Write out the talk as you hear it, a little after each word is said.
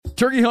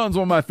Turkey hunting is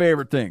one of my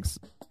favorite things.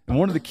 And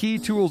one of the key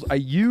tools I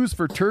use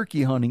for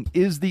turkey hunting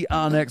is the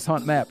onX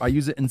Hunt Map. I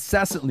use it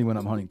incessantly when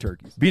I'm hunting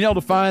turkeys. Being able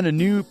to find a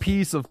new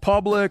piece of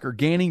public or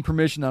gaining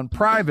permission on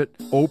private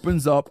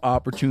opens up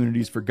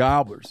opportunities for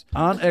gobblers.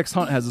 onX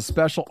Hunt has a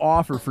special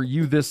offer for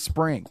you this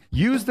spring.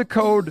 Use the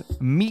code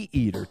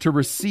MeatEater to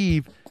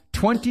receive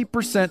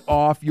 20%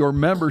 off your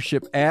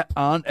membership at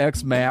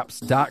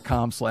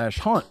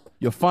onxmaps.com/hunt.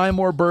 You'll find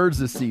more birds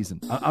this season.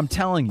 I'm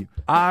telling you,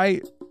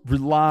 I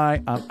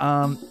rely on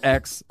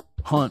onX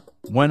Hunt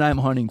when I'm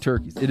hunting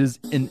turkeys. It is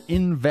an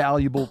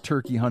invaluable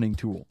turkey hunting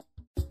tool.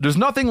 There's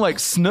nothing like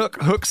snook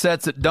hook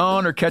sets at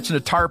dawn or catching a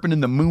tarpon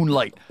in the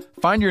moonlight.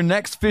 Find your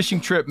next fishing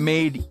trip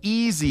made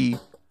easy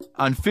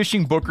on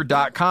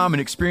fishingbooker.com and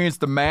experience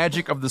the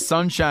magic of the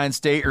Sunshine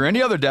State or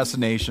any other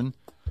destination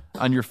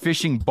on your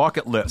fishing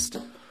bucket list.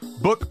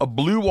 Book a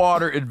blue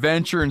water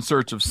adventure in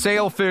search of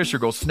sailfish or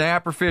go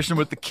snapper fishing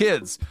with the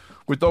kids.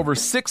 With over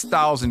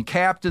 6,000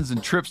 captains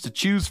and trips to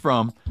choose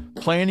from,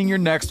 planning your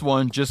next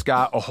one just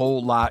got a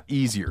whole lot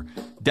easier.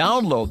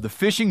 Download the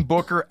Fishing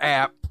Booker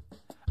app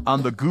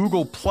on the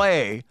Google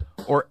Play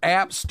or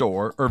App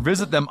Store or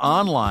visit them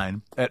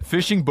online at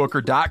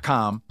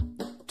fishingbooker.com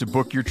to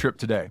book your trip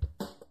today.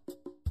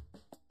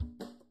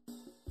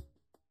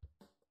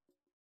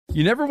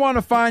 You never want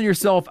to find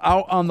yourself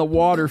out on the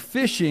water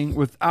fishing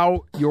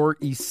without your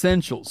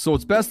essentials. So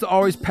it's best to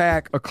always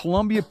pack a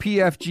Columbia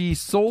PFG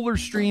Solar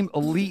Stream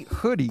Elite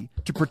hoodie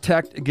to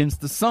protect against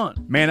the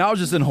sun. Man, I was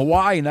just in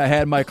Hawaii and I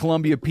had my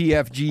Columbia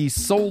PFG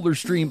Solar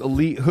Stream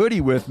Elite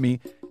hoodie with me.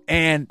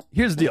 And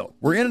here's the deal.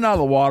 We're in and out of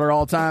the water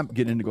all the time,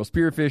 getting in to go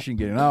spearfishing,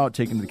 getting out,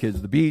 taking the kids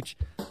to the beach.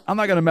 I'm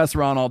not going to mess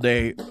around all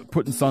day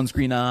putting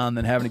sunscreen on,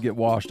 then having to get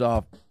washed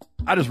off.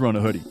 I just run a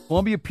hoodie.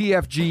 Columbia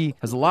PFG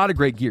has a lot of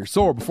great gear.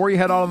 So before you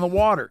head out on the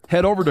water,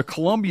 head over to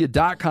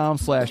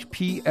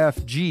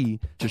Columbia.com/PFG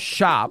to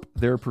shop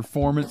their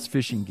performance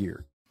fishing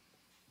gear.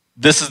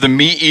 This is the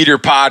Meat Eater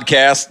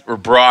podcast. We're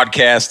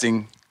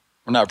broadcasting.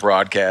 We're not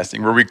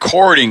broadcasting. We're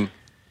recording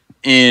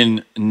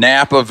in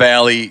Napa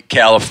Valley,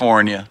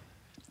 California,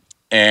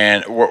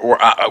 and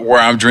where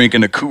I'm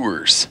drinking a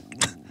Coors.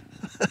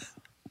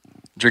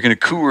 Drinking a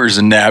Coors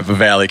in Napa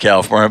Valley,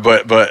 California.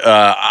 But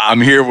I'm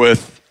here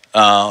with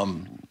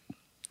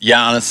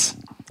Giannis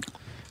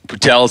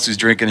Putelis, who's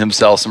drinking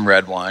himself some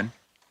red wine.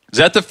 Is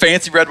that the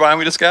fancy red wine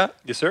we just got?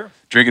 Yes, sir.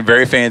 Drinking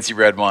very fancy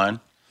red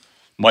wine.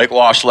 Mike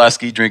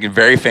Washleski drinking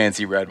very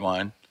fancy red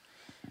wine.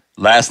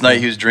 Last night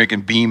he was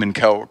drinking Beam and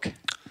Coke,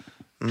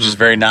 which is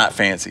very not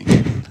fancy.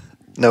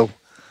 No.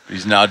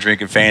 He's now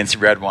drinking fancy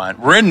red wine.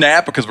 We're in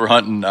Napa because we're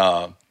hunting.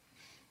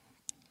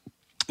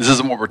 This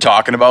isn't what we're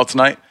talking about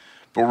tonight,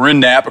 but we're in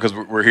Napa because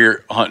we're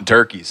here hunting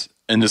turkeys.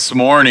 And this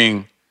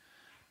morning,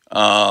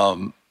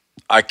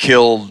 I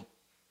killed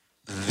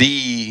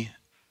the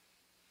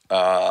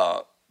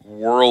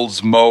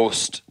world's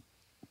most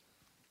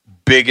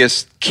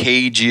biggest,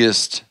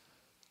 cagiest,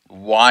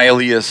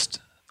 wiliest,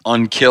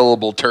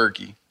 unkillable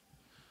turkey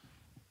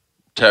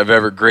to have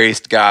ever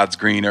graced God's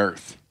green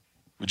earth.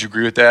 Would you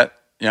agree with that,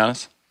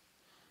 Giannis?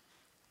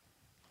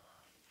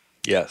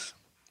 Yes.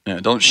 Yeah,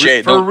 don't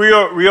shade. For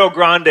Rio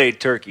Grande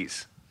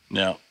turkeys.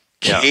 No.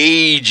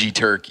 Cagey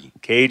turkey.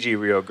 Cagey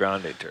Rio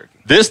Grande turkey.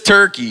 This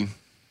turkey,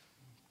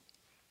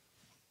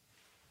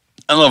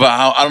 I don't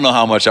know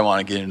how much I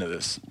want to get into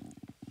this.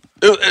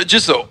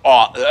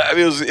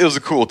 It was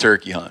a cool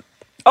turkey hunt.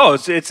 Oh,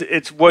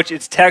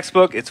 it's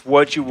textbook. It's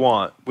what you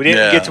want. We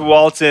didn't get to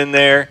waltz in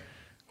there,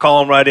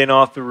 call him right in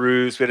off the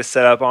roost. We had to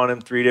set up on him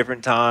 3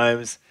 different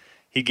times.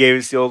 He gave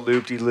us the old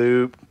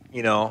loop-de-loop.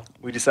 You know,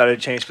 we decided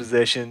to change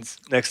positions.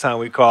 Next time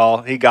we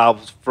call, he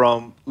gobbles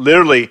from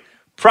literally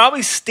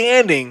probably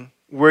standing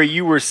where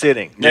you were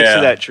sitting next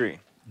to that tree.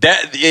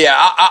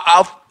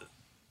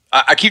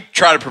 I keep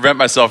trying to prevent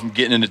myself from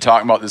getting into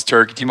talking about this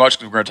turkey too much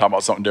because we're going to talk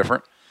about something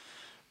different.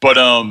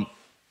 But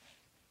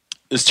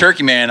this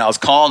turkey, man, I was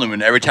calling him,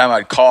 and every time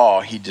I'd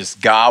call, he'd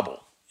just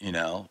gobble, you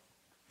know.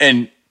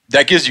 And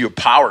that gives you a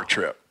power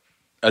trip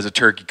as a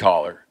turkey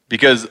caller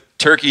because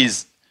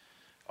turkeys,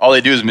 all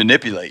they do is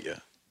manipulate you.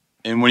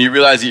 And when you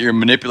realize that you're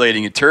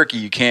manipulating a turkey,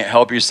 you can't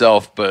help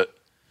yourself but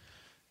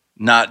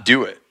not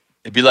do it.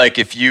 It'd be like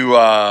if you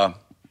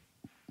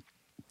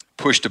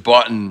pushed a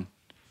button,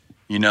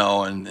 you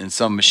know, and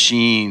some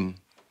machine,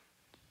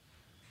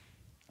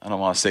 I don't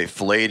want to say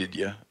filleted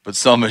you, but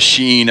some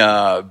machine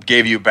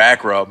gave you a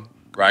back rub,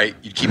 right?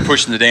 You keep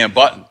pushing the damn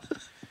button.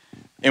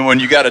 And when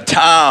you got a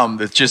Tom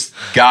that's just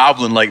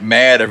gobbling like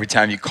mad every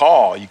time you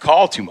call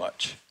too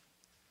much.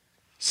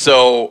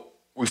 So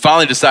we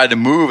finally decided to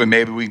move, and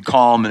maybe we can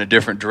call him in a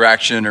different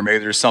direction, or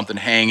maybe there's something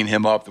hanging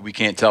him up that we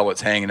can't tell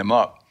what's hanging him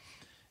up.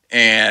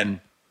 And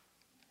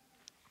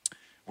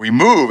we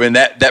move, and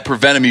that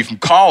prevented me from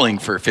calling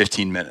for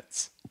 15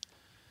 minutes.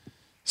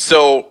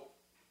 So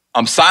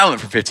I'm silent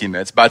for 15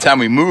 minutes. By the time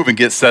we move and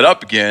get set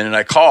up again, and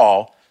I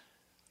call,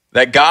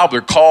 that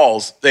gobbler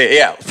calls,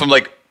 from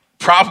like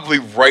probably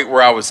right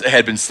where I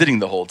had been sitting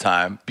the whole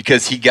time,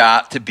 because he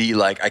got to be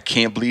like, I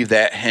can't believe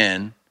that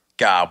hen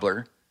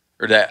gobbler,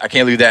 or that I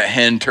can't believe that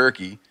hen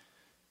turkey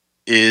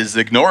is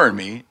ignoring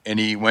me, and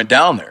he went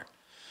down there.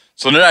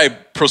 So then I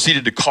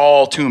proceeded to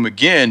call to him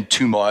again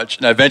too much,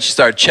 and I eventually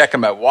started checking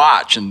my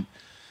watch and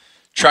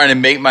trying to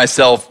make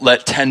myself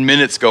let 10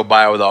 minutes go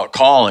by without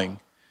calling,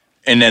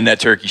 and then that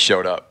turkey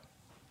showed up,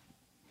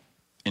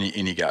 and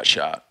he got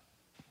shot.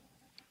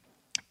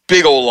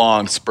 Big old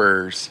long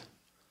spurs.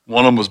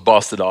 One of them was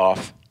busted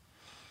off.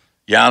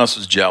 Giannis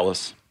was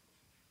jealous.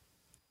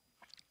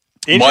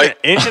 Inch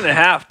and a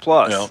half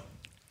plus. Yep.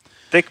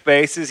 Thick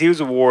bases. He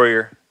was a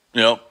warrior.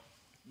 Yep.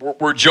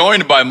 We're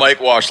joined by Mike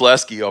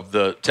Washleski of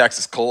the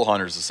Texas Coal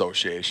Hunters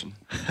Association.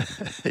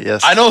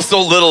 Yes. I know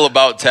so little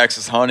about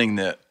Texas hunting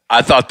that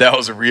I thought that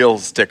was a real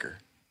sticker.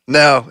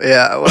 No,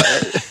 yeah. Well,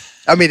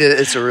 I mean,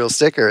 it's a real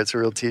sticker. It's a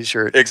real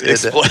T-shirt.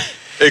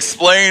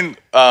 Explain.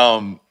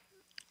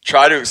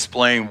 Try to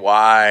explain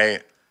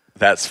why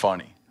that's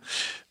funny.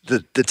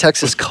 The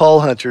Texas Coal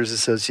Hunters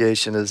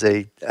Association is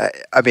I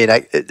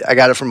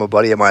got it from a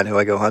buddy of mine who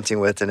I go hunting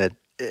with, and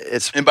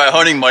it's. And by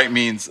hunting, Mike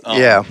means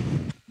yeah.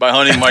 By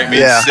hunting, Mike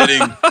means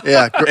sitting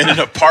in an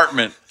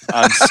apartment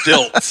on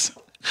stilts.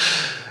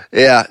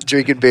 Yeah,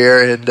 drinking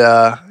beer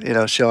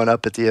and showing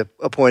up at the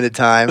appointed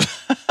time,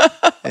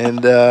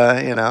 and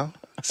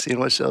seeing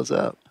what shows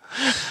up.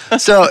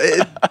 So,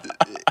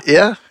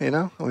 I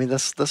mean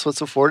that's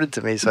what's afforded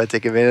to me, so I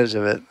take advantage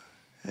of it.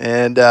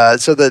 And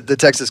so the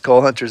Texas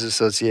Coal Hunters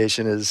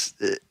Association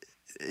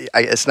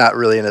it's not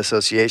really an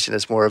association;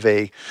 it's more of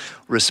a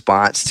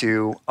response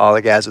to all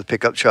the guys with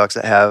pickup trucks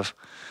that have,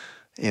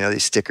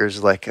 these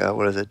stickers like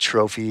what is it,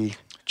 trophy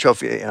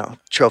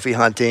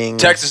hunting.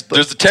 There's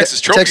the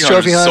Texas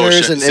Trophy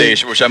Hunters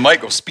Association, which I might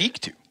go speak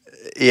to.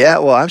 Yeah,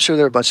 well, I'm sure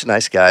they're a bunch of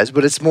nice guys,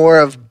 but it's more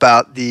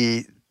about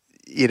you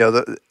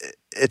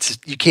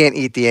can't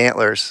eat the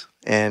antlers,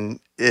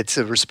 and it's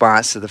a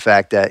response to the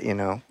fact that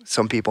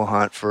some people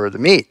hunt for the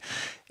meat,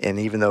 and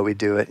even though we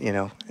do it, in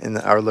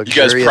our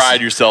luxurious. You guys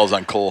pride yourselves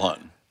on coal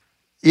hunting.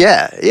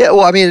 Yeah.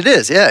 Well, I mean, it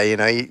is. Yeah,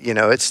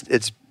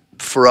 it's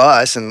for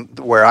us, and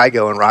where I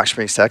go in Rock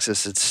Springs,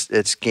 Texas,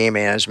 it's game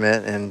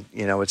management, and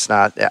it's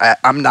not.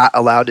 I'm not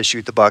allowed to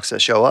shoot the bucks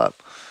that show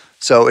up,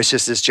 so it's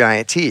just this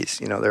giant tease.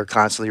 They're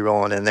constantly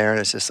rolling in there, and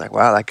it's just like,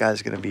 wow, that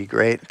guy's going to be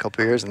great in a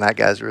couple of years, and that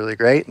guy's really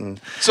great.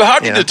 And so, how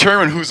do you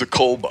determine who's a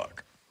coal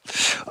buck?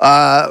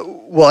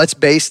 Well, it's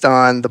based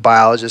on the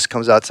biologist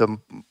comes out to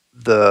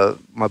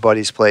my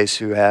buddy's place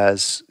who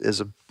has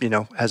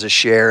a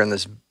share in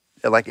this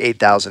like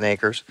 8,000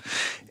 acres,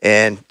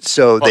 and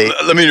so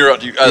let me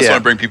interrupt you. I just want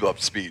to bring people up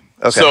to speed.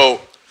 Okay.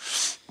 So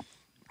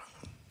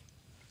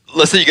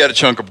let's say you got a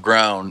chunk of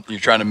ground, you're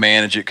trying to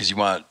manage it because you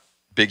want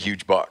big,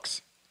 huge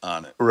bucks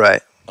on it.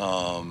 Right.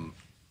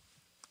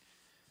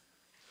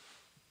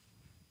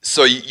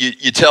 So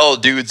you tell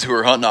dudes who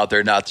are hunting out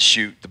there not to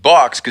shoot the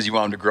bucks because you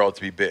want them to grow up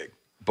to be big.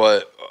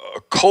 But a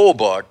coal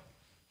buck,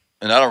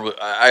 and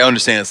I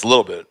understand this a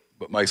little bit,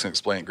 but Mike's gonna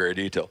explain in great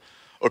detail.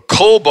 A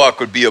coal buck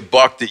would be a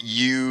buck that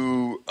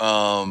you're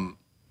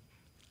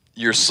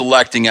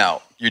selecting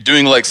out. You're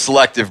doing like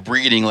selective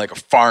breeding, like a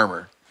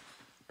farmer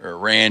or a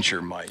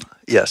rancher might.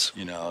 Yes.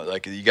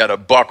 Like you got a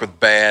buck with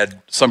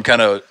some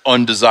kind of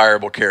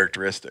undesirable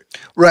characteristic.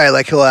 Right,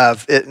 like he'll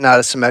have not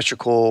a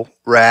symmetrical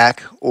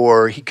rack,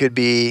 or he could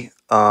be,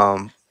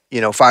 5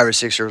 or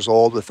 6 years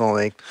old with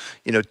only,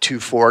 2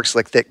 forks,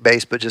 like thick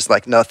base, but just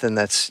like nothing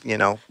that's,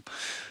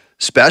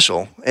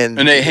 special. And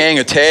they hang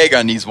a tag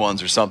on these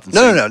ones or something.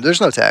 No,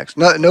 there's no tags.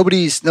 No,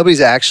 nobody's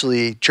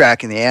actually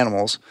tracking the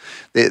animals.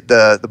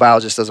 The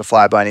biologist does a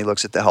flyby and he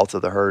looks at the health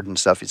of the herd and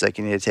stuff. He's like,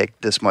 you need to take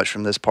this much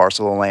from this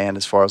parcel of land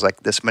as far as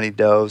like this many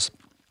does.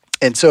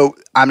 And so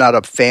I'm not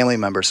a family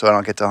member, so I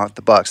don't get to hunt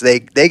the bucks. They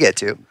get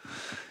to,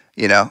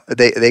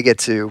 they get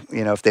to,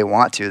 if they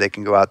want to, they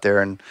can go out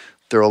there and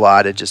they're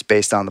allotted just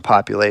based on the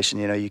population.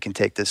 You can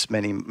take this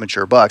many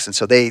mature bucks, and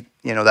so they,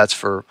 that's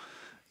for,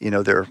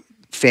 their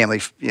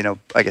family,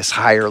 I guess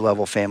higher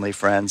level family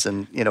friends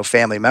and,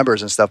 family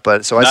members and stuff.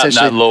 But so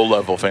essentially not low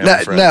level family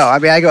friends. No, I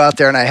mean, I go out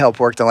there and I help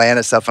work the land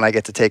and stuff, and I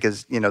get to take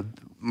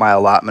my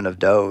allotment of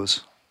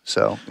does.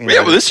 So,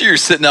 well, this year you're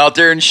sitting out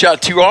there and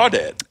shot 2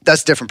 aoudad.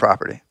 That's different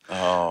property.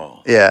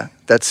 Oh. Yeah.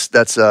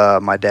 That's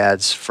my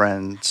dad's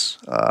friend's,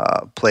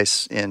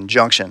 place in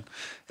Junction.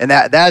 And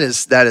that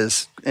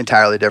is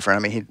entirely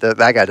different. I mean, that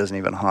guy doesn't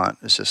even hunt.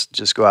 It's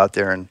just go out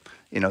there and,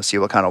 see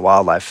what kind of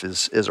wildlife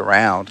is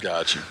around.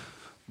 Gotcha.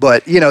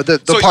 But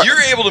so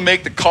you're able to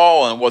make the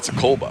call on what's a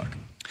coal buck.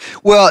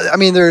 Well, I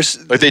mean,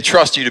 there's like they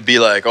trust you to be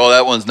like, oh,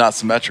 that one's not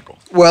symmetrical.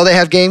 Well, they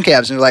have game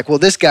cabs and they're like, well,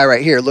 this guy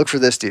right here, look for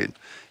this dude.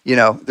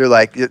 They're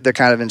like they're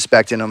kind of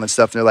inspecting them and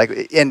stuff. And they're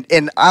like,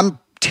 and I'm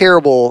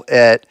terrible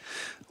at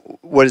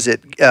what is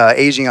it,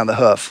 aging on the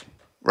hoof,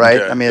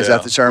 right? Okay, I mean, is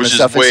that the term? Which and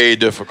stuff? Is way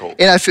difficult.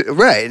 And I feel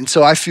right, and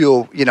so I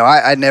feel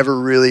I never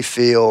really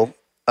feel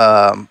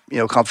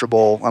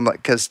comfortable. I'm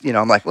like, because,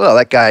 I'm like, well,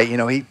 that guy,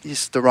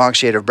 he's the wrong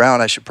shade of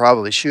brown. I should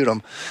probably shoot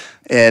him.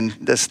 And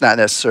that's not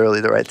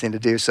necessarily the right thing to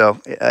do.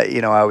 So, I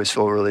always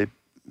feel really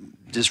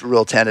just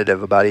real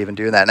tentative about even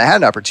doing that. And I had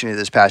an opportunity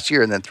this past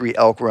year, and then 3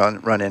 elk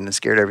run in and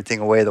scared everything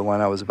away, the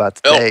one I was about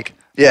to take.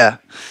 Yeah.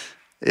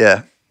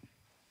 3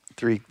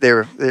 and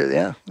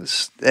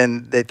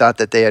they thought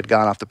that they had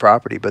gone off the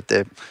property, but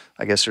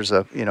I guess there's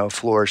a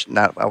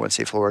I wouldn't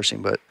say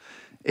flourishing, but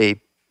a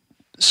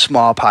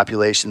small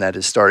population that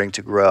is starting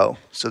to grow.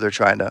 So they're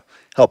trying to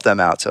help them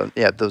out. So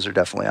yeah, those are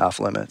definitely off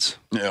limits.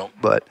 Yeah.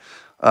 But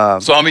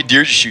so how many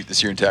deer did you shoot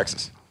this year in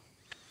Texas?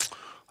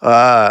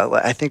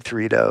 I think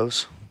 3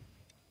 does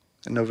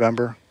in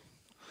November.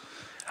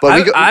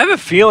 But I have a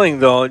feeling,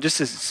 though, just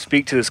to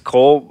speak to this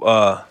Cole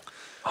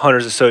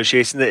Hunters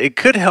Association, that it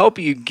could help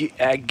you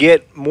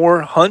get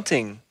more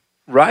hunting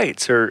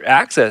rights or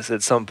access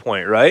at some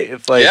point, right?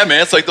 If yeah,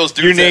 man, it's like those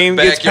dudes. Your name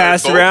gets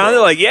passed around.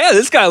 They're like, yeah,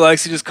 this guy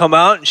likes to just come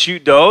out and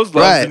shoot does,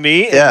 loves the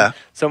meat. Yeah.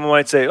 Someone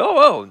might say,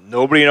 oh,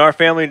 nobody in our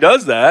family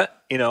does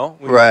that.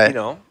 Right.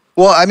 Well,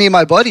 I mean,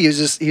 my buddy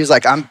he's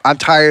like, I'm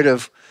tired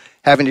of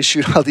having to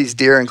shoot all these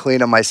deer and clean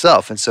them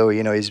myself, and so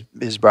he's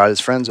brought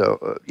his friends out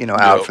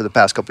for the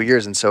past couple of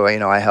years, and so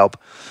I help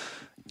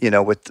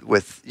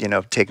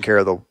with taking care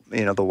of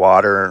the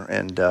water,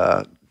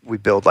 and we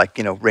build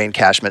rain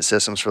catchment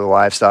systems for the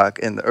livestock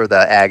or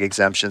the ag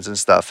exemptions and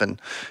stuff,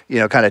 and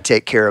kind of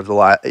take care of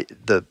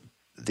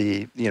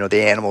the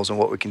animals and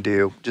what we can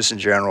do just in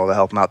general to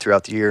help them out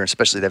throughout the year,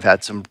 especially they've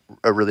had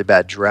a really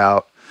bad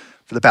drought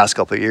for the past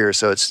couple of years.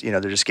 So it's, they're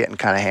just getting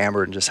kind of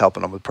hammered, and just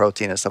helping them with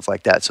protein and stuff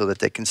like that so that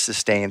they can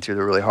sustain through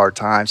the really hard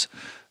times.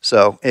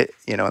 So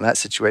in that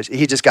situation,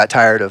 he just got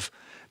tired of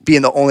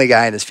being the only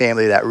guy in his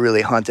family that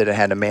really hunted and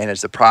had to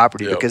manage the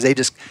property, because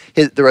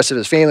the rest of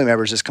his family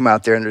members just come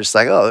out there and they're just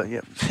like, oh,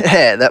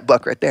 that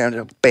buck right there,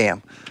 and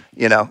bam,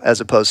 as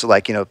opposed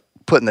to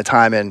putting the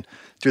time in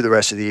through the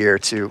rest of the year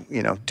to,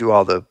 do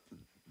all the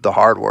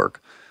hard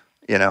work,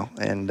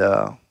 and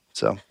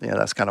so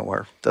that's kind of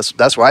where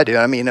that's what I do.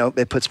 I mean,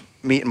 it puts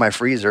meat in my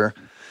freezer,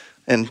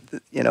 and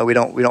we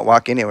don't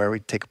walk anywhere. We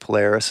take a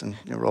Polaris and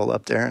roll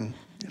up there and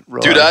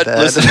roll. Dude,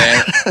 listen,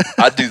 man.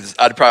 I'd do this.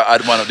 I'd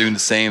wind up doing the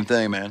same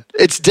thing, man.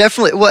 It's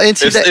definitely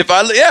if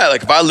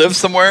I live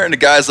somewhere and the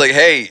guy's like,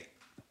 hey,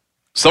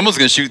 someone's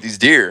gonna shoot these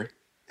deer.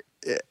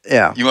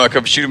 Yeah. You want to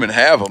come shoot them and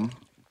have them?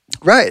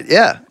 Right.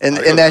 Yeah. And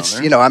that's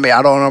I mean,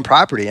 I don't own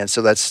property, and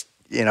so that's.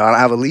 I don't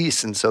have a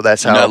lease, and so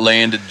that's how. Not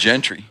landed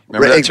gentry.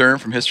 Remember that term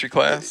from history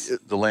class?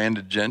 The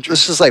landed gentry.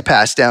 This is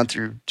passed down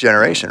through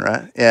generation,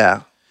 right?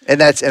 Yeah,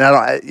 and I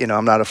don't.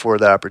 I'm not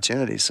afforded that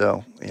opportunity,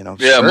 so Yeah,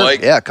 sure.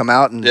 Mike. Yeah, come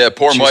out and. Yeah,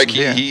 poor Mike.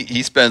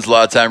 He spends a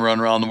lot of time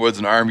running around the woods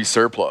in Army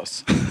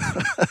surplus.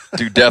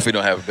 Dude, definitely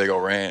don't have a big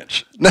old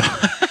ranch. No,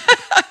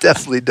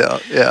 definitely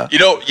don't. Yeah.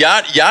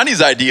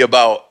 Yanni's idea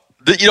about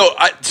this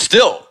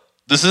still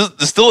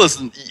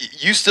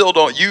isn't. You still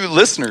don't. You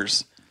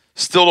listeners.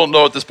 Still don't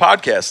know what this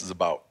podcast is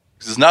about,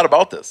 because it's not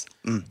about this.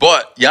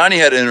 But Yanni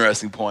had an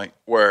interesting point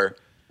where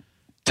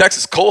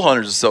Texas Cole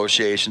Hunters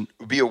Association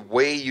would be a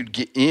way you'd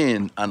get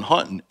in on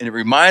hunting. And it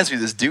reminds me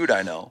of this dude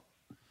I know.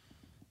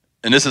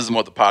 And this isn't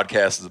what the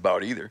podcast is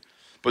about either.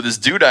 But this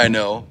dude I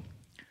know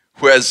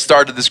who has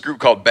started this group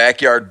called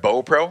Backyard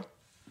Bow Pro.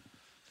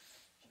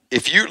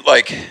 If you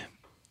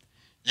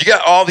you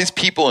got all these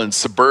people in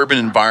suburban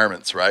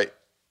environments, right?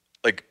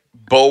 Like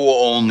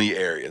bow-only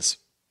areas,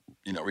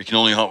 where you can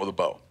only hunt with a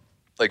bow.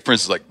 Like, for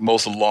instance,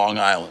 most of Long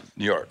Island,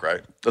 New York,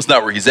 right? That's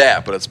not where he's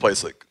at, but it's a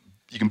place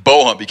you can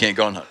bow hunt, but you can't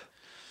gun hunt.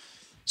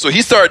 So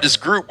he started this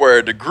group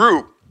where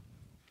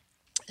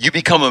you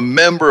become a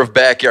member of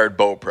Backyard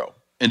Bow Pro.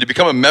 And to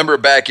become a member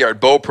of Backyard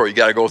Bow Pro, you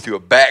got to go through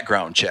a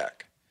background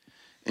check.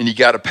 And you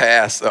got to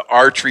pass an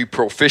archery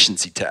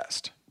proficiency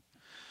test.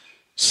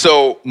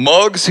 So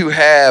mugs who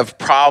have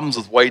problems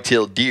with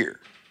white-tailed deer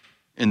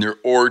in their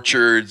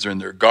orchards or in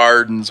their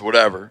gardens,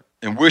 whatever,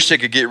 and wish they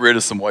could get rid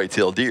of some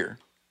white-tailed deer,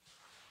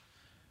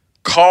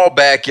 call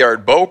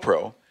Backyard Bow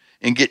Pro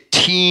and get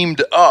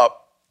teamed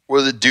up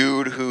with a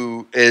dude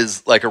who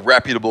is a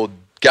reputable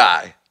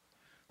guy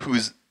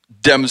who's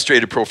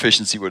demonstrated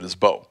proficiency with his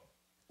bow.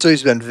 So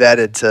he's been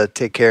vetted to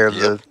take care of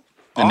the.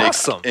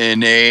 Awesome.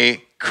 And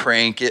they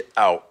crank it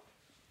out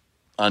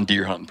on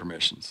deer hunting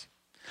permissions.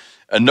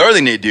 Another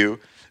thing they do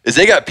is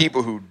they got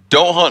people who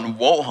don't hunt and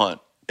won't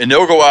hunt, and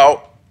they'll go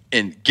out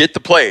and get the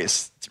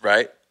place,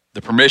 right?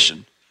 The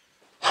permission,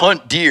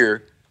 hunt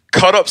deer,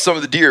 cut up some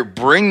of the deer,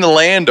 bring the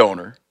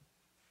landowner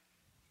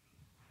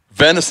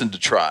venison to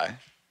try.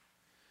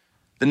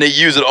 Then they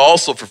use it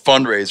also for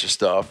fundraiser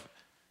stuff.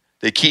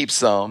 They keep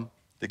some.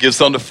 They give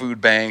some to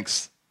food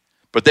banks.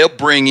 But they'll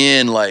bring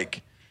in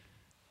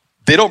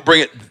they don't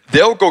bring it.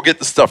 They'll go get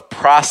the stuff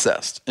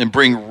processed and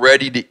bring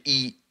ready to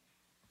eat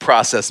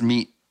processed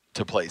meat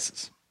to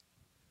places,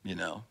 And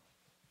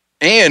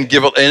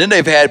then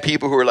they've had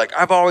people who are like,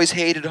 I've always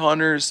hated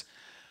hunters.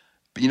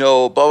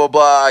 Blah, blah,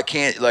 blah. I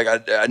can't,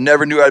 I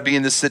never knew I'd be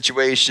in this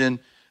situation.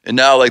 And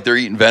now, they're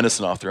eating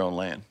venison off their own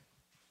land.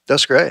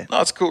 That's great.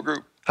 No, it's a cool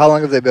group. How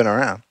long have they been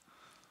around?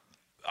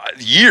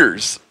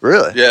 Years.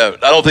 Really? Yeah.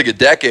 I don't think a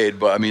decade,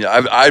 but I mean,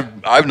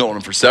 I've known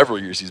him for several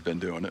years. He's been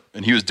doing it.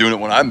 And he was doing it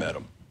when I met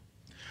him.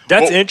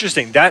 That's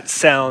interesting. That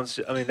sounds,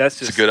 that's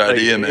just. It's a good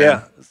idea, man.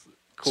 Yeah.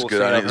 Cool. It's a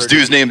good idea. This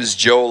dude's name is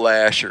Joe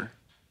Lasher.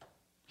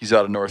 He's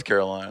out of North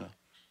Carolina.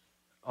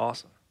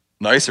 Awesome.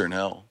 Nicer than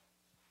hell.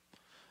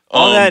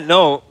 On that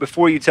note,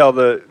 before you tell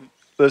the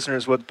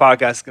listeners what the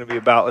podcast is going to be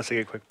about, let's take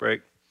a quick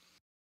break.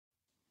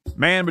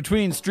 Man,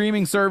 between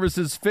streaming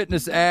services,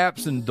 fitness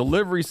apps, and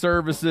delivery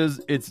services,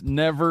 it's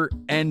never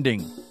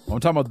ending. I'm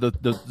talking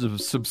about the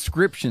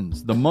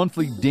subscriptions, the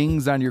monthly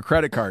dings on your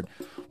credit card.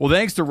 Well,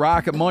 thanks to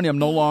Rocket Money, I'm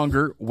no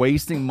longer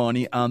wasting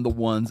money on the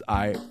ones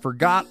I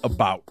forgot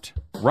about.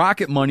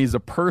 Rocket Money is a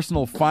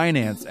personal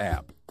finance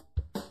app.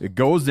 It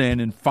goes in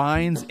and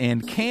finds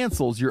and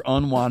cancels your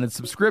unwanted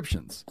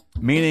subscriptions.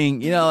 Meaning,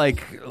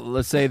 like,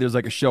 let's say there's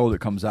like a show that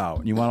comes out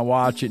and you want to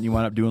watch it and you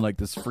wind up doing like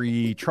this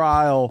free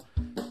trial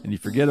and you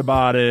forget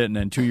about it. And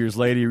then 2 years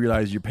later, you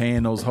realize you're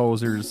paying those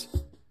hosers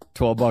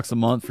 $12 a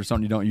month for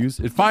something you don't use.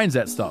 It finds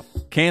that stuff,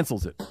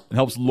 cancels it, and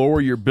helps lower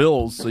your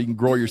bills so you can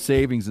grow your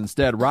savings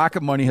instead.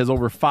 Rocket Money has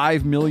over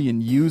 5 million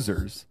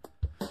users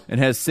and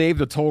has saved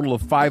a total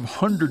of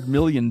 $500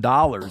 million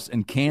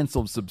in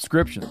canceled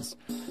subscriptions,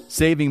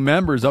 saving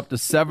members up to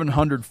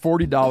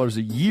 $740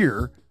 a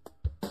year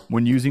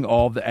when using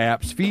all of the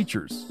app's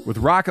features. With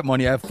Rocket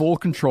Money, I have full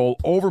control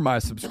over my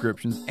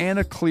subscriptions and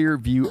a clear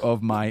view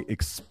of my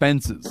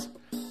expenses.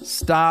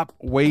 Stop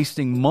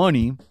wasting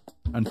money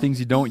on things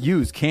you don't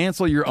use.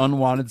 Cancel your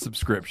unwanted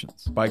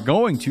subscriptions by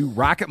going to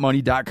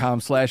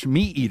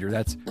rocketmoney.com/meateater.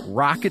 That's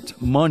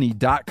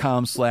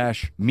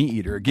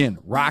rocketmoney.com/meateater. Again,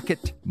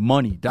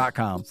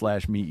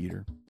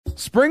 rocketmoney.com/meateater.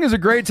 Spring is a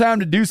great time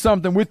to do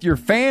something with your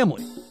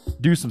family.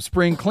 Do some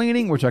spring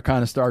cleaning, which I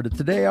kind of started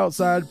today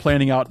outside,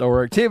 planning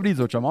outdoor activities,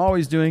 which I'm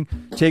always doing,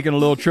 taking a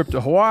little trip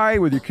to Hawaii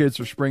with your kids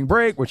for spring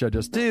break, which I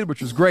just did,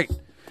 which was great.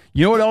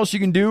 You know what else you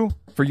can do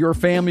for your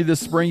family this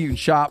spring? You can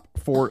shop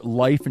for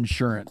life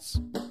insurance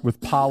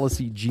with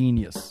Policy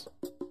Genius.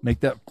 Make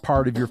that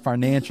part of your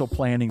financial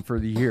planning for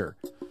the year.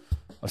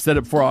 I've said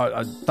it before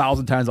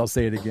 1,000 times, I'll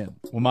say it again.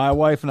 When my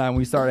wife and I, when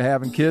we started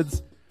having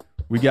kids,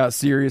 we got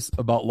serious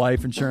about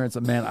life insurance,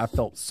 and man, I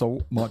felt so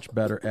much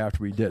better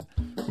after we did.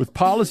 With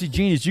Policy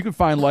Genius, you can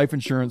find life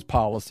insurance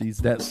policies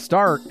that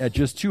start at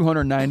just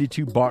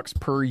 $292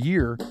 per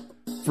year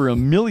for $1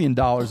 million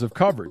of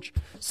coverage.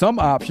 Some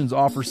options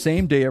offer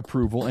same-day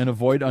approval and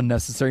avoid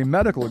unnecessary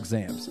medical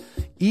exams.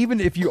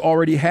 Even if you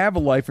already have a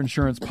life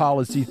insurance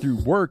policy through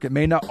work, it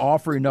may not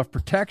offer enough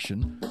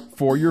protection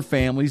for your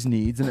family's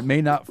needs, and it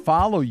may not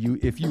follow you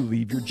if you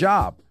leave your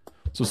job.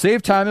 So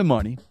save time and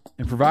money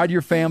and provide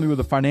your family with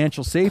a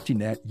financial safety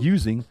net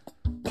using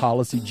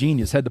Policy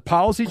Genius. Head to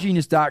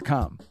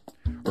policygenius.com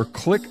or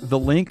click the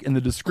link in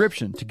the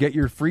description to get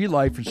your free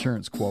life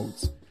insurance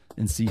quotes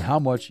and see how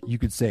much you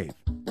could save.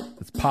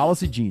 That's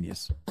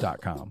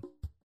policygenius.com.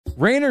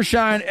 Rain or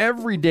shine,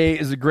 every day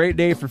is a great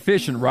day for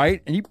fishing,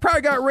 right? And you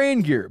probably got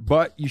rain gear,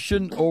 but you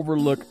shouldn't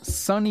overlook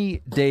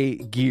sunny day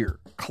gear.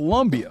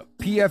 Columbia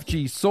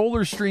PFG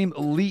Solar Stream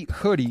Elite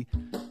Hoodie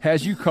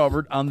has you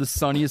covered on the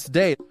sunniest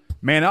day.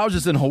 Man, I was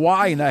just in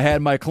Hawaii and I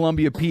had my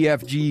Columbia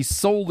PFG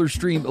Solar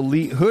Stream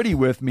Elite Hoodie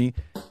with me.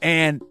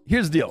 And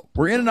here's the deal.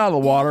 We're in and out of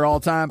the water all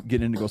the time,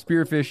 getting in to go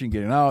spearfishing,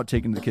 getting out,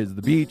 taking the kids to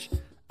the beach.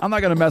 I'm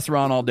not going to mess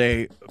around all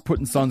day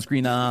putting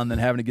sunscreen on, then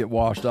having to get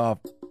washed off.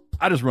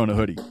 I just run a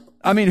hoodie.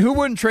 I mean, who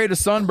wouldn't trade a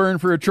sunburn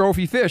for a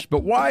trophy fish?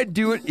 But why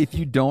do it if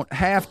you don't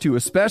have to,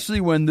 especially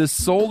when this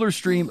Solar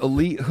Stream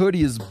Elite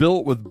Hoodie is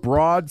built with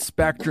broad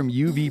spectrum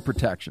UV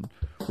protection.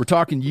 We're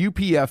talking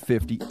UPF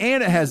 50,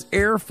 and it has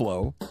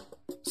airflow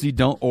so you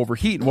don't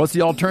overheat. And what's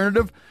the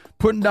alternative?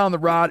 Putting down the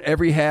rod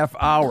every half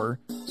hour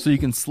so you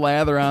can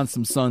slather on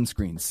some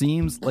sunscreen.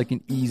 Seems like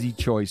an easy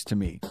choice to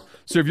me.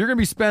 So if you're going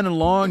to be spending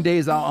long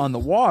days out on the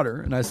water,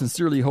 and I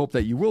sincerely hope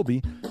that you will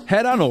be,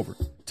 head on over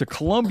to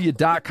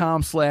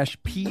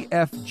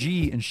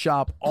Columbia.com/PFG and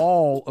shop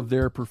all of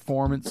their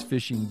performance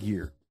fishing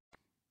gear.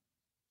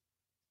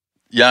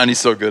 Yanni's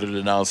so good at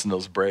announcing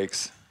those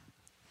breaks.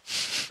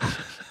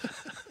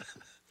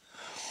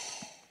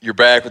 You're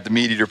back with the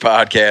Meat Eater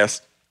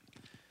podcast.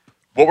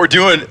 What we're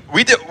doing,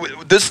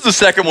 this is the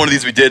second one of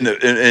these we did,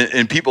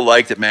 and people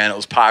liked it, man. It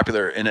was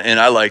popular, and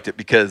I liked it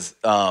because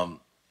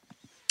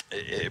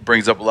it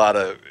brings up a lot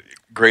of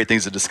great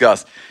things to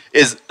discuss.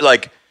 Is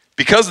like,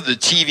 because of the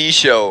TV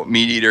show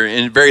Meat Eater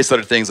and various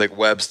other things like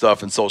web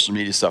stuff and social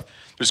media stuff,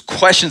 there's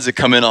questions that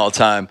come in all the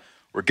time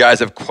where guys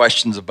have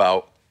questions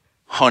about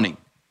hunting.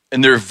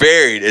 And they're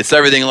varied. It's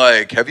everything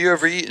like, have you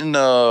ever eaten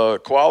a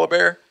koala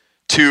bear?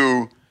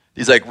 To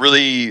these like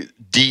really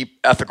deep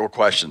ethical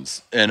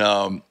questions.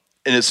 And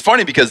it's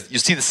funny because you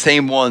see the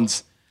same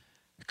ones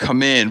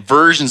come in,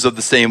 versions of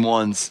the same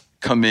ones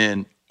come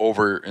in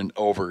over and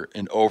over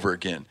and over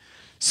again.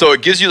 So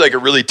it gives you like a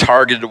really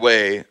targeted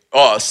way,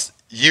 us,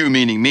 you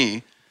meaning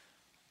me,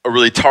 a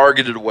really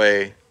targeted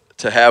way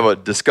to have a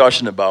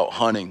discussion about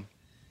hunting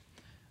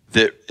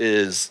that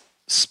is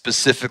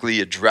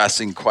specifically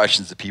addressing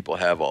questions that people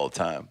have all the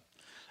time.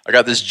 I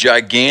got this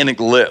gigantic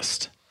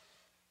list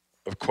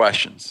of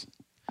questions.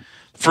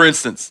 For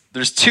instance,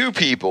 there's two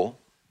people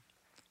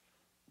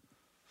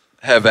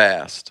have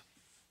asked.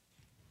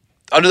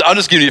 I'm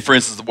just giving you, for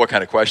instance, what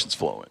kind of questions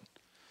flow in.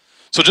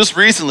 So just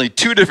recently,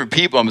 two different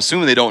people, I'm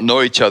assuming they don't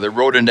know each other,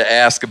 wrote in to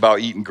ask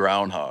about eating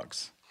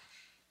groundhogs.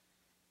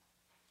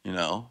 You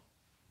know?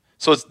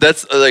 So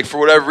that's like, for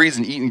whatever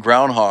reason, eating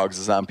groundhogs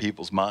is on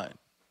people's mind.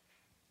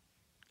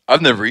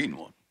 I've never eaten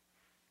one.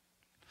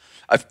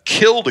 I've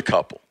killed a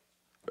couple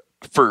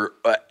for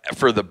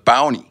the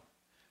bounty,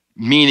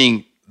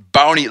 meaning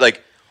bounty.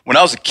 Like when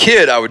I was a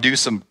kid, I would do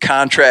some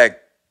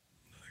contract,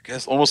 I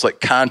guess almost like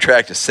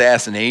contract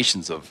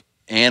assassinations of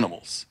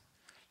animals.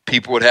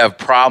 People would have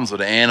problems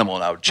with an animal,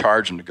 and I would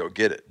charge them to go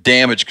get it.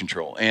 Damage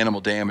control, animal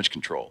damage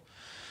control.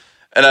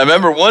 And I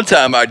remember one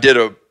time I did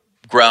a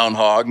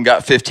groundhog and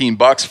got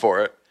 $15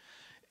 for it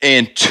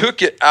and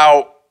took it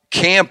out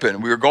camping.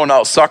 We were going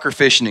out sucker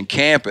fishing and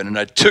camping, and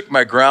I took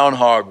my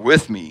groundhog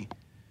with me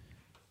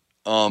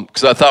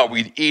because I thought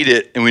we'd eat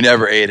it, and we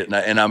never ate it.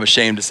 And I'm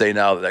ashamed to say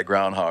now that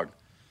groundhog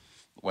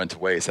went to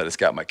waste. I just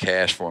got my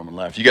cash for him and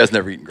left. You guys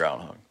never eaten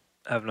groundhog?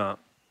 I have not.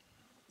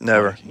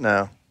 Never.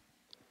 No.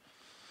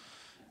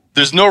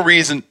 There's no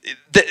reason.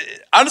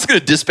 I'm just going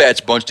to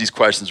dispatch a bunch of these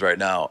questions right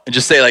now and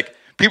just say, like,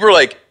 people are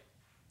like,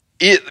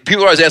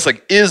 people always ask,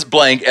 like, is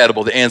blank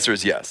edible? The answer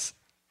is yes.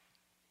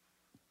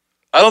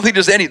 I don't think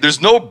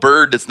there's no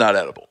bird that's not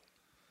edible.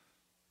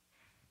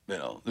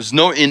 There's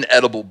no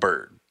inedible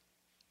bird.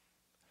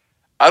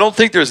 I don't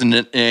think there's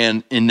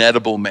an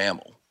inedible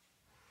mammal.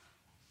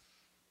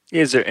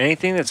 Is there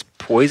anything that's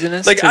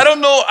poisonous? Like, I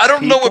don't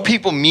know what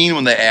people mean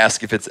when they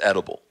ask if it's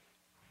edible.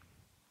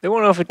 They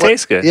want to know if it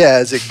tastes good. Yeah,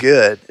 is it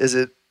good? Is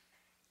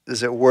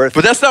it worth?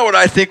 But that's not what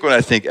I think when I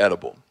think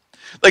edible.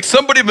 Like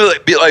somebody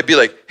be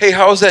like, hey,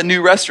 how's that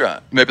new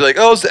restaurant? You might be like,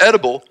 oh, it's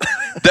edible.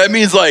 That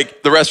means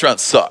like the restaurant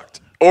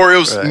sucked or it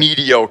was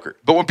mediocre.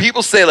 But when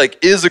people say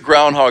like, is a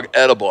groundhog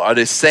edible? Are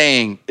they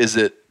saying, is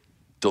it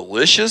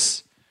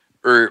delicious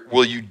or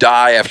will you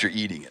die after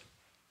eating it?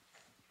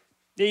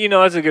 Yeah,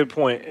 that's a good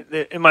point.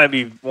 It might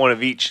be one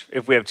of each.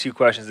 If we have two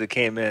questions that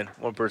came in,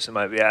 one person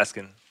might be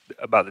asking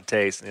about the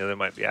taste and the other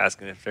might be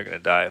asking if they're going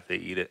to die if they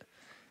eat it.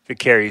 If it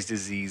carries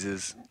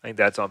diseases. I think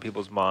that's on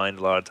people's mind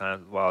a lot of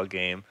times with wild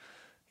game.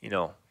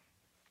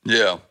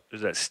 Yeah.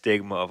 There's that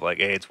stigma of like,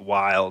 hey, it's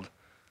wild.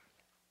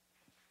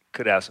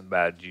 Could have some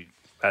bad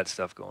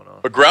stuff going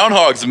on. A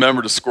groundhog's a member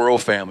of the squirrel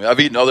family. I've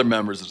eaten other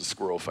members of the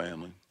squirrel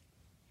family.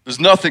 There's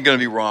nothing going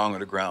to be wrong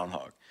with a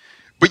groundhog.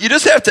 But you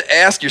just have to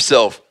ask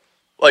yourself,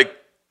 like,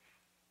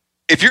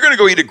 if you're going to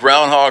go eat a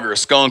groundhog or a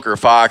skunk or a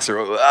fox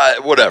or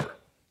whatever,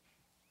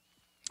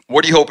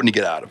 what are you hoping to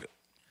get out of it?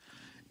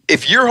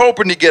 If you're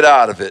hoping to get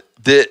out of it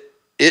that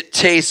it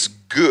tastes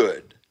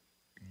good,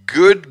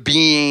 good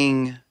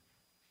being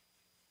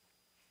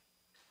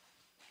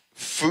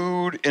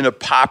food in a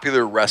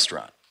popular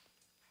restaurant,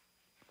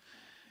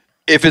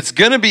 if it's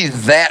going to be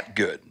that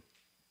good,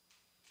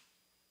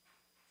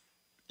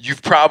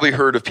 you've probably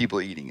heard of people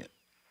eating it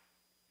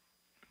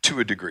to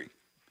a degree.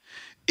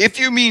 If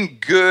you mean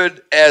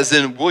good as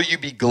in will you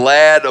be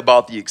glad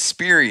about the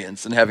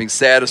experience and having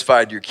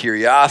satisfied your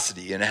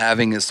curiosity and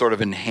having a sort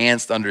of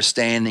enhanced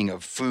understanding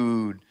of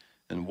food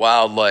and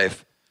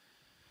wildlife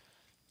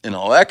and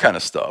all that kind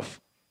of stuff,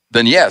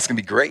 then yeah, it's going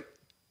to be great.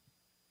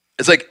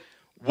 It's like,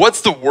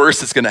 what's the worst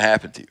that's going to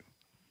happen to you?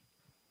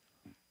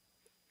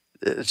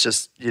 It's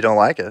just you don't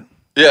like it.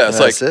 Yeah, it's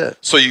like, it.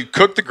 So you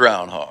cook the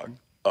groundhog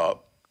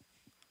up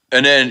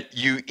and then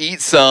you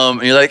eat some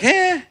and you're like,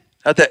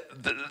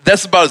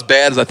 that's about as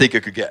bad as I think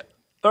it could get.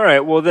 All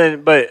right, well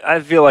then, but I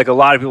feel like a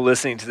lot of people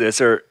listening to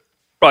this are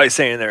probably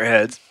saying in their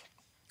heads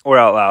or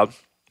out loud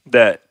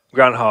that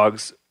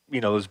groundhogs,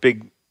 those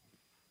big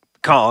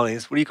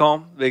colonies, what do you call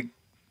them? Big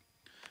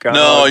groundhogs?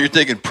 No, you're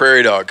thinking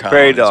prairie dog colonies,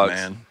 prairie dogs,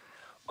 man.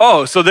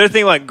 Oh, so they're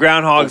thinking like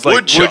groundhogs,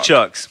 like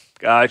woodchucks.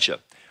 Gotcha.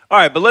 All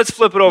right, but let's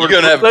flip it over.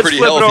 You're going to have a pretty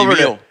healthy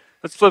meal.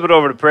 Let's flip it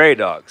over to prairie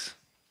dogs.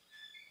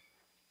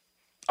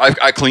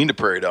 I cleaned a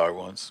prairie dog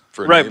once.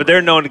 Right, but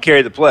they're known to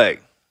carry the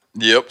plague.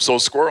 Yep, so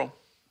is squirrel.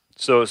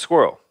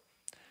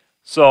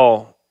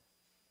 So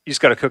you just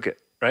got to cook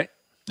it, right?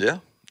 Yeah.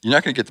 You're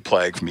not going to get the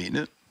plague from eating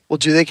it. Well,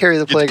 do they carry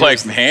the plague? Get the plague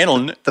from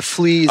handling it. The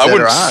fleas. I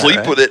wouldn't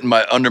sleep with it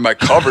under my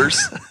covers.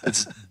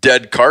 It's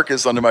dead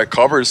carcass under my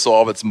covers, so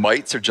all of its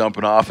mites are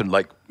jumping off and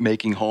like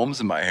making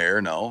homes in my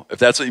hair. No, if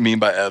that's what you mean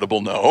by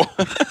edible, no.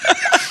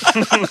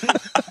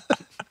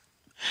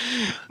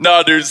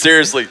 No, dude,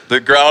 seriously, the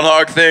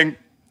groundhog thing.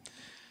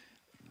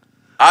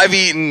 I've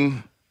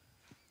eaten.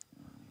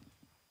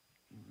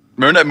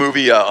 Remember that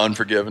movie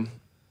Unforgiven?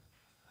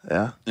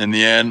 Yeah. In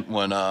the end,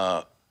 when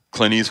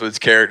Clint Eastwood's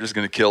character is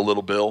going to kill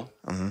Little Bill,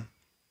 and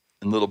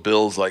Little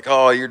Bill's like,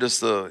 "Oh, you've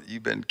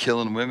been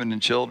killing women and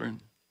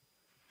children,"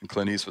 and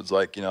Clint Eastwood's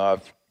like,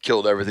 "I've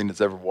killed everything that's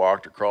ever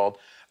walked or crawled.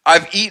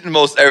 I've eaten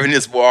most everything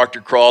that's walked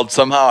or crawled.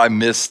 Somehow I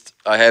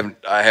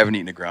haven't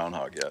eaten a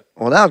groundhog yet."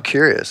 Well, now I'm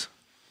curious.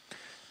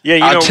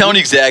 Yeah, I'm telling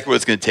you exactly what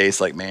it's going to taste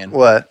like, man.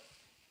 What?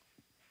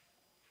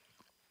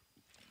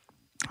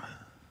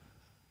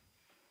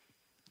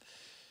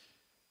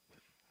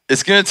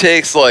 It's going to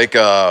taste like,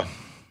 I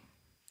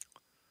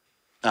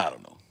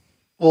don't know.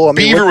 Well, I mean,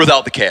 beaver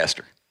without the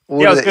castor.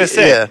 Yeah, I was going to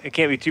say, it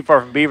can't be too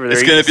far from beaver.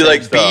 It's going to be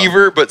like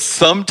beaver, but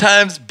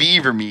sometimes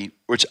beaver meat,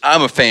 which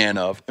I'm a fan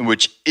of, and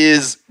which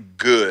is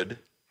good,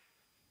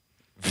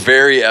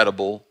 very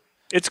edible,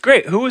 It's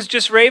great. Who was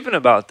just raving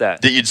about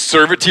that? That you'd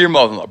serve it to your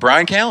mother-in-law.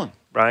 Brian Callen.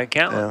 Brian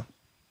Callen. Yeah.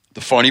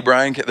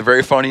 The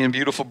very funny and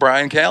beautiful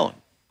Brian Callen.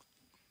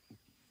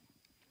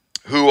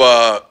 Who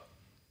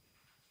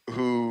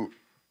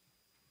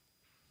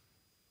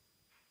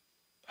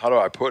how do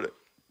I put it?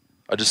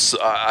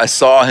 I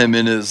saw him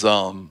in his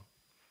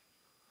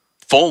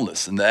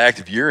fullness in the act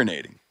of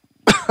urinating.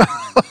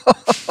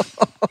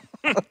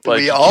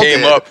 We all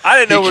did. I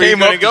didn't know where you were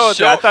going to go with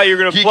that. I thought you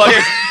were going to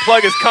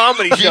plug his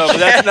comedy show, but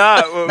that's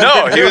not.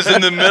 No, he was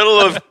in the middle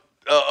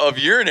of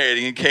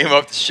urinating and came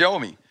up to show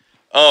me.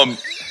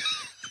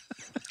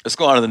 Let's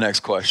go on to the next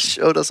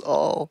question. Showed us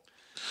all.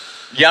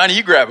 Yanni,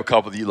 you grab a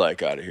couple that you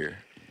like out of here.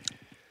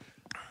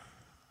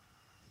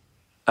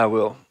 I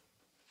will.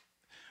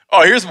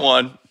 Oh, here's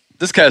one.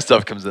 This kind of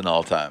stuff comes in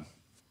all the time.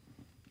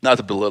 Not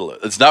to belittle it.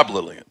 It's not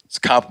belittling it. It's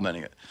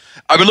complimenting it.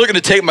 I've been looking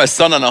to take my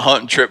son on a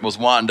hunting trip and was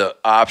wanting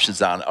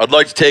options on it. I'd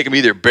like to take him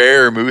either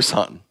bear or moose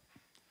hunting,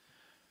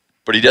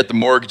 but he'd have to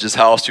mortgage his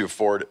house to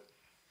afford it.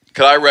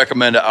 Could I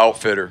recommend an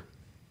outfitter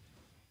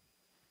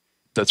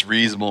that's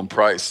reasonable in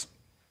price?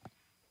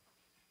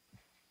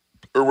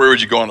 Or where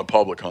would you go on a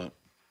public hunt?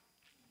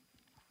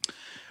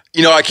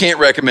 You know, I can't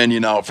recommend you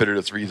an outfitter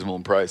that's reasonable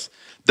in price.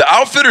 The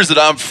outfitters that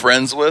I'm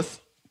friends with,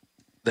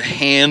 the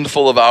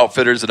handful of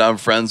outfitters that I'm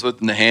friends with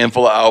and the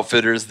handful of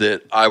outfitters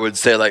that I would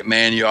say, like,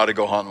 man, you ought to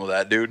go hunting with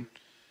that dude,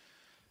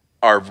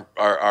 are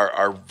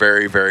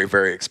very, very,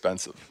 very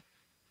expensive.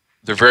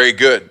 They're very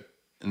good,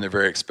 and they're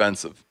very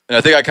expensive. And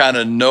I think I kind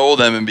of know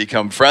them and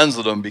become friends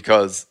with them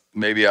because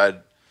maybe I'd,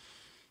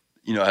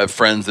 have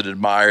friends that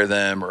admire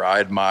them, or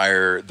I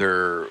admire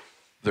their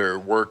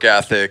work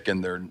ethic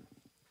and their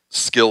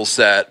skill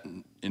set,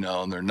 and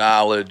their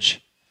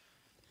knowledge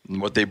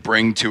and what they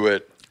bring to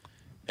it.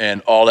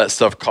 And all that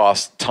stuff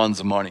costs tons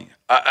of money.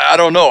 I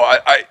don't know.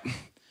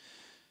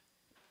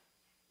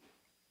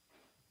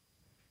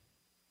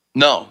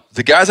 No,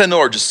 the guys I know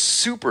are just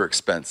super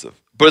expensive.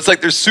 But it's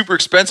like they're super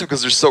expensive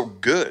because they're so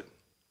good,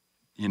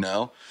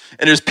 And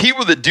there's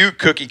people that do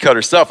cookie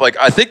cutter stuff. Like,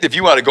 I think if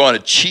you want to go on a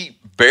cheap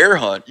bear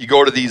hunt, you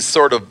go to these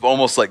sort of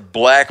almost like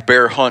black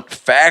bear hunt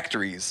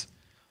factories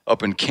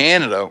up in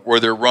Canada where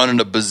they're running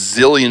a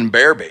bazillion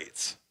bear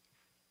baits,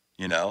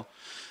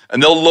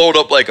 And they'll load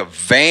up like a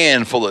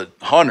van full of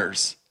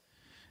hunters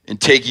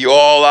and take you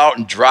all out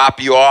and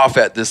drop you off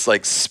at this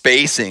like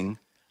spacing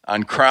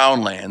on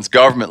crown lands,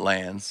 government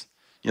lands.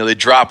 They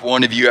drop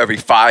one of you every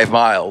 5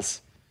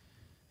 miles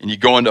and you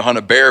go in to hunt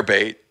a bear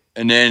bait.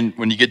 And then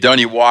when you get done,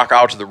 you walk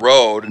out to the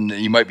road and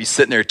you might be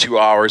sitting there 2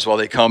 hours while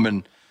they come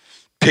and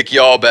pick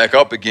you all back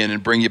up again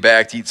and bring you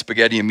back to eat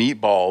spaghetti and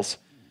meatballs.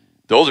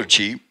 Those are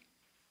cheap.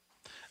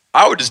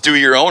 I would just do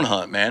your own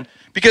hunt, man,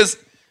 because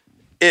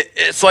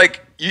it's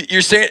like,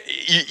 you're saying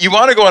you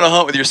want to go on a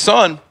hunt with your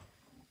son,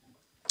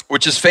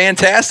 which is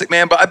fantastic,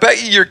 man. But I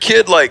bet you your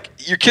kid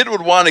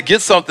would want to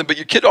get something, but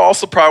your kid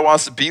also probably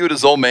wants to be with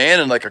his old man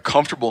in like a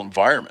comfortable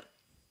environment,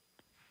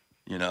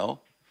 And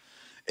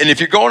if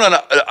you're going on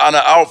an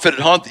outfitted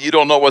hunt that you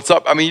don't know what's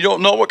up, I mean, you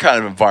don't know what kind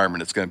of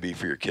environment it's going to be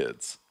for your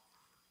kids.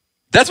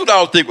 That's what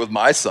I would think with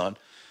my son.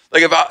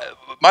 Like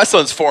my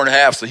son's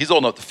 4.5, so he's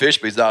old enough to fish,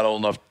 but he's not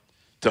old enough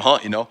to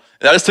hunt, And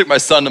I just took my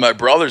son to my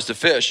brother's to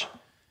fish,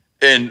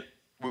 and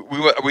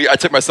I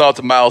took my son out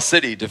to Miles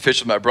City to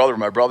fish with my brother where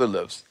my brother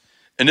lives.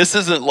 And this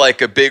isn't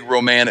like a big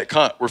romantic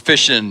hunt. We're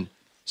fishing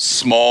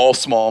small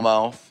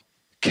smallmouth,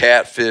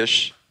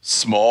 catfish,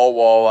 small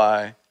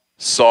walleye,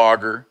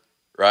 sauger,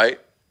 right?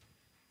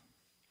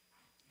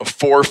 A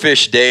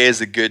 4-fish day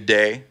is a good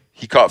day.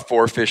 He caught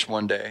 4 fish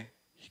one day.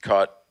 He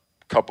caught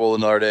a couple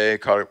another day,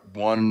 caught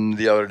one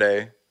the other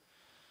day.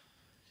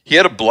 He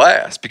had a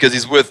blast because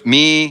he's with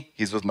me,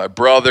 he's with my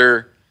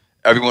brother,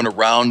 everyone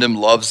around him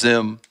loves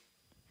him.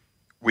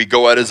 We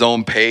go at his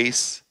own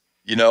pace,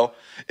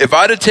 If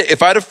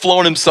I'd have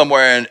flown him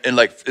somewhere and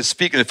like,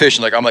 speaking of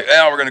fishing, like I'm like,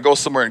 we're gonna go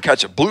somewhere and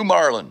catch a blue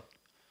marlin.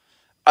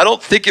 I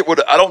don't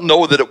know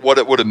what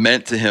it would have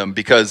meant to him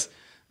because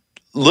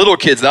little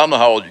kids, I don't know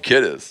how old your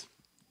kid is.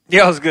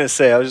 Yeah, I was gonna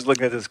say. I was just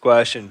looking at this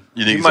question.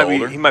 You think he's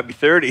older? He might be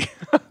 30,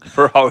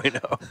 for all we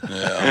know.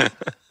 Yeah.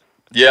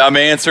 Yeah, I'm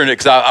answering it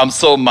because I'm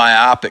so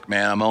myopic,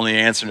 man. I'm only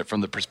answering it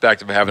from the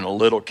perspective of having a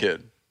little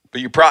kid.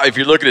 But if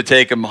you're looking to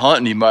take him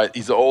hunting,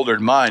 he's older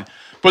than mine.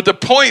 But the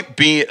point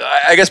being,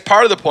 I guess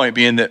part of the point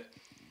being that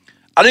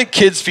I think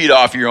kids feed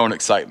off your own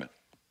excitement.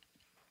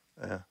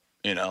 Yeah.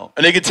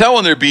 And they can tell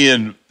when they're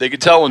being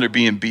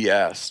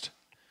BS'd,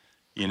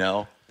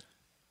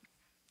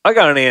 I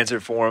got an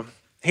answer for him.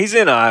 He's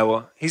in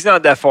Iowa. He's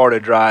not that far to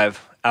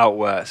drive out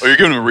west. Oh, you're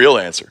giving him a real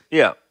answer.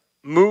 Yeah.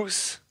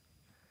 Moose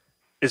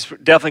is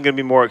definitely going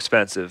to be more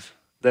expensive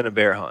than a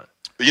bear hunt.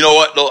 But you know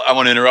what? I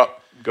want to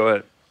interrupt. Go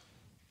ahead.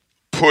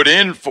 Put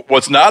in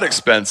what's not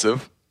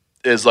expensive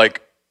is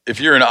like, if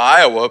you're in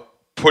Iowa,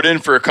 put in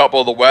for a couple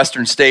of the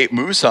Western state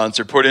moose hunts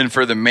or put in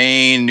for the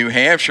Maine, New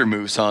Hampshire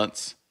moose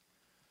hunts.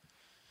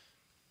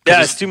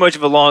 Yeah, it's too much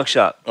of a long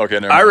shot. Okay,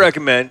 never mind. I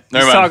recommend.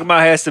 He's talking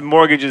about he has to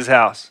mortgage his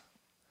house.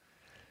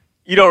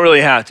 You don't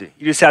really have to.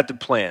 You just have to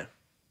plan.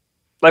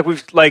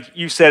 Like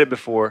you said it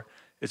before,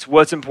 It's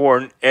what's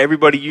important.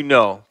 Everybody you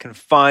know can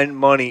find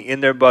money in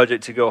their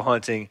budget to go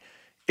hunting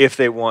if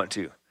they want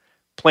to.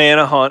 Plan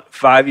a hunt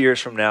 5 years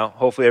from now.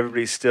 Hopefully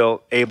everybody's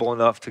still able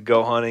enough to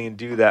go hunting and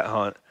do that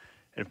hunt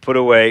and put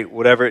away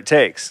whatever it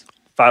takes.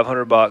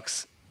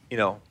 $500,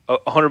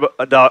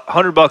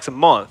 $100 a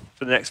month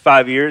for the next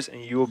 5 years,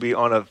 and you will be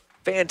on a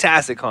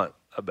fantastic hunt,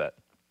 I bet.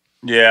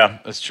 Yeah,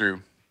 that's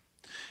true.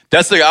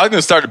 I'm going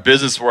to start a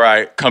business where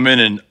I come in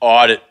and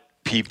audit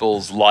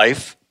people's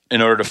life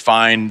in order to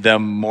find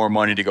them more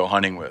money to go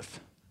hunting with.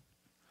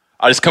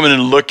 I just come in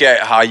and look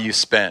at how you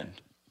spend.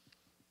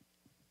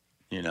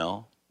 You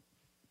know?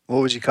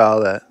 What would you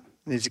call that?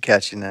 Needs a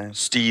catchy name.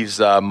 Steve's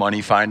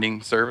money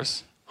finding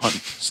service.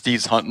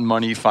 Steve's hunting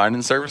money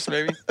finding service,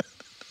 maybe.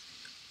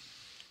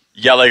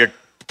 Yeah, like a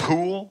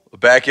pool, a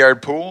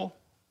backyard pool.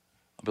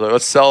 I'll be like,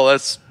 let's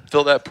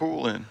fill that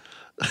pool in.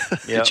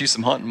 Get you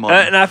some hunting money.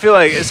 And I feel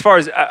like, as far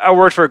as I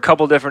worked for a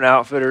couple different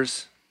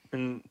outfitters,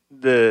 and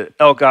the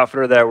elk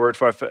outfitter that I worked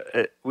for,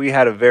 we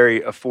had a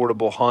very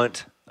affordable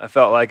hunt. I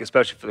felt like,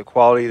 especially for the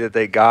quality that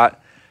they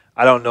got.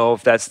 I don't know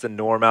if that's the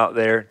norm out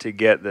there to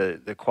get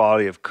the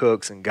quality of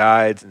cooks and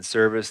guides and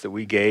service that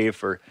we gave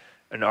for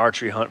an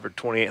archery hunt for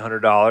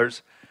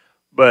 $2,800.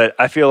 But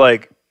I feel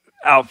like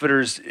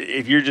outfitters,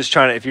 if you're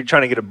trying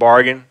to get a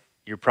bargain,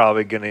 you're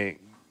probably going to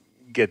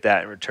get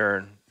that in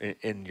return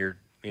in your,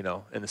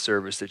 in the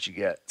service that you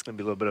get. It's going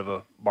to be a little bit of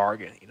a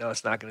bargain.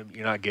 It's not going to,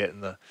 you're not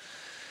getting the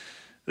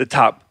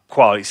top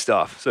quality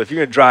stuff. So if you're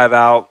going to drive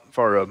out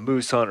for a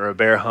moose hunt or a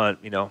bear hunt,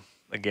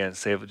 again,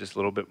 save just a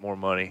little bit more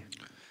money.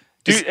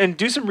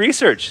 Do some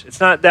research.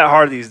 It's not that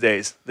hard these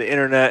days. The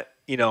internet,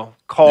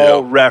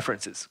 call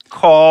references.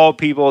 Call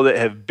people that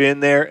have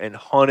been there and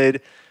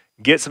hunted.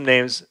 Get some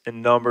names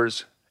and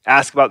numbers.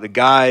 Ask about the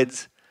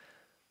guides.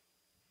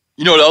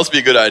 You know what else would be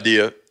a good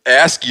idea?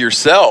 Ask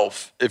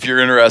yourself if you're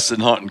interested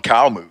in hunting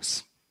cow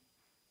moose.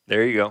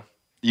 There you go.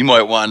 You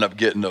might wind up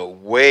getting a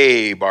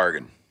way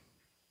bargain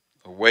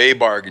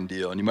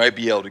deal, and you might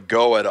be able to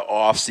go at an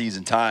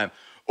off-season time.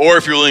 Or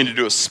if you're willing to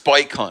do a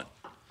spike hunt.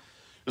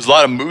 There's a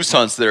lot of moose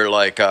hunts that are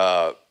like,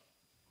 they're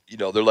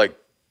like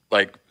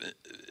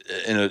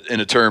in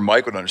a term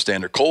Mike would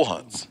understand, they're coal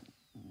hunts.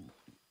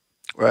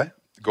 Right.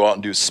 Go out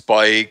and do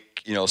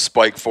spike,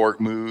 spike fork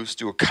moose,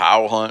 do a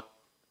cow hunt.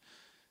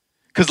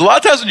 Because a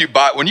lot of times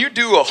when you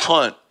do a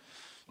hunt,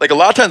 like a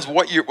lot of times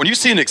when you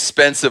see an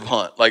expensive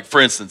hunt, like for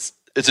instance,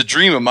 it's a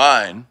dream of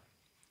mine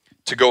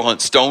to go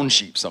hunt stone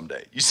sheep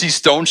someday. You see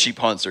stone sheep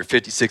hunts are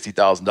 $50,000,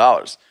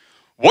 $60,000.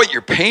 What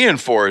you're paying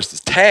for is the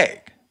tag.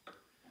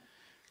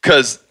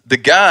 Because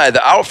the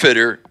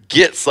outfitter,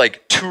 gets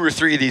like 2 or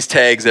 3 of these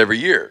tags every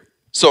year.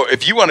 So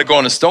if you want to go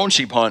on a stone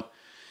sheep hunt,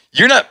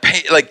 you're not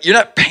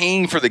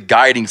paying for the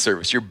guiding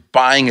service. You're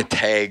buying a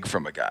tag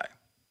from a guy.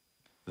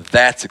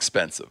 That's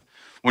expensive.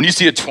 When you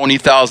see a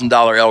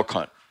 $20,000 elk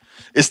hunt,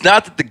 it's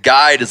not that the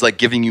guide is like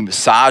giving you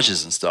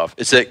massages and stuff.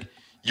 It's like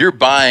you're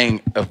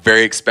buying a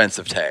very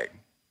expensive tag.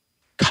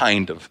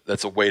 Kind of.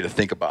 That's a way to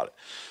think about it.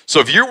 So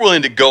if you're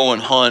willing to go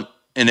and hunt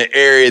in an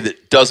area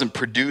that doesn't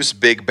produce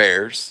big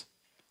bears,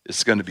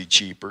 it's going to be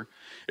cheaper.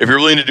 If you're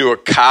willing to do a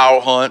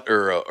cow hunt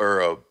or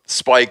a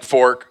spike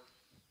fork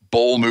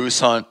bull moose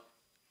hunt,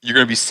 you're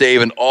going to be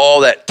saving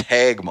all that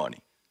tag money.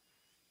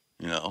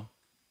 All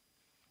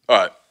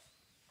right.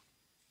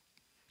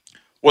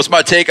 What's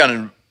my take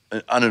on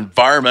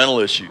environmental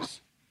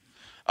issues?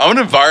 I'm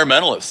an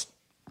environmentalist.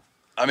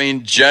 I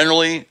mean,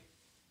 generally,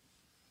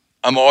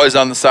 I'm always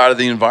on the side of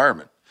the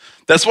environment.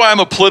 That's why I'm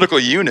a political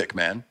eunuch,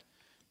 man.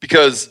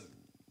 Because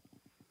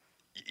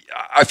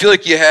I feel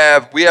like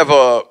we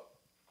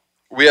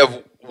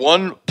have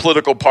one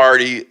political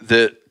party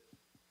that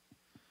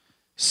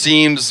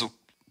seems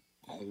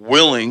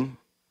willing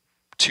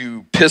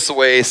to piss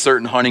away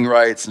certain hunting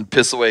rights and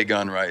piss away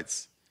gun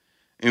rights.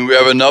 And we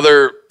have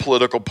another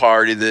political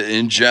party that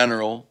in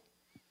general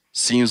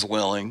seems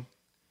willing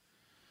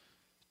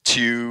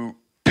to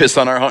piss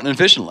on our hunting and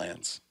fishing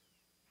lands.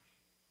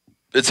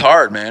 It's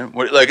hard, man.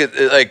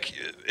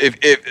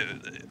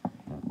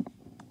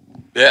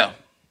 Yeah.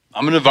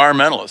 I'm an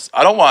environmentalist.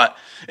 I don't want,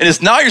 and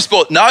it's now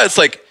it's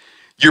like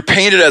you're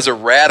painted as a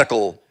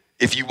radical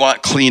if you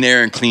want clean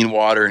air and clean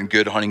water and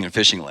good hunting and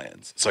fishing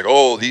lands. It's like,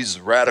 oh, these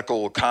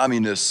radical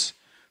communists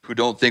who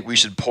don't think we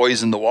should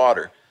poison the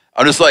water.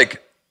 I'm just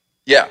like,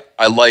 yeah,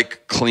 I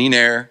like clean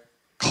air,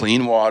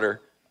 clean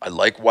water. I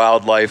like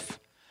wildlife.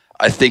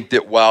 I think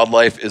that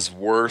wildlife is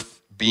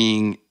worth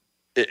being,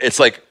 it's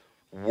like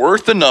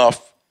worth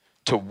enough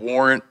to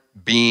warrant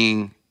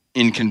being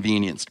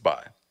inconvenienced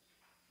by.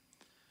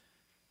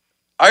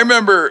 I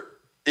remember,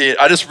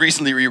 I just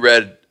recently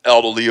reread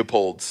Aldo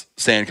Leopold's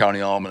Sand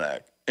County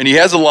Almanac. And he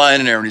has a line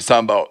in there when he's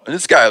talking about, and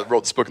this guy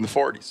wrote this book in the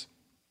 40s.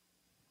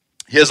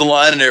 He has a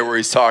line in there where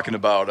he's talking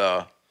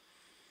about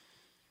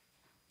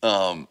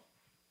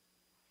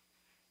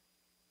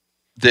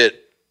that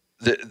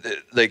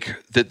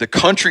the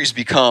country's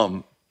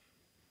become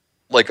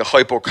like a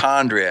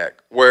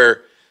hypochondriac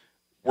where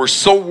we're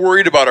so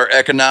worried about our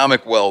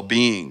economic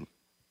well-being.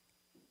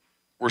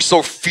 We're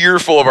so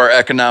fearful of our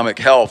economic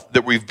health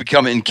that we've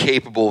become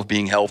incapable of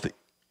being healthy.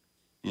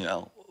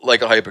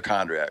 like a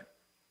hypochondriac.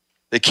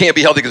 They can't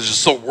be healthy because they're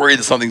just so worried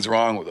that something's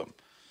wrong with them.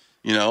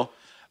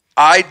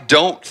 I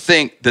don't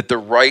think that the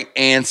right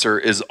answer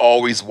is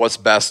always what's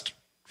best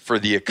for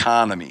the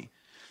economy.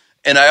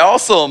 And I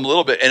also am a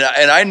little bit, and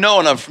I know,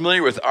 and I'm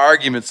familiar with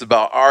arguments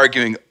about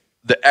arguing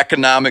the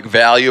economic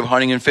value of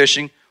hunting and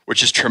fishing,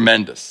 which is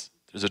tremendous.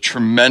 There's a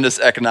tremendous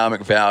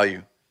economic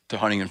value to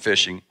hunting and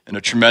fishing and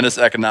a tremendous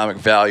economic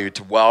value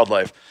to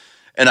wildlife.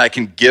 And I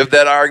can give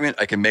that argument,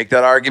 I can make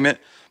that argument,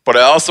 but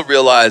I also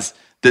realize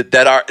that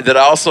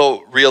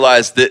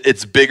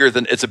it's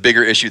a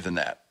bigger issue than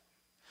that.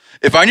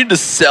 If I need to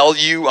sell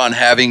you on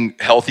having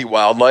healthy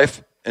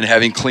wildlife and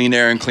having clean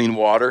air and clean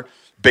water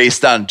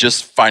based on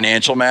just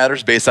financial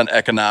matters, based on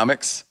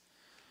economics,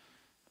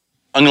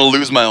 I'm going to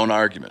lose my own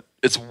argument.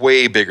 It's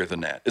way bigger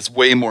than that. It's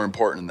way more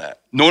important than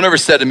that. No one ever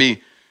said to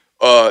me,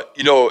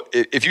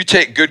 if you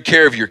take good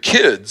care of your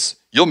kids,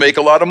 you'll make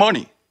a lot of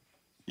money.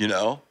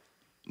 No,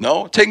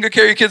 taking good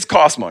care of your kids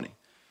costs money.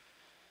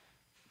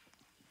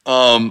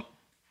 Have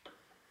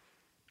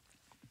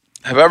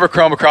I ever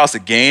come across a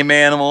game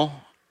animal?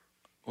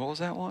 What was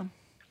that one?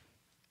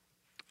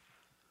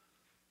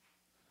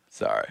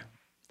 Sorry.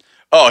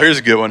 Oh, here's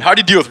a good one. How do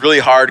you deal with really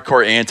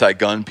hardcore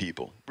anti-gun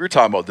people? We were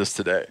talking about this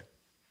today.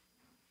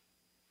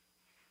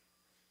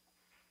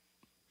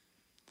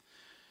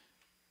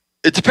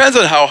 It depends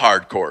on how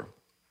hardcore.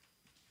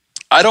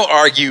 I don't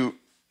argue.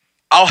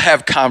 I'll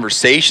have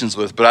conversations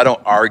with, but I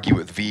don't argue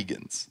with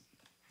vegans.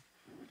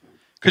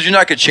 Because you're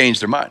not going to change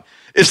their mind.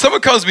 If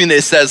someone comes to me and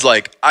they says,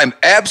 like, I'm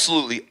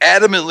absolutely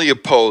adamantly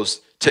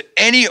opposed to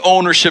any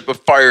ownership of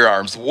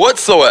firearms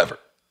whatsoever,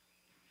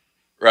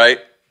 right?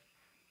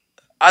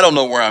 I don't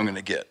know where I'm going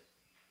to get.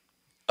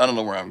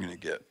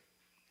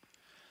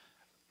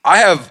 I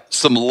have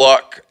some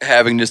luck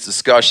having this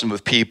discussion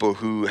with people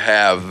who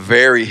have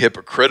very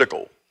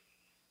hypocritical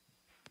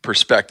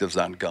perspectives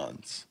on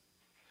guns.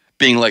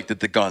 Being like that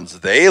the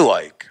guns they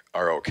like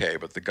are okay,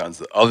 but the guns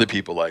that other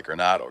people like are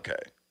not okay.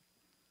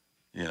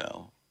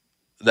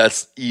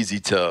 That's easy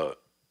to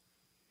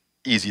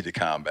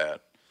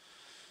combat.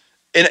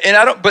 And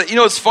I don't, but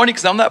it's funny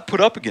because I'm not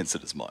put up against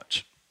it as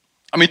much.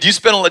 I mean, do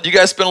you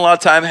guys spend a lot of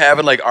time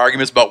having like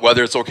arguments about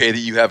whether it's okay that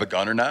you have a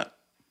gun or not?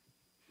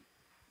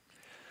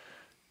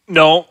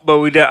 No,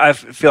 but I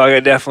feel like I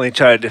definitely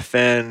try to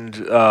defend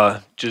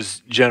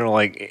just general,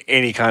 like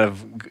any kind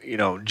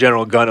of,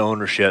 general gun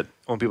ownership.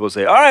 When people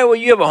say, all right, well,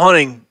 you have a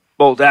hunting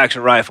bolt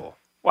action rifle.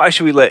 Why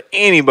should we let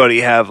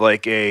anybody have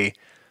like a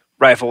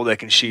rifle that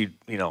can shoot,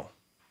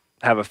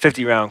 have a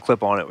 50-round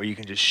clip on it where you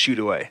can just shoot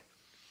away?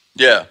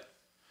 Yeah.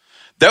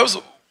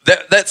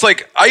 That's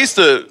like, I used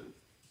to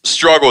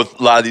struggle with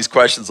a lot of these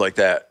questions like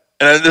that.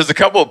 And there's a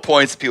couple of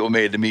points people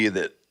made to me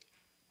that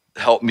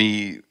helped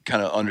me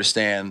kind of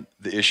understand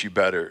the issue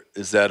better,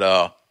 is that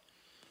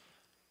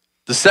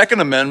the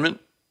Second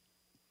Amendment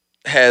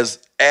has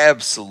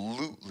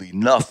absolutely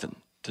nothing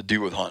to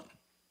do with hunting.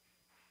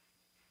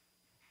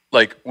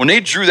 Like, when they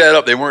drew that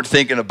up, they weren't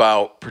thinking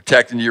about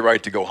protecting your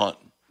right to go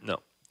hunting. No.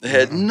 It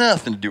had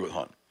nothing to do with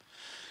hunting.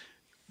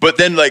 But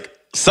then, like,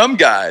 some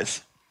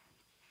guys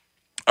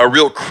are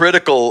real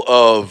critical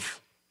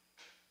of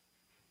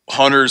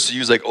hunters who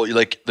use,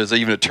 like there's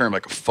even a term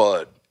like a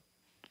FUD.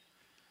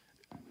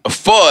 A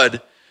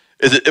FUD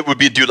it would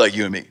be a dude like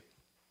you and me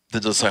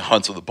that just like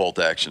hunts with a bolt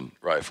action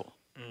rifle.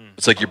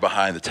 It's like you're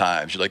behind the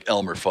times. You're like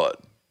Elmer Fudd.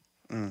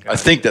 I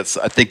think that's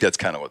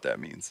kind of what that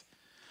means.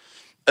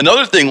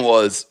 Another thing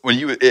was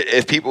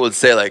if people would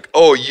say like,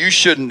 oh, you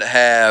shouldn't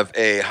have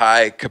a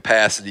high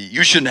capacity,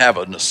 you shouldn't have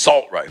an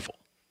assault rifle,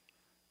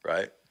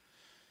 right?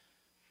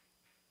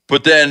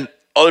 But then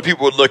other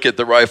people would look at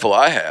the rifle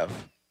I have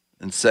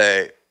and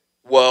say,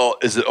 well,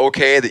 is it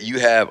okay that you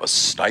have a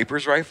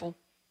sniper's rifle?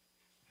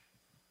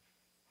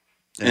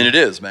 Yeah. And it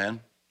is,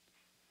 man.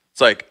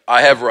 It's like,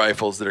 I have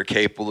rifles that are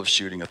capable of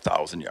shooting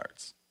 1,000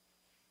 yards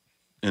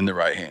in the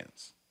right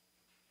hands.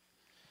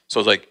 So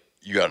it's like,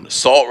 you got an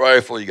assault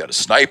rifle, you got a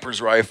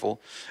sniper's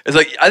rifle. It's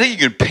like, I think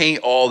you can paint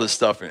all this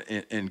stuff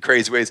in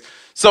crazy ways.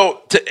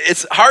 So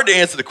it's hard to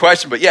answer the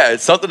question, but yeah,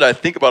 it's something that I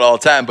think about all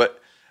the time,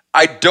 but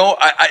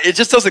it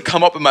just doesn't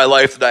come up in my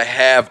life that I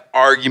have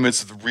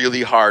arguments with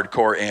really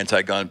hardcore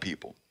anti-gun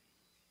people.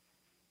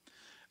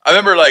 I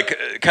remember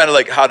kind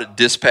of how to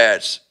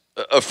dispatch.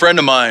 A friend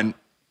of mine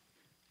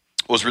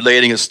was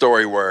relating a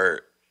story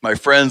where my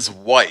friend's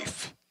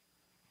wife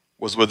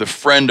was with a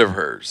friend of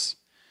hers,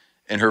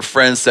 and her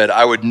friend said,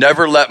 I would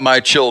never let my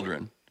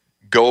children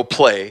go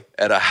play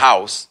at a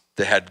house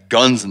that had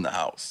guns in the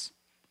house.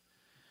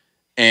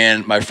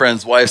 And my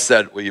friend's wife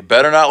said, well, you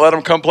better not let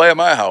them come play at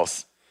my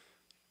house.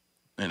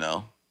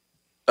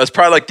 That's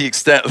probably like the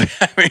extent.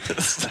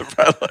 That's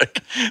probably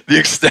like the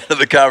extent of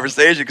the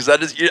conversation, because I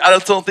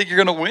just don't think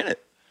you're going to win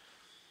it.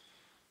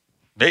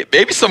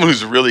 Maybe someone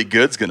who's really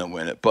good is going to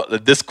win it,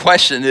 but this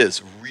question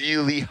is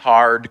really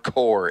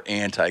hardcore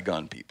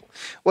anti-gun people.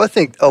 Well, I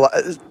think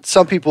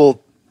some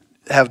people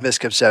have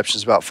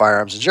misconceptions about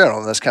firearms in general,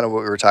 and that's kind of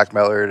what we were talking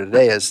about earlier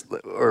today,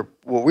 or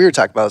what we were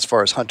talking about as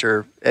far as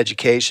hunter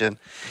education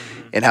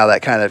and how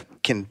that kind of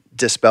can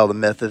dispel the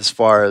myth as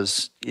far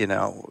as,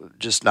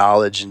 just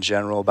knowledge in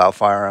general about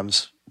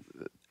firearms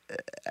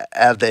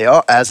as they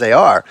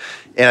are.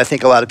 And I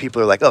think a lot of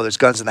people are like, oh, there's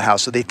guns in the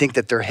house. So they think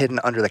that they're hidden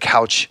under the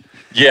couch,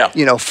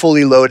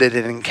 fully loaded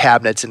and in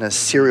cabinets in a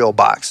cereal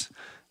box,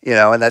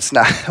 and that's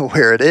not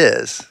where it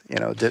is.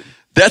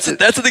 That's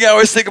the thing I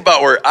always think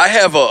about, where I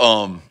have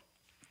a,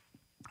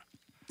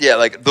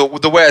 like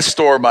the way I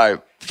store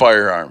my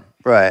firearm.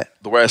 Right.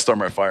 The way I store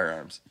my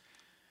firearms.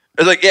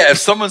 It's like, if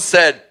someone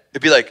said,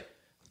 it'd be like,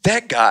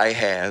 that guy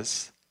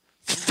has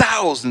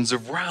thousands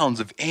of rounds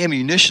of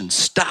ammunition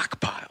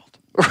stockpiled.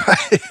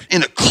 Right.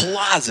 In a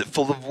closet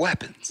full of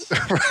weapons.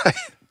 Right.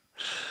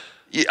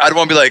 I'd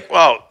want to be like,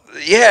 well,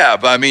 yeah,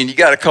 but I mean, you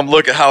got to come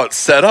look at how it's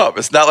set up.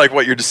 It's not like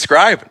what you're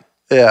describing.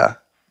 Yeah.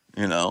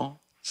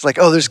 It's like,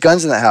 oh, there's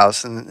guns in the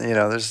house, and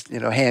there's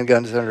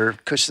handguns under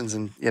cushions,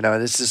 and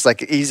it's just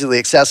like easily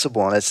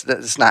accessible, and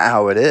it's not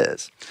how it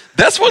is.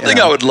 That's one thing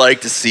I would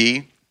like to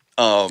see.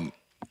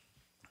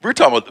 We were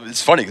talking about,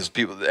 it's funny because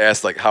people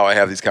ask like how I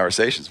have these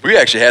conversations. We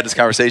actually had this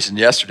conversation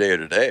yesterday or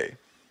today.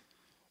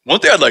 One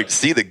thing I'd like to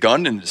see, the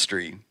gun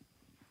industry,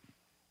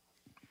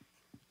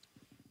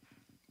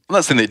 I'm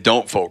not saying they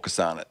don't focus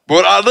on it,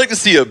 but I'd like to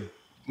see a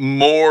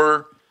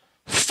more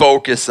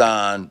focus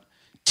on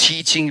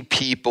teaching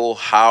people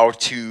how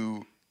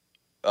to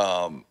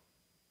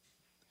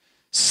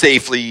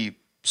safely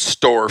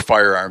store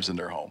firearms in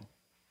their home,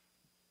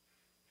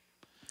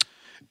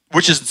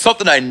 which is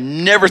something I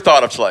never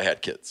thought of till I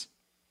had kids.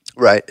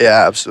 Right.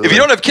 Yeah, absolutely. If you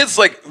don't have kids,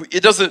 like,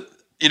 it doesn't,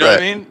 what I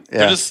mean? Yeah.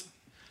 They're just,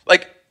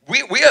 like,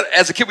 we had,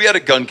 as a kid, we had a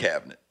gun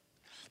cabinet.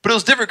 But it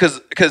was different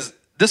because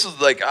this was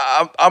like,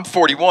 I'm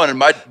 41, and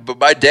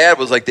my dad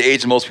was like the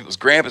age of most people's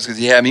grandpas because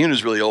he had me when he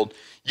was really old.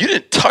 You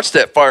didn't touch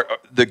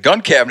the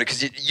gun cabinet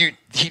because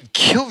he'd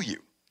kill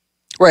you.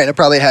 Right, and it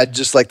probably had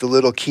just like the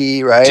little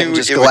key, right? Dude, and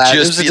just it glass. would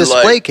It just was a be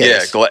display like,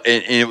 case.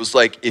 and it was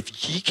like, if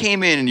he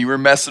came in and you were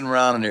messing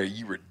around in there,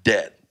 you were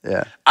dead.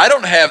 Yeah. I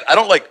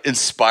don't like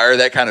inspire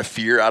that kind of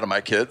fear out of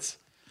my kids.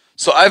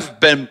 So I've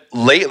been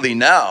lately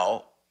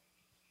now,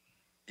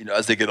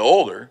 as they get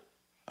older,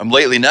 I'm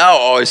lately now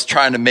always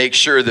trying to make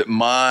sure that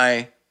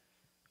my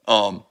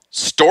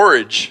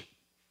storage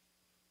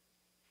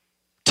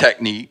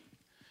technique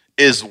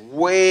is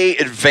way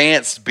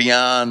advanced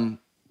beyond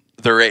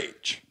their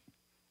age,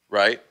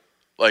 right?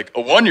 Like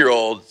a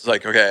 1-year-old is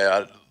like,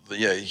 okay,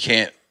 he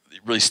can't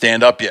really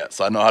stand up yet,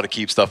 so I know how to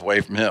keep stuff away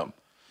from him.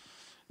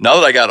 Now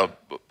that I got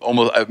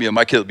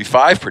my kid will be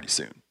 5 pretty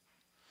soon.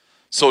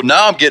 So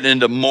now I'm getting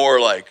into more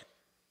like,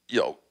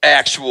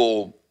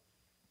 actual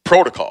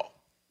protocol.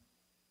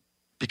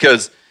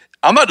 Because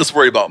I'm not just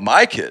worried about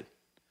my kid.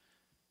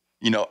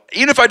 Even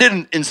if I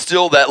didn't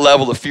instill that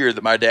level of fear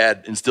that my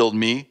dad instilled in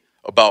me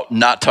about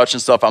not touching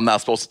stuff I'm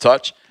not supposed to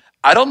touch,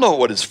 I don't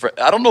know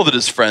that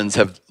his friends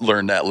have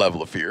learned that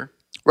level of fear.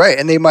 Right,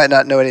 and they might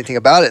not know anything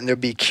about it, and they'll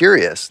be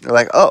curious. They're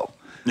like, oh.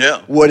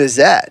 Yeah. What is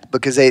that?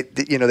 Because they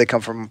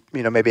come from,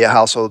 maybe a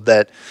household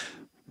that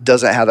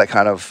doesn't have that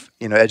kind of,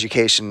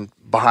 education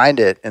behind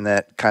it and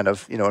that kind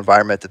of,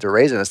 environment that they're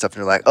raised in and stuff.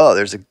 And they're like, oh,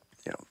 there's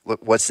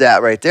what's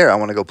that right there? I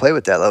want to go play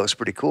with that. That looks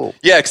pretty cool.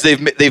 Yeah, because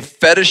they've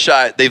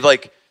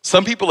fetishized,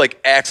 some people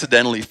like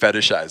accidentally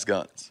fetishize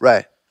guns.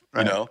 Right.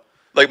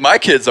 Like my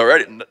kids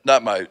already,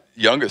 not my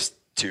youngest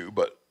 2,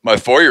 but my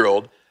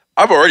 4-year-old,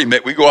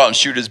 we go out and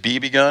shoot his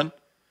BB gun.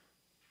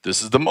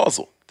 This is the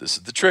muzzle. This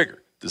is the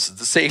trigger. This is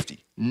the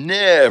safety.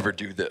 Never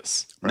do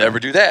this. Right. Never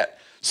do that.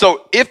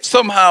 So if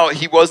somehow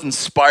he was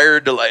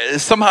inspired to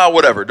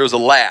there was a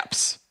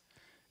lapse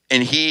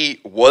and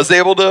he was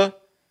able to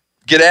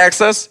get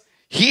access,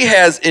 he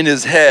has in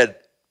his head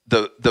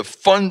the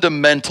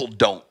fundamental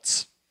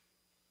don'ts,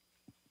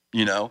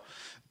 And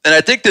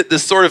I think that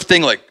this sort of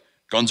thing like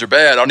guns are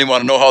bad, I don't even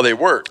want to know how they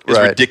work, is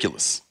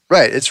ridiculous.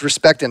 Right. It's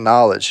respect and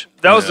knowledge.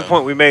 That was the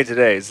point we made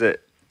today, is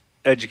that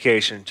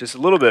education, just a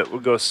little bit,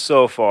 would go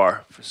so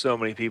far for so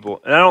many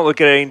people. And I don't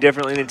look at it any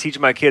differently than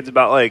teaching my kids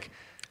about, like,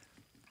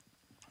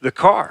 the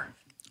car.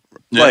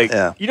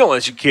 Yeah. You don't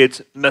let your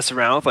kids mess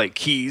around with, like,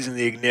 keys in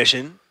the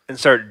ignition and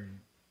start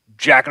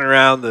jacking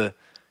around the,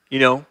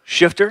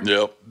 shifter.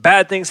 Yep.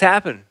 Bad things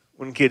happen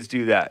when kids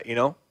do that,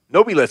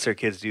 Nobody lets their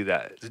kids do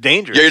that. It's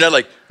dangerous. Yeah, you're not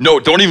like, no,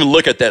 don't even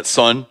look at that,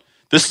 son.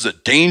 This is a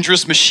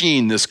dangerous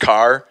machine, this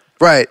car.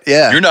 Right,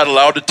 yeah. You're not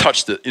allowed to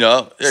touch it,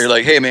 You're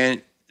like, hey,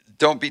 man,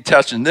 don't be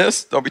touching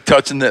this. Don't be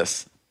touching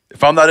this.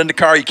 If I'm not in the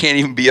car, you can't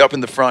even be up in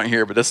the front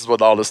here, but this is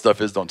what all this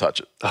stuff is. Don't touch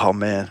it. Oh,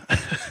 man.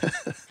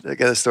 I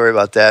got a story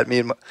about that.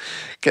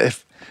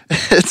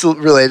 It's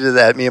related to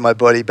that. Me and my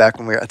buddy back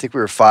when I think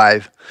we were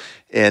 5,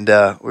 and we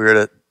were at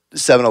a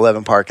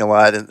 7-Eleven parking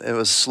lot, and it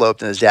was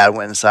sloped, and his dad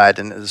went inside,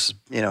 and it was,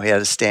 he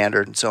had a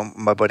standard. And so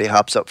my buddy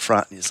hops up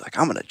front, and he's like,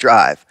 I'm going to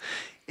drive,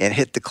 and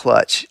hit the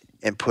clutch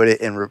and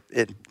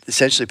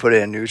essentially put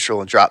it in neutral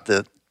and drop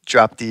the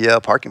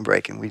parking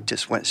brake, and we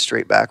just went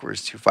straight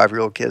backwards. 2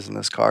 5-year-old kids in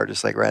this car,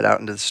 just like right out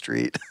into the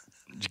street.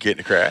 Did you get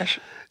in a crash?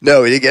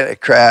 No, we didn't get in a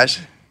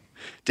crash.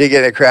 Did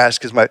get in a crash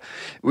because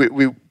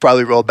we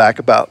probably rolled back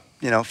about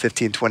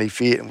 15, 20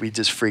 feet, and we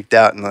just freaked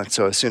out. And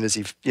so as soon as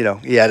he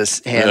had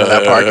his hand on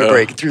that parking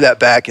brake, threw that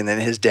back, and then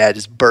his dad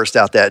just burst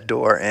out that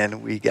door,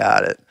 and we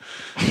got it.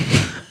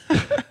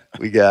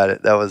 We got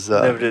it. That was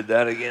never did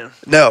that again.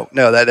 No,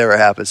 that never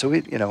happened. So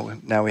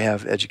now we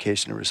have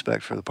education and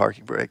respect for the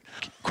parking brake.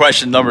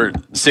 Question number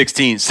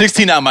 16.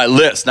 16 on my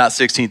list, not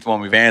 16th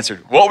one we've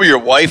answered. What will your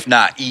wife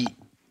not eat?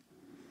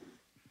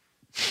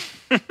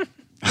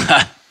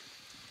 I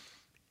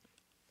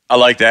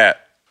like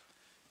that.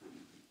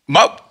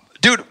 My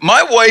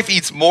wife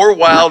eats more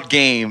wild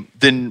game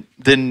than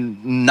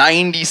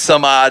 90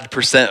 some odd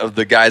 % of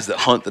the guys that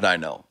hunt that I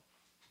know.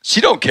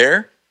 She don't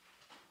care.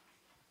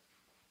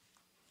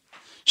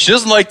 She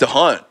doesn't like to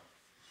hunt.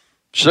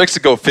 She likes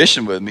to go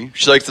fishing with me.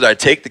 She likes that I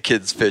take the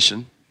kids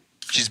fishing.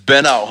 She's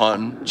been out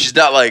hunting. She's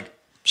not like,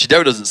 she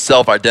never doesn't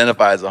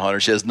self-identify as a hunter.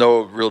 She has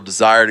no real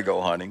desire to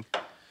go hunting.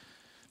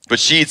 But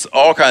she eats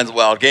all kinds of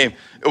wild game.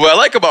 What I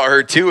like about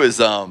her too is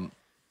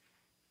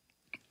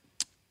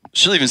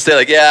she'll even say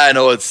like, yeah, I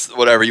know it's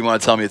whatever. You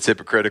want to tell me it's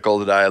hypocritical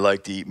that I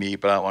like to eat meat,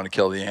 but I don't want to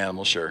kill the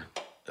animal. Sure.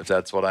 If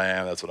that's what I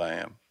am, that's what I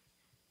am.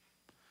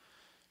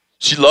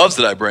 She loves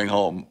that I bring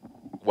home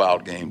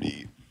wild game to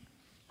eat.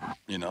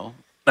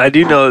 I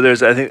do know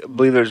I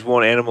believe there's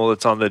one animal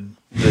that's on the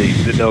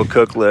no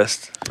cook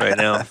list right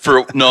now.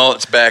 No,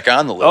 it's back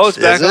on the list. Oh, it's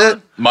back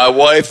on? My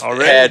wife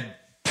Already? had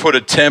put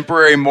a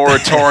temporary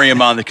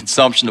moratorium on the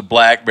consumption of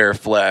black bear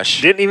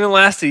flesh. Didn't even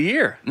last a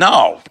year.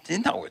 No, it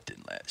didn't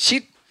last.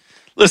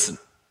 Listen,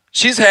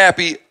 she's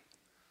happy.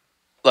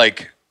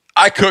 Like,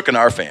 I cook in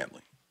our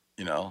family,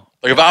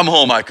 Like, if I'm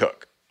home, I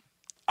cook.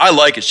 I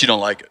like it. She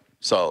don't like it.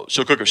 So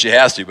she'll cook if she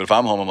has to. But if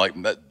I'm home, I'm like,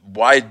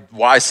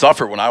 why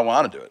suffer when I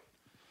want to do it?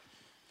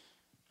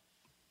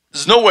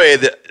 There's no way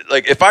that,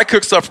 like, if I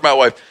cook stuff for my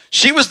wife,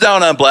 she was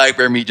down on black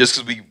bear meat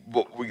just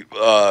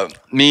because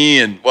me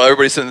and,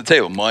 everybody's sitting at the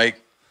table.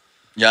 Mike,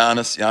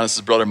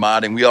 Giannis's brother,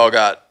 Monty, and we all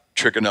got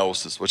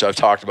trichinosis, which I've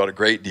talked about a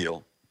great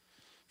deal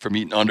from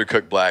eating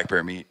undercooked black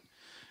bear meat.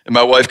 And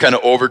my wife kind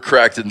of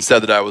overcorrected and said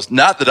that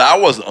not that I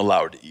wasn't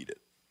allowed to eat it,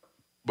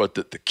 but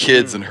that the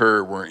kids and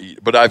her weren't eating.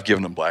 But I've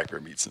given them black bear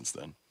meat since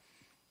then.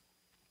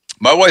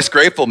 My wife's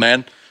grateful,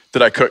 man,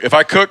 that I cook. If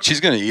I cook,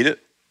 she's going to eat it.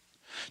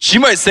 She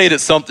might say that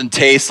something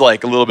tastes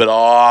like a little bit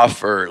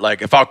off, or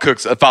like if I'll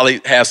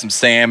have some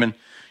salmon,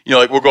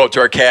 like we'll go up to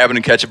our cabin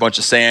and catch a bunch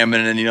of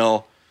salmon,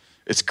 and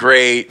it's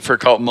great for a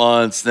couple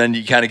months. Then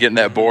you kind of get in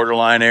that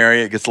borderline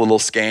area. It gets a little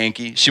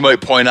skanky. She might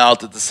point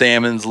out that the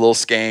salmon's a little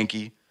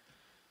skanky.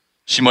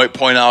 She might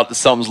point out that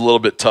something's a little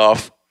bit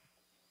tough.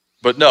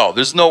 But no,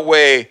 there's no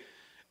way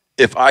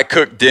if I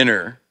cook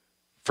dinner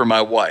for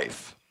my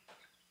wife,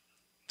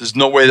 there's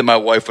no way that my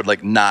wife would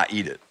like not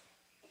eat it.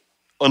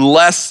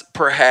 Unless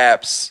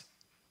perhaps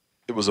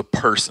it was a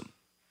person.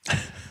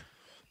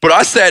 But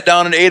I sat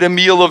down and ate a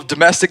meal of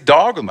domestic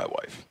dog with my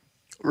wife.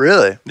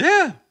 Really?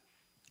 Yeah.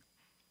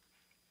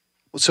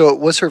 So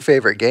what's her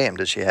favorite game?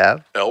 Does she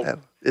have? Elk.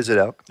 Is it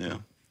elk? Yeah.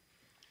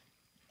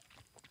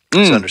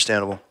 It's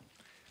understandable.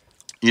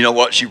 You know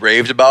what she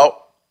raved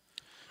about?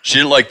 She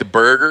didn't like the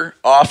burger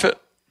off it.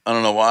 I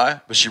don't know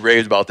why, but she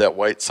raved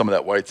about some of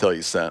that whitetail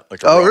you sent.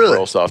 Like a really?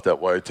 roast off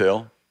that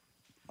whitetail.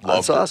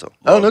 That's awesome.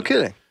 Oh, no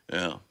kidding.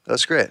 Yeah.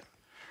 That's great.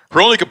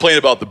 Her only complaint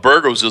about the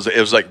burger was it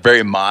was like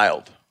very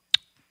mild.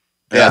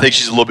 And I think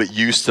she's a little bit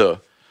used to,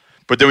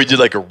 but then we did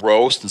like a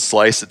roast and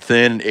sliced it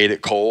thin and ate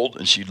it cold,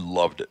 and she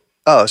loved it.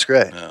 Oh, that's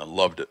great. Yeah,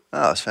 loved it.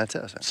 Oh, it's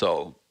fantastic.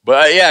 So,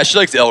 but yeah, she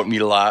likes elk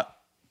meat a lot.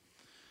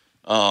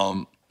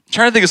 Trying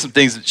to think of some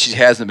things that she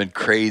hasn't been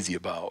crazy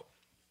about.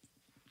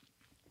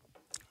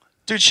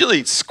 Dude, she'll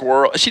eat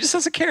squirrel. She just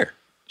doesn't care.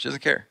 She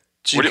doesn't care.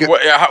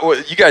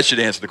 You guys should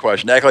answer the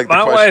question. Act like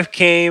my wife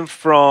came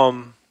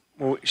from,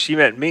 when she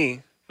met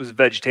me, was a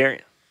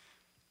vegetarian.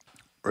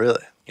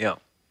 Really? Yeah.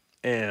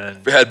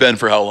 And had been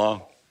for how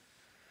long?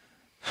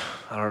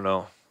 I don't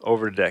know,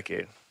 over a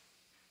decade.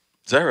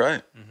 Is that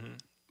right? Mm-hmm.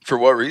 For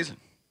what reason?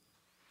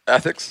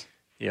 Ethics?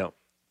 Yeah.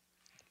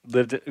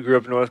 Grew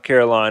up in North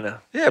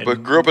Carolina. Yeah,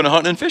 but grew up in a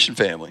hunting and fishing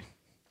family.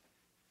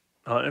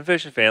 Hunting and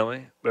fishing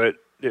family, but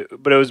it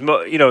was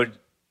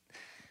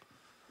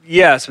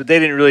yes, but they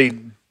didn't really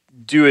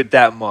do it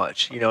that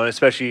much, and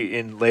especially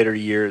in later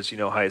years,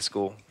 high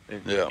school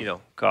and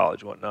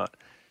college, whatnot.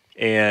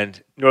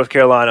 And North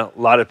Carolina, a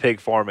lot of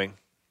pig farming,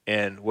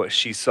 and what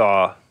she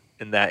saw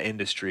in that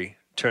industry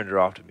turned her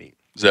off to meat.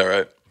 Is that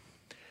right?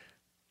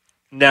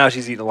 Now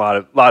she's eating a lot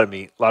of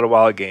meat, a lot of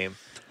wild game.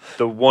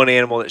 The one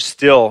animal that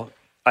still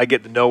I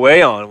get the no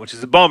way on, which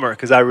is a bummer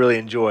because I really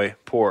enjoy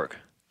pork.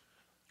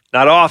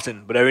 Not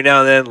often, but every now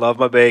and then, love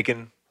my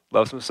bacon,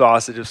 love some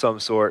sausage of some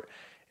sort,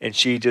 and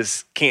she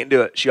just can't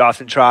do it. She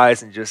often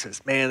tries and just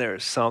says, man,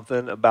 there's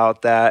something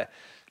about that.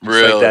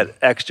 Really? Like that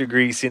extra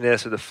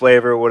greasiness or the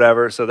flavor or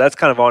whatever. So that's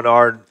kind of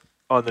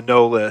on the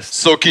no list.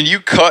 So can you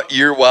cut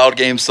your wild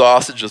game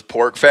sausage with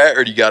pork fat,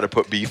 or do you got to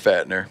put beef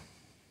fat in there?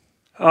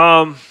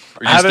 I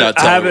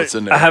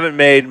haven't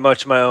made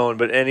much of my own,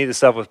 but any of the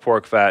stuff with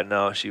pork fat,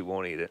 no, she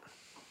won't eat it.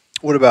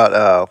 What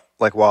about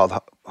like wild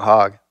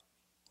hog?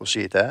 Will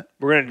she eat that?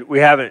 We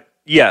haven't.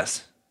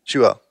 Yes, She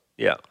will.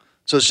 yeah.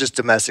 So it's just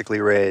domestically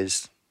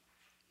raised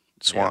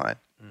swine.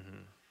 Yeah.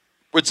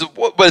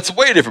 Mm-hmm. But it's a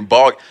way different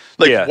ball.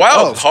 Like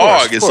wild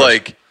hog is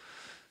like,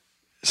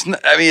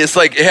 it's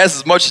like it has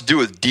as much to do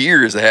with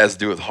deer as it has to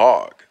do with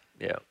hog.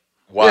 Yeah.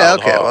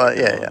 Wild hog. Well,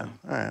 yeah.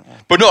 All right.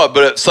 Well.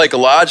 But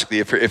psychologically,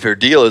 if her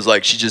deal is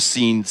like she's just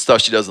seen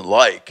stuff she doesn't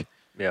like.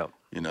 Yeah.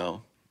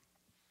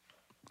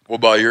 What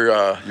about your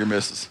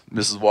Mrs.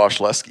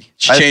 Washleski?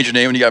 She changed her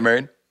name when you got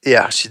married?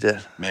 Yeah, she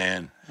did.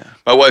 Man. Yeah.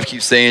 My wife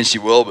keeps saying she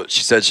will, but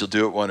she said she'll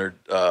do it when her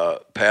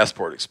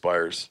passport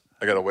expires.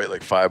 I got to wait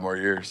like 5 more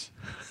years.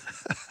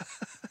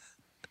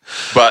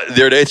 But the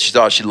other day she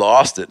thought she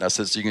lost it. And I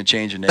said, so you can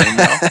change your name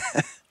now?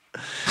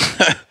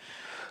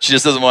 She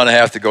just doesn't want to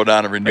have to go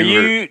down and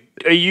renew her.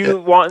 Are you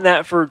wanting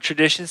that for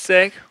tradition's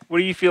sake? What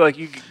do you feel like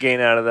you could gain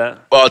out of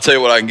that? Well, I'll tell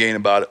you what I can gain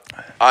about it.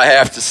 I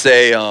have to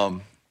say,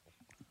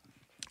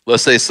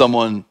 let's say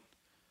I'm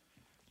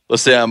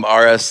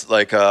RS,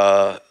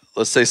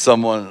 let's say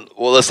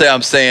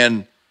I'm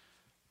saying,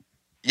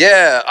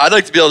 yeah, I'd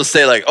like to be able to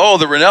say like, oh,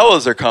 the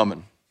Rinellas are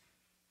coming.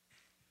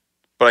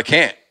 But I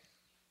can't.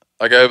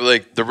 Like, I'd be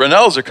like, the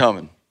Rinellas are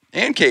coming.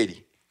 And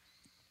Katie.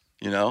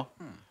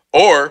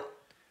 Or...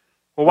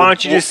 Well, why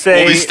don't you just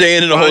say... We'll be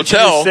staying in a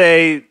hotel.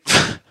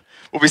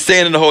 We'll be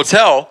staying in a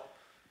hotel,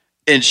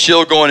 and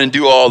she'll go in and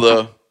do all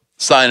the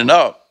signing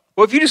up.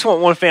 Well, if you just want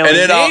one family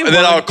name,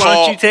 why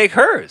don't you take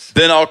hers?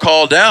 Then I'll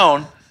call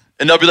down,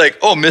 and they'll be like,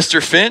 oh,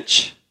 Mr.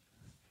 Finch?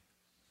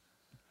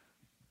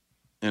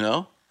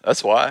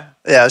 That's why.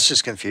 Yeah, it's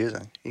just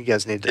confusing. You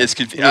guys need to... It's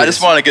confusing. I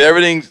just want to get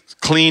everything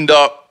cleaned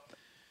up.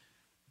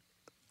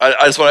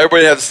 I just want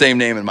everybody to have the same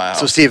name in my house.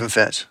 So Stephen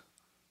Finch.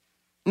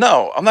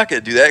 No, I'm not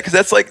going to do that because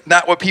that's like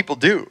not what people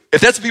do.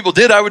 If that's what people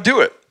did, I would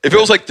do it. If it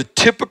was like the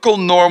typical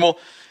normal,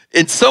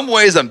 in some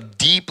ways I'm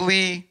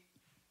deeply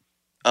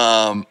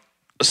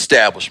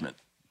establishment.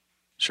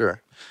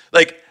 Sure.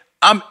 Like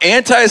I'm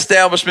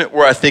anti-establishment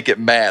where I think it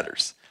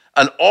matters.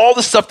 On all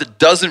the stuff that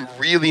doesn't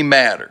really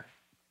matter,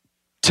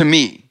 to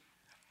me,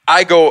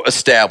 I go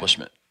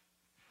establishment.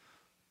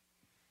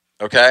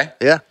 Okay?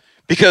 Yeah.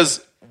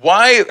 Because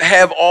why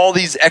have all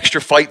these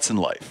extra fights in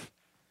life?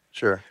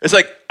 Sure. It's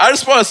like, I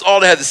just want us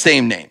all to have the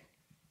same name.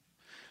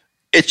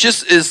 It's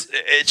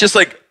just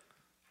like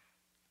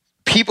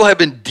people have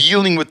been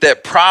dealing with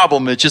that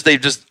problem. It's just, they've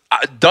just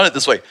done it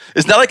this way.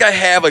 It's not like I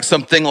have like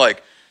something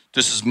like,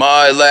 this is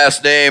my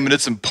last name and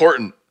it's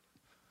important,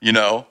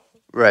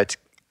 Right.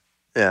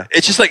 Yeah.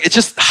 It's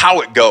just how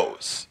it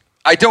goes.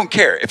 I don't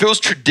care. If it was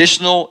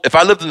traditional, if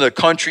I lived in the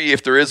country,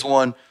 if there is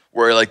one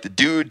where like the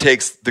dude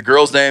takes the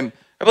girl's name,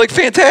 I'd be like,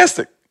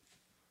 fantastic.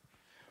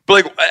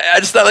 But like, I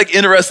just not like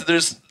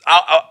interested.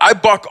 I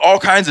buck all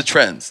kinds of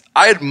trends.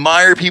 I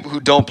admire people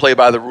who don't play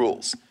by the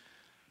rules.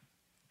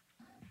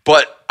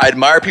 But I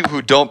admire people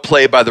who don't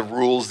play by the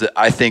rules that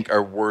I think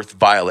are worth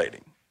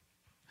violating.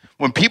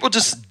 When people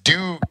just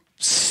do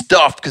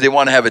stuff because they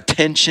want to have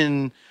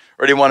attention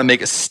or they want to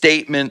make a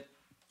statement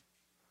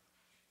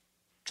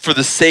for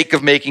the sake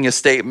of making a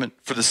statement,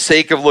 for the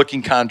sake of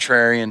looking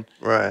contrarian,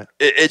 right?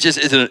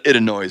 It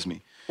annoys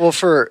me. Well,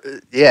 for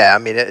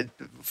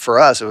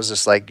us, it was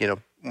just like,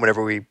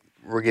 whenever we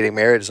were getting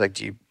married, it's like,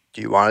 do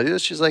you want to do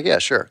this? She's like, yeah,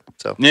 sure.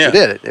 So we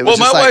did it. It was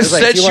my wife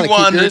said she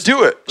wanted to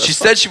do it. She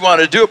said she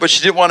wanted to do it, but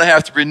she didn't want to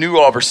have to renew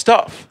all of her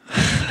stuff.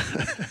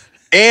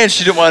 And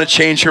she didn't want to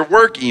change her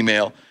work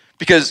email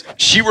because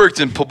she worked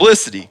in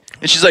publicity.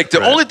 And she's like,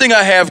 the only thing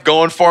I have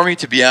going for me,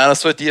 to be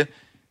honest with you,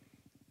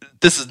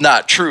 this is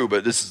not true,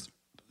 but this is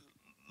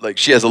like,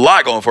 she has a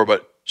lot going for her,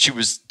 but she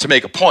was, to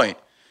make a point,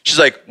 she's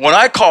like, when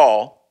I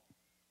call,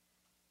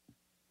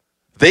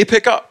 they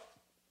pick up.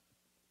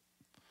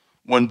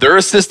 When their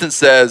assistant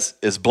says,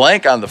 is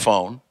blank on the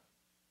phone,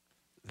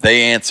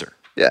 they answer.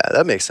 Yeah,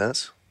 that makes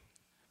sense.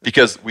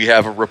 Because we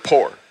have a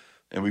rapport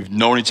and we've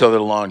known each other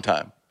a long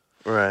time.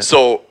 Right.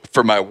 So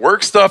for my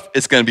work stuff,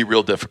 it's going to be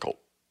real difficult.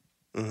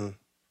 Mm-hmm.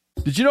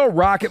 Did you know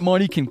Rocket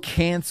Money can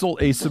cancel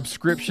a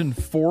subscription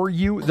for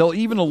you? They'll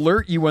even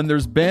alert you when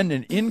there's been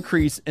an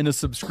increase in a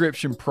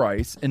subscription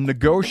price and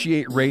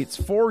negotiate rates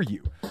for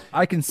you.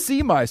 I can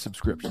see my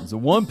subscriptions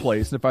in one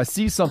place, and if I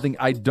see something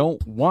I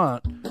don't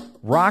want,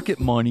 Rocket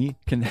Money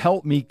can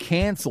help me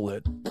cancel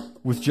it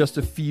with just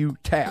a few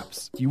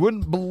taps. You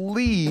wouldn't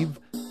believe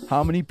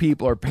how many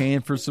people are paying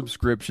for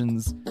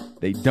subscriptions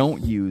they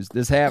don't use.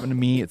 This happened to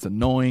me. It's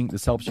annoying.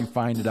 This helps you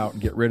find it out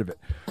and get rid of it.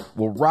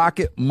 Well,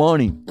 Rocket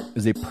Money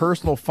is a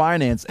personal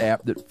finance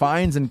app that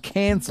finds and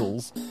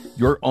cancels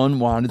your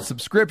unwanted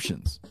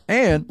subscriptions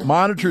and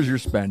monitors your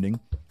spending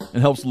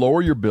and helps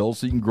lower your bills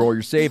so you can grow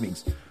your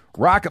savings.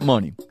 Rocket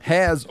Money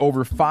has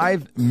over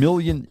 5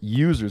 million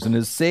users and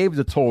has saved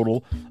a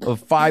total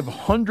of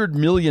 $500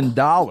 million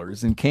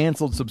in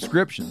canceled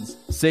subscriptions,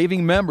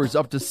 saving members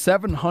up to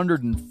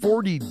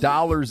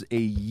 $740 a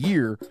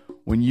year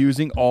when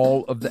using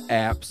all of the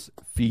app's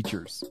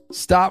features.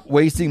 Stop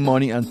wasting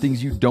money on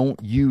things you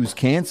don't use.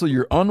 Cancel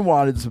your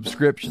unwanted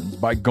subscriptions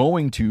by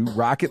going to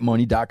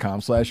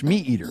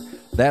rocketmoney.com/meateater.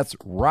 That's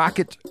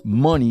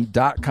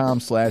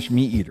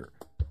rocketmoney.com/meateater.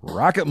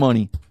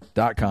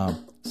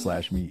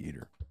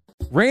 rocketmoney.com/meateater.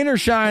 Rain or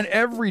shine,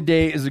 every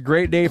day is a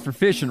great day for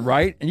fishing,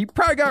 right? And you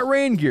probably got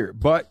rain gear,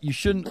 but you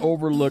shouldn't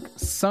overlook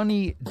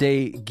sunny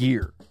day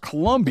gear.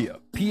 Columbia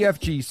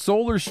PFG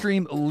Solar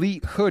Stream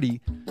Elite Hoodie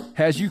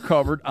has you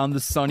covered on the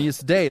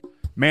sunniest day.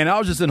 Man, I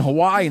was just in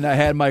Hawaii and I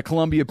had my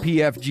Columbia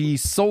PFG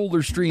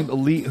Solar Stream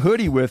Elite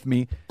Hoodie with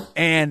me.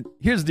 And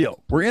here's the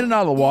deal. We're in and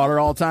out of the water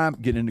all the time,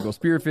 getting in to go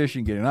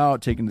spearfishing, getting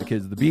out, taking the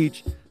kids to the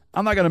beach.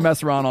 I'm not going to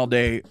mess around all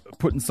day,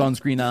 putting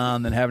sunscreen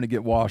on, then having to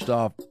get washed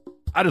off.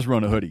 I just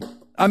run a hoodie.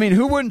 I mean,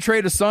 who wouldn't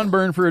trade a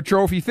sunburn for a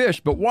trophy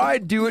fish? But why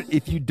do it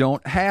if you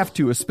don't have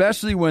to,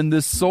 especially when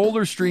this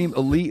Solar Stream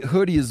Elite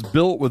Hoodie is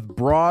built with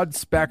broad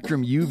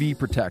spectrum UV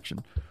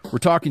protection. We're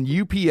talking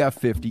UPF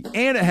 50,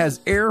 and it has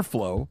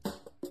airflow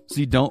so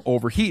you don't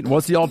overheat. And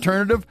what's the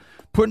alternative?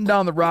 Putting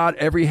down the rod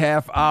every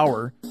half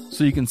hour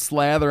so you can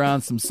slather on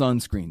some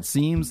sunscreen.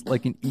 Seems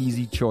like an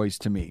easy choice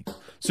to me.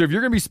 So if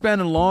you're going to be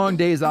spending long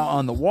days out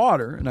on the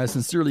water, and I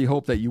sincerely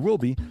hope that you will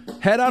be,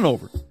 head on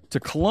over to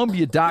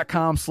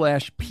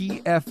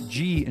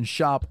Columbia.com/PFG and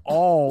shop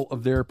all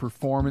of their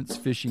performance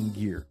fishing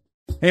gear.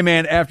 Hey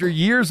man, after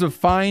years of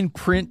fine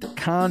print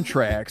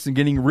contracts and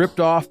getting ripped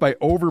off by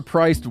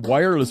overpriced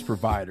wireless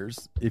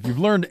providers, if you've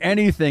learned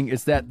anything,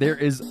 it's that there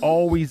is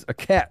always a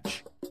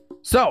catch.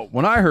 So,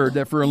 when I heard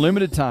that for a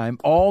limited time,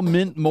 all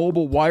Mint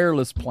Mobile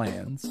wireless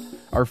plans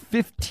are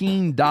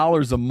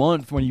 $15 a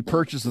month when you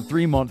purchase a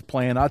 3-month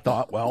plan, I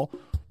thought, well,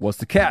 what's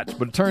the catch?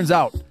 But it turns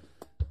out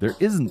there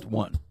isn't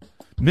one.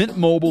 Mint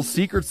Mobile's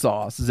secret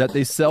sauce is that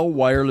they sell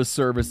wireless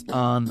service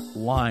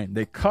online.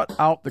 They cut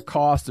out the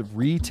cost of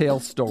retail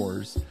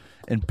stores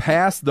and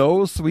pass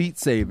those sweet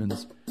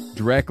savings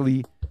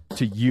directly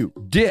to you.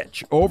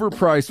 Ditch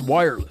overpriced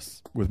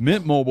wireless with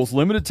Mint Mobile's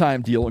limited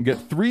time deal and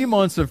get 3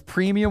 months of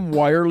premium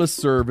wireless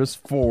service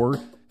for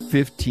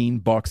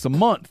 $15 a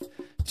month.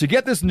 To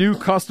get this new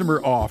customer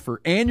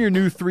offer and your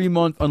new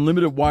 3-month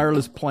unlimited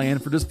wireless plan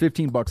for just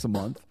 $15 a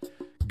month,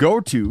 go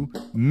to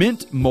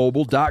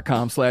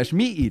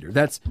mintmobile.com/meateater.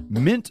 That's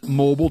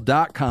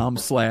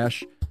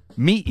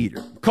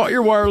mintmobile.com/meateater. Cut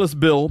your wireless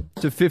bill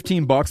to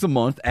 $15 a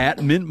month at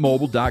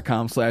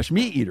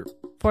mintmobile.com/meateater.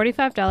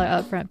 $45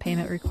 upfront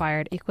payment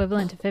required,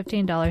 equivalent to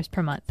 $15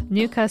 per month.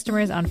 New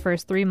customers on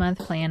first 3-month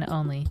plan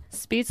only.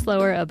 Speed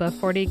slower above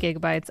 40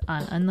 gigabytes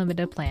on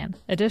unlimited plan.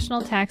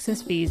 Additional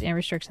taxes, fees, and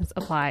restrictions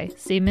apply.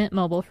 See Mint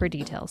Mobile for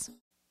details.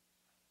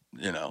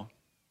 You know,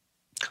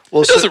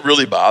 well, it doesn't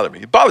really bother me.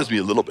 It bothers me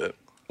a little bit.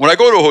 When I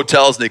go to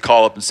hotels and they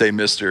call up and say,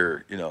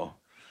 Mr., you know,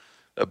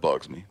 that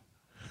bugs me.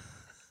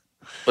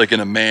 Like in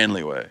a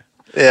manly way.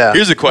 Yeah.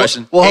 Here's a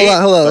question.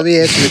 Well, hold on. Let me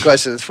answer the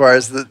question as far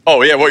as the...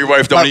 Oh, yeah, what your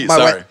wife don't eat,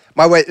 sorry.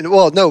 My wife,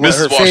 well, no, what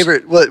Mrs. her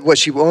favorite, what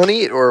she won't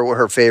eat or what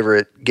her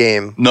favorite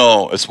game?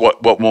 No, it's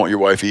what won't your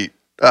wife eat?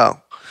 Oh.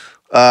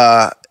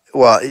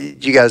 Well,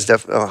 you guys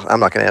definitely, I'm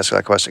not going to answer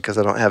that question because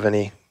I don't have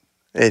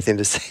anything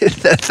to say.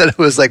 that it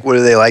was like, what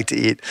do they like to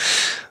eat?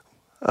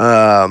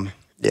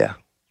 Yeah,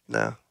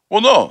 no.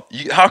 Well, no.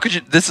 How could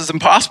you? This is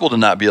impossible to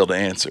not be able to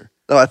answer.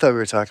 Oh, I thought we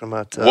were talking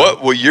about...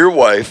 what will your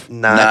wife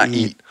not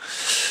eat?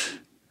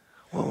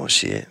 What will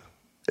she eat?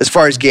 As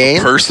far as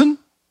game? A person?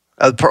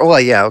 Well,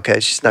 yeah, okay.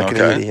 She's not going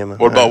to eat him.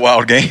 What about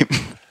wild game?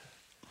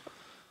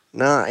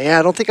 No, yeah,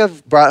 I don't think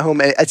I've brought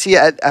home... I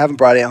haven't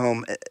brought it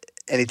home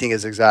anything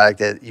as exotic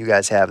that you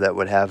guys have that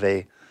would have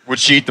a... Would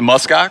she eat the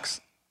muskox?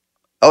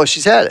 Oh,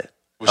 she's had it.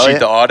 Would she eat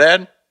the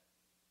aoudad?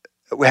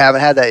 We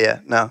haven't had that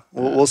yet. No.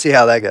 We'll see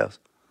how that goes.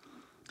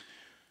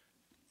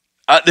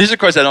 There's a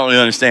question I don't really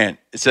understand.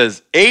 It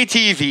says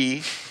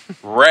ATV,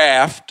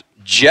 raft,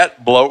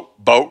 jet boat,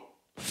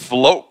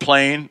 float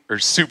plane, or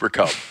super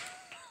cub.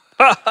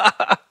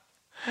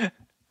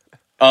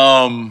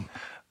 I'm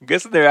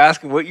guessing they're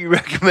asking what you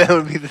recommend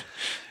would be the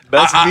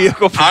best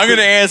vehicle. I'm going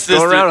to answer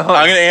this. I'm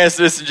going to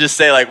answer this and just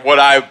say like what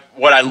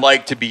I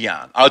like to be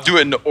on. I'll do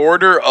it in the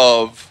order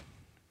of,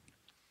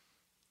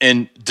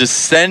 in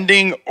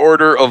descending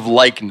order of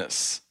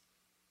likeness.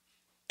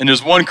 And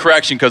there's one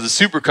correction because a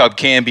super cub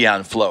can be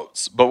on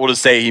floats, but we'll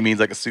just say he means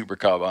like a super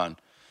cub on.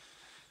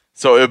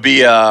 So it would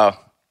be a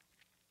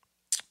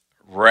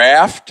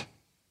raft,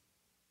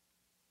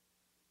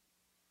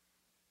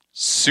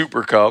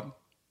 super cub,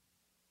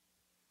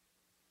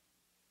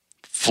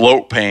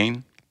 float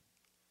plane,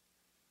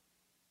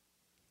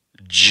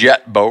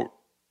 jet boat,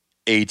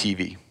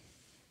 ATV.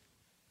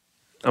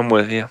 I'm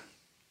with you.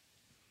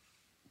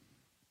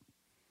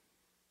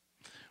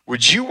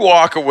 Would you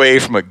walk away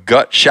from a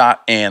gut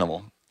shot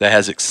animal that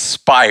has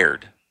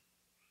expired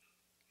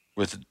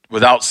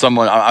without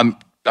someone? I'm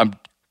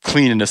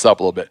cleaning this up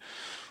a little bit.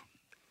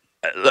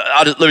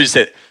 Let me just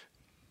say it.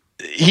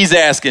 He's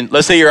asking,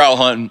 let's say you're out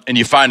hunting and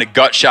you find a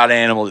gut shot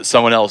animal that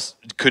someone else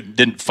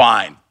didn't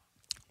find.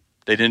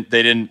 They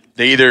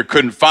either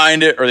couldn't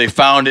find it or they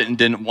found it and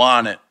didn't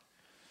want it.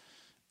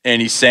 And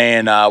he's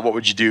saying, what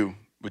would you do?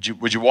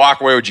 Would you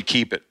walk away or would you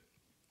keep it?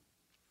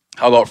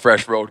 How about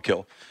fresh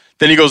roadkill?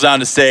 Then he goes on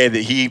to say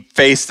that he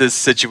faced this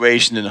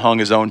situation and hung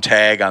his own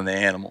tag on the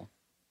animal.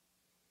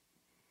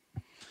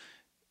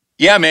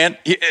 Yeah, man.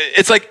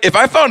 It's like if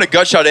I found a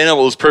gut shot animal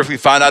that was perfectly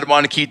fine, I'd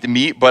want to keep the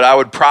meat, but I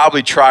would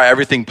probably try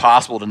everything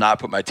possible to not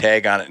put my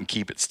tag on it and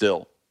keep it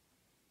still.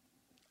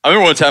 I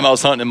remember one time I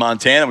was hunting in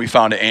Montana and we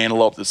found an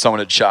antelope that someone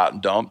had shot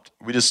and dumped.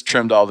 We just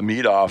trimmed all the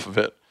meat off of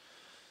it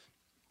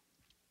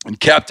and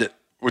kept it,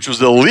 which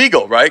was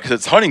illegal, right? Because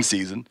it's hunting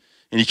season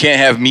and you can't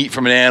have meat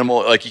from an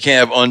animal, like you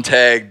can't have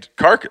untagged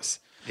carcass.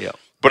 Yeah.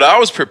 But I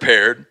was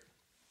prepared.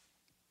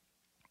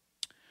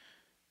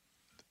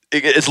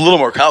 It's a little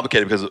more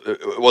complicated because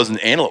it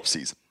wasn't antelope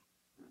season.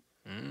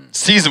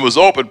 Season was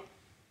open,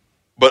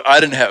 but I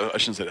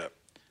shouldn't say that.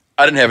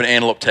 I didn't have an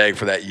antelope tag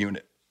for that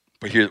unit.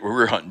 But here, where we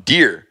were hunting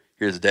deer,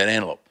 here's a dead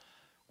antelope.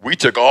 We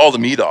took all the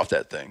meat off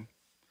that thing.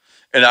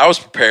 And I was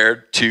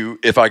prepared to,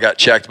 if I got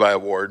checked by a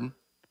warden,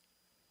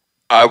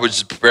 I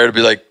was prepared to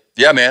be like,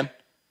 yeah, man,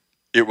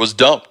 it was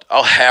dumped.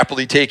 I'll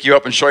happily take you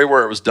up and show you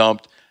where it was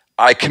dumped.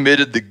 I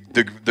committed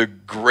the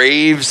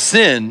grave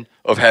sin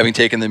of having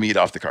taken the meat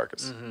off the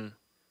carcass. Mm-hmm.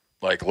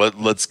 Like,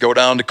 let's go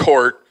down to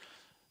court,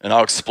 and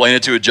I'll explain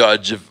it to a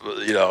judge if,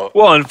 you know.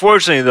 Well,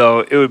 unfortunately,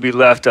 though, it would be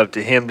left up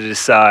to him to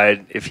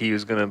decide if he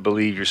was going to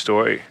believe your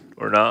story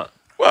or not.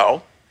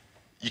 Well,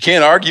 you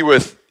can't argue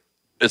with,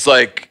 it's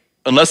like,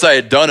 unless I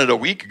had done it a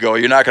week ago,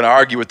 you're not going to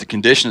argue with the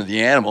condition of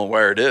the animal and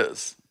where it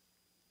is,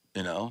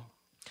 you know.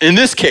 In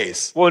this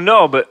case. Well,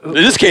 no, but. In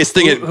this case,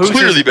 thing had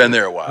clearly been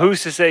there a while.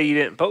 Who's to say you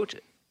didn't poach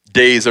it?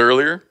 Days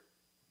earlier.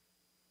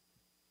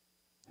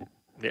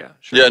 Yeah,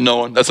 sure. Yeah, no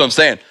one. That's what I'm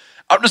saying.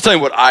 I'm just telling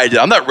you what I did.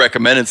 I'm not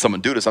recommending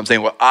someone do this. I'm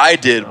saying what I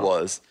did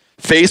was,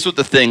 faced with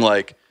the thing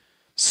like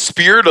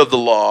spirit of the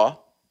law,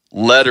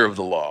 letter of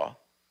the law,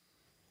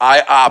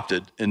 I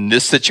opted in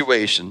this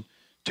situation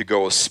to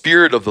go a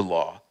spirit of the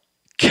law,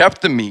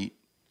 kept the meat,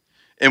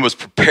 and was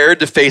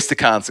prepared to face the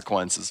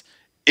consequences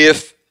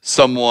if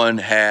someone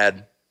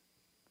had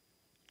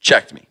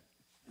checked me.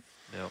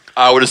 Yep.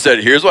 I would have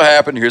said, here's what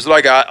happened, here's what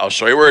I got, I'll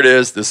show you where it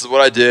is, this is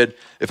what I did.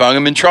 If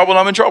I'm in trouble,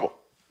 I'm in trouble.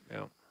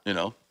 Yep. You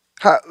know?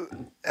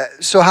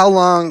 So how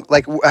long,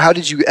 like, how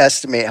did you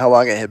estimate how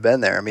long it had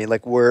been there? I mean,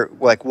 like,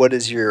 what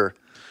is your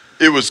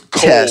It was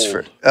cold. test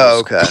for? Oh,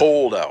 okay. It was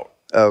cold out.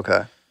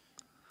 Okay.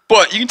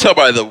 But you can tell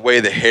by the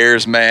way the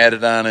hair's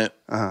matted on it.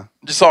 Uh-huh.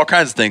 Just all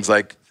kinds of things,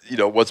 like, you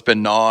know, what's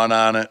been gnawing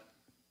on it,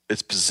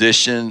 its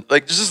position.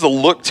 Like, there's just a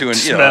look to it.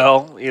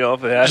 Smell, you know,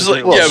 if it has just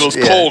like, yeah, it was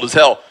cold as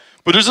hell.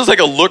 But there's just like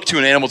a look to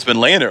an animal that's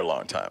been laying there a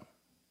long time.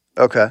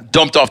 Okay.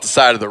 Dumped off the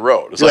side of the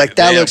road. It's like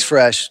that looks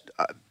fresh.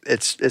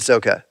 It's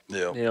okay.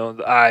 Yeah. You know,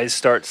 the eyes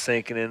start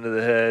sinking into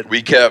the head.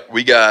 We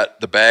got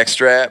the back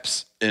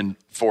straps and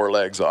 4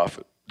 legs off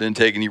it. Didn't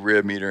take any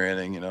rib meat or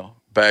anything, you know.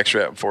 Back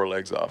strap and 4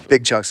 legs off it.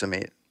 Big chunks of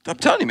meat. I'm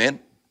telling you, man.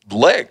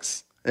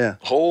 Legs. Yeah.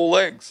 Whole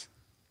legs.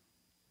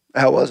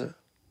 How was it?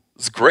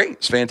 It's great.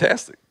 It's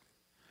fantastic.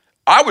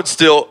 I'd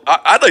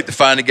like to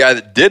find a guy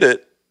that did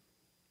it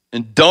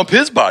and dump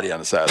his body on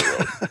the side of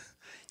the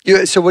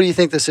road. So what do you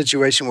think the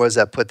situation was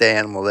that put the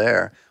animal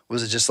there?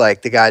 Was it just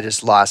like the guy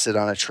just lost it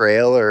on a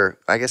trail, or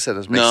I guess it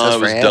was makes sense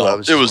for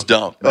antelope. It was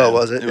dumped. Oh,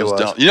 was it? It was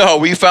dumped. You know how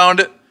we found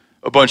it?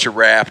 A bunch of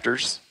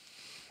raptors.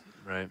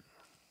 Right.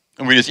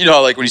 And we just, you know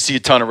how like when you see a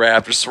ton of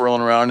raptors swirling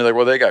around, you're like,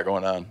 what do they got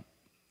going on?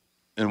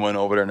 And went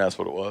over there, and that's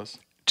what it was.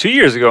 2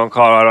 years ago in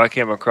Colorado, I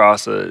came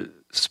across a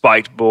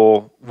spiked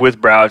bull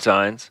with brow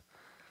tines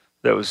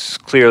that was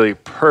clearly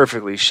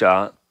perfectly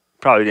shot.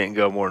 Probably didn't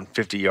go more than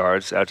 50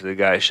 yards after the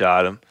guy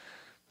shot him.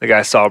 The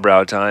guy saw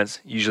brow tines,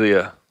 usually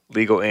a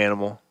legal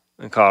animal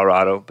in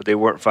Colorado, but they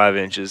weren't 5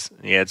 inches,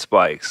 and he had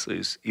spikes. So he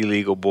was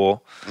illegal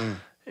bull,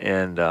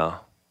 and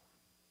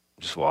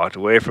just walked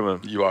away from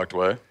him. You walked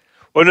away?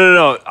 Well,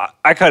 no.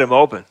 I cut him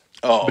open.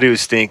 Oh. But he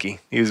was stinky.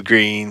 He was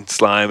green,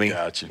 slimy.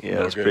 Gotcha.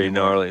 Yeah, it was pretty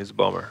gnarly. It was a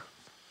bummer.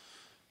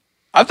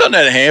 I've done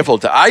that a handful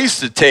of times. I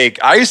used to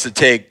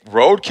take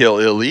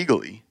roadkill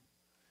illegally.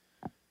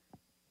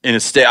 In a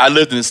state, I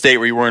lived in a state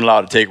where you weren't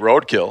allowed to take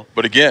roadkill.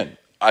 But again,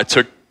 I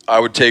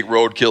would take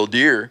roadkill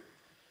deer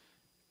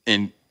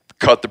and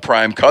cut the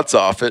prime cuts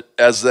off it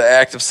as the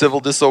act of civil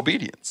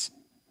disobedience.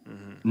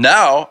 Mm-hmm.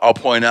 Now, I'll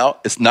point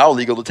out, it's now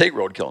legal to take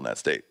roadkill in that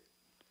state.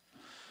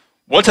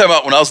 One time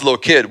when I was a little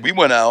kid, we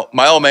went out.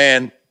 My old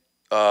man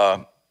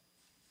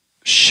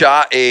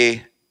shot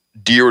a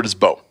deer with his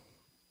bow.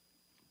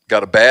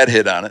 Got a bad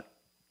hit on it,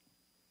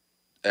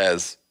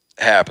 as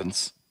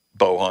happens,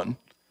 bow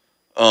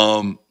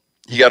hunting.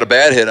 He got a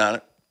bad hit on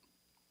it.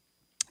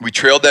 We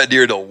trailed that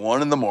deer till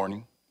 1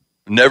 a.m.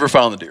 Never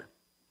found the deer.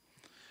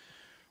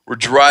 We're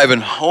driving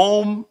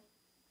home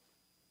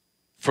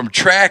from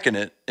tracking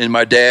it in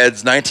my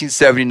dad's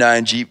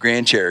 1979 Jeep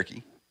Grand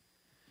Cherokee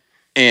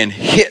and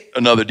hit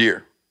another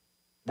deer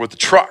with the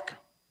truck.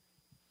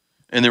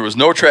 And there was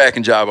no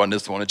tracking job on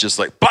this one. It's just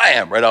like,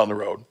 bam, right out on the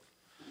road.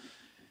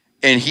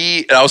 And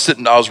I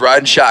was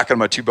riding shotgun,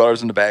 my 2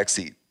 brothers in the back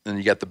seat. And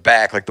you got the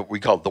back, like we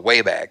call it the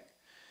way back.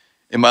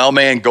 And my old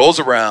man goes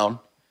around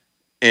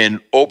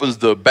and opens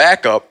the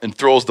back up and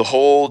throws the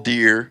whole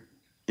deer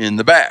in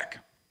the back.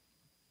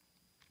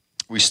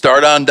 We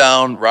start on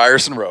down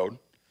Ryerson Road,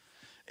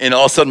 and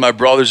all of a sudden my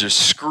brothers are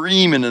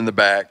screaming in the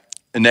back,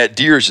 and that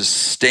deer is just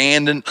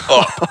standing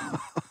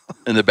up.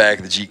 in the back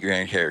of the Jeep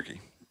Grand Cherokee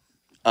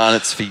on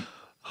its feet.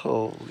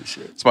 Holy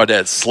shit. So my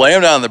dad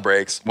slammed down the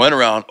brakes, went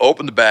around,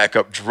 opened the back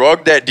up,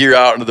 drugged that deer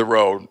out into the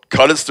road,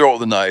 cut its throat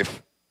with a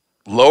knife,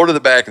 loaded the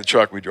back of the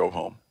truck, we drove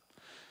home.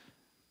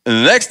 And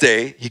the next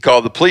day, he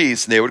called the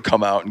police, and they would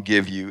come out and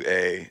give you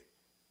a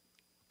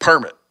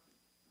permit,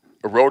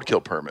 a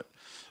roadkill permit.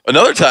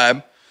 Another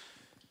time,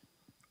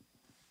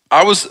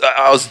 I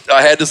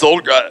had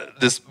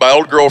my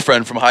old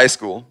girlfriend from high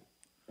school.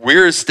 We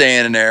were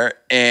standing there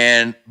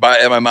at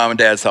my mom and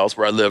dad's house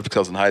where I lived because I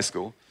was in high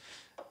school.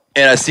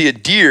 And I see a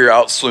deer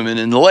out swimming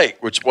in the lake,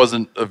 which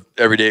wasn't an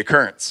everyday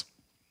occurrence.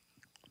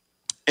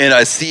 And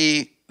I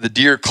see the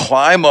deer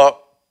climb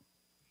up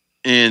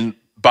in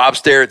Bob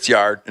Starrett's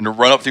yard and to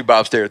run up through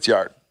Bob Starrett's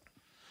yard.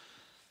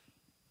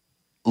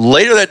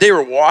 Later that day,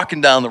 we're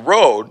walking down the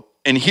road,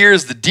 and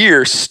here's the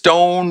deer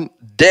stone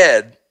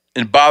dead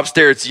in Bob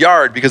Starrett's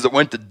yard because it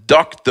went to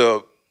duck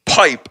the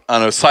pipe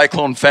on a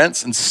cyclone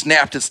fence and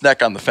snapped its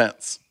neck on the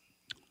fence.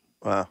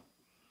 Wow.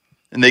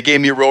 And they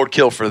gave me a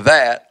roadkill for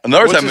that.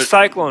 Another What's time, a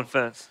cyclone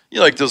fence? You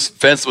know, like this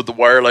fence with the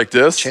wire like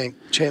this? Chain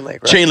link,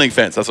 right? Chain link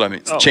fence, that's what I mean.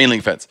 It's Oh. chain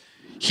link fence.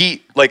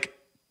 He,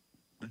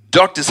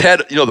 ducked his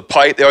head, you know, the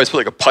pipe, they always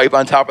put, a pipe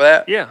on top of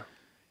that? Yeah.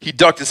 He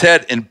ducked his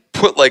head and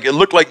put, it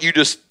looked like you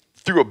just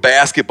threw a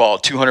basketball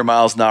at 200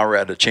 miles an hour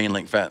at a chain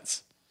link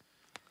fence.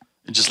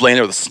 And just laying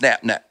there with a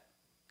snap neck.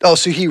 Oh,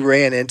 so he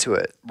ran into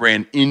it.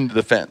 Ran into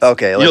the fence.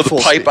 Okay, you know the full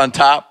pipe speed. on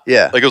top?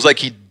 Yeah. It was like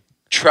he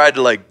tried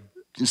to,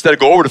 instead of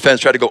go over the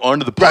fence, tried to go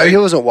under the pipe. Right, he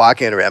wasn't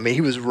walking around. I mean,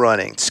 he was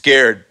running.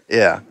 Scared.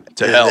 Yeah.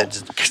 To And hell. then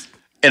just-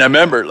 And I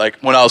remember,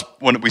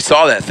 when we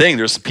saw that thing,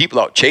 there's some people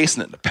out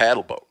chasing it in a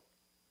paddle boat.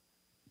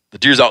 The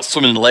deer's out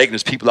swimming in the lake, and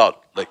there's people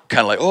out,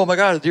 oh my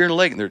God, a deer in the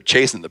lake, and they're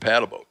chasing the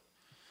paddle boat.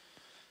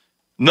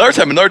 Another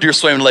time, another deer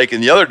swam in the lake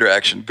in the other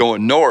direction,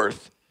 going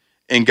north,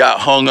 and got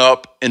hung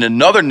up in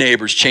another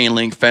neighbor's chain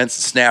link fence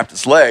and snapped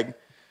its leg.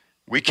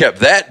 We kept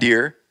that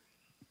deer,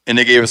 and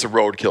they gave us a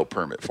roadkill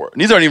permit for it.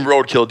 And these aren't even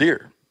roadkill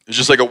deer. It's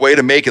just a way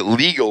to make it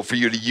legal for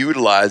you to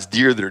utilize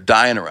deer that are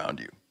dying around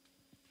you.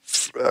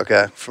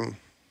 Okay, from,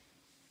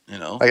 You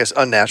know? I guess,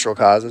 unnatural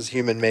causes,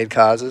 human-made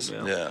causes.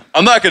 Yeah.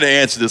 I'm not going to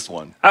answer this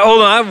one.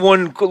 Hold on, I have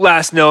one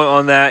last note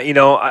on that. You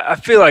know, I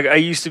feel like I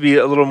used to be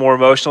a little more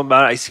emotional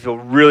about it. I used to feel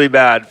really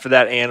bad for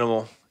that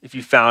animal if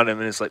you found him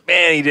and it's like,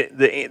 man,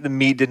 the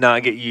meat did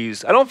not get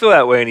used. I don't feel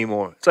that way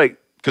anymore. It's like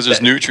Because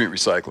there's nutrient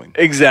recycling.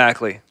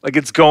 exactly like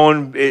it's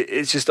going.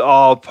 It's just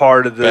all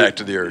part of the Back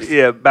to the earth.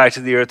 Yeah, back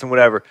to the earth and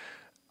whatever.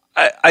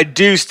 I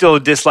do still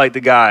dislike the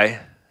guy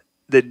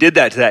that did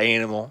that to that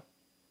animal.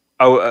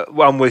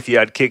 I'm with you.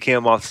 I'd kick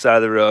him off the side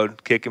of the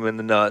road, kick him in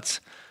the nuts.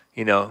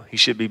 You know, he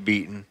should be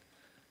beaten.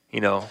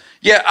 You know.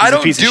 Yeah, I He's a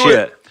don't piece of do shit.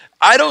 it.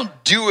 I don't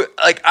do it.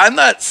 I'm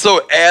not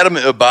so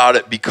adamant about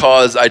it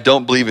because I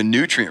don't believe in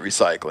nutrient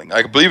recycling.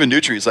 I believe in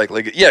nutrient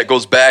recycling. Yeah, it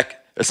goes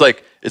back.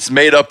 It's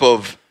made up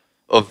of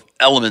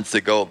elements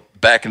that go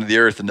back into the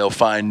earth, and they'll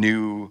find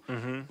new.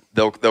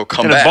 They'll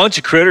come And back. a bunch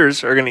of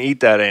critters are going to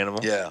eat that animal.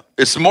 Yeah,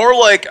 it's more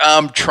like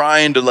I'm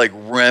trying to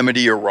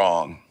remedy a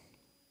wrong.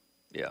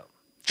 Yeah.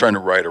 Trying to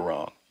right a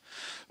wrong.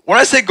 When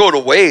I say go to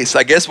waste,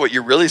 I guess what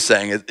you're really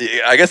saying is,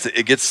 I guess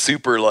it gets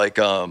super it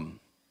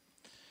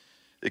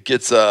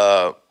gets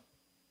It's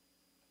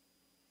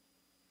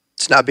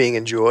not being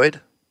enjoyed.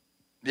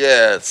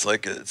 yeah, it's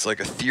like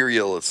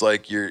ethereal. It's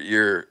like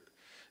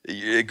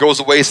it goes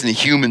to waste in a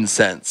human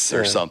sense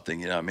or something.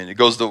 You know, what I mean, it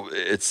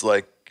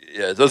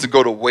doesn't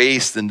go to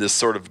waste in this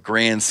sort of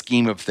grand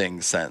scheme of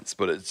things sense,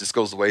 but it just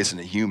goes to waste in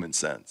a human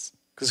sense.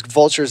 Because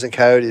vultures and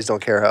coyotes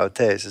don't care how it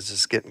tastes. It's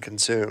just getting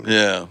consumed.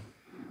 Yeah,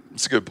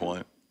 that's a good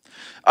point.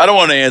 I don't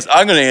want to answer.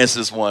 I'm going to answer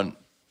this one,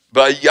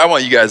 but I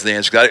want you guys to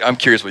answer because I'm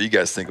curious what you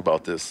guys think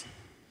about this.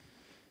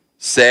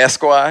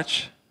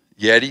 Sasquatch,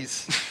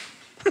 Yetis.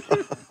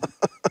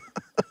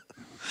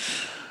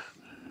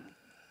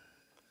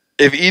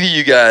 If either of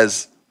you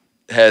guys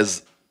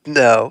has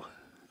No.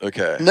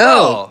 okay,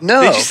 No.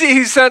 Did you see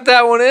who sent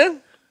that one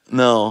in?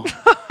 no,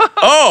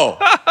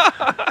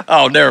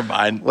 oh, never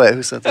mind. Wait,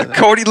 who sent that?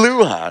 Cody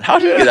Lujan. How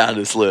did you get on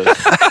this list?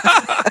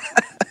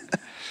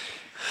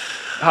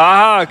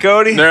 Ha,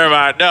 Cody. Never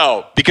mind.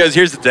 No, because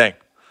here's the thing.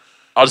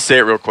 I'll just say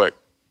it real quick.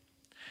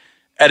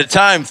 At a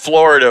time,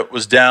 Florida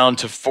was down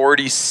to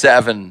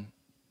 47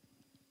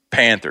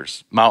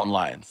 panthers, mountain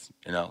lions,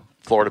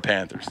 Florida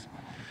panthers.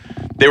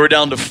 They were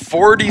down to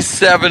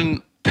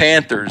 47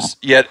 panthers,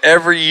 yet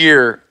every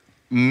year,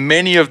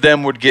 many of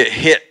them would get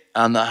hit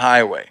on the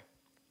highway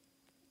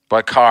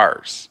by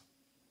cars.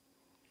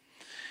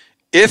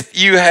 If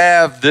you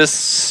have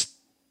this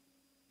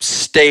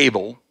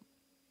stable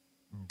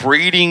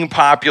breeding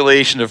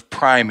population of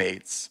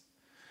primates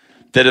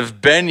that have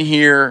been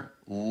here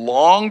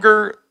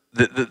longer,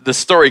 the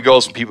story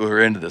goes from people who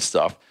are into this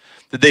stuff,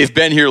 that they've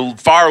been here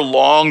far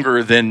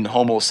longer than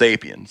Homo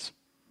sapiens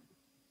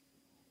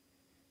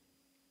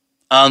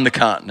on the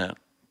continent,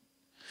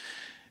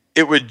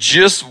 it would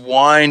just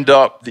wind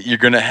up that you're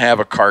going to have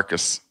a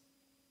carcass.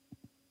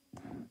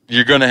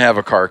 You're going to have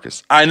a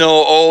carcass. I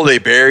know, they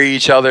bury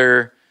each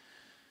other,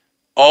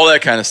 all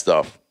that kind of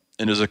stuff.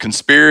 and there's a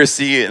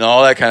conspiracy and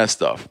all that kind of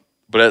stuff.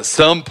 But at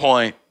some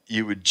point,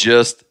 you would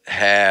just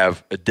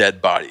have a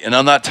dead body. And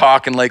I'm not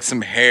talking like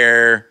some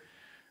hair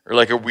or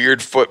like a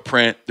weird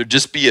footprint. There'd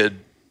just be a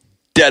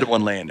dead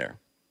one laying there.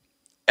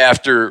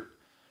 After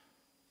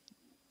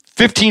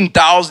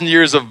 15,000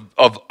 years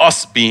of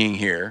us being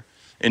here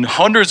and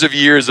hundreds of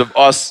years of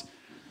us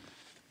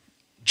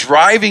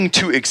driving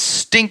to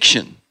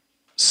extinction,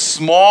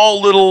 small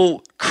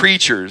little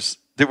creatures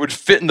that would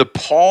fit in the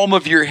palm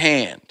of your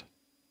hand,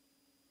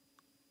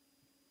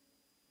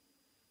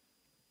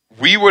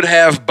 we would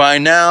have by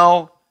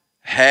now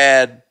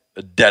had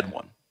a dead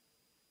one.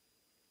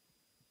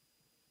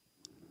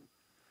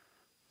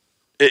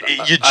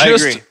 You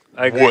just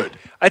I agree. would.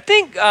 I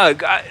think now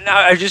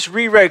I just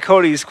reread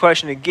Cody's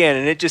question again,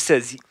 and it just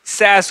says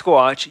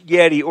Sasquatch,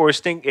 Yeti, or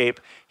stink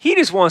ape. He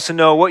just wants to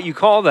know what you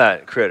call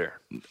that critter.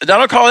 I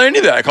don't call it any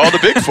of that. I call it the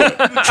Bigfoot.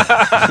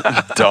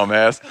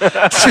 Dumbass.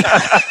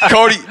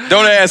 Cody,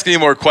 don't ask any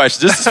more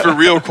questions. This is for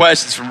real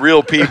questions from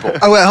real people.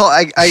 Oh,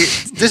 well,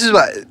 this is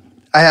what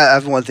I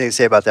have one thing to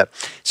say about that.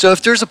 So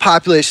if there's a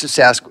population of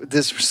Sasquatch,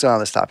 this we're still on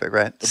this topic,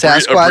 right?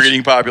 A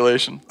breeding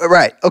population.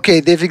 Right.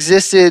 Okay, they've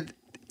existed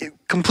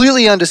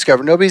completely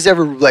undiscovered. Nobody's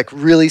ever like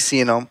really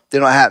seen them. They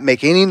don't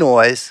make any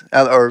noise,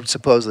 or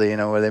supposedly,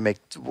 where they make.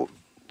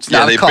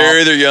 They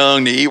bury their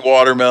young. They eat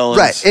watermelons.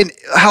 Right. And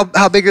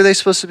how big are they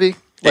supposed to be?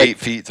 8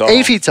 feet tall.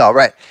 8 feet tall.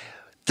 Right.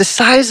 The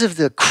size of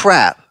the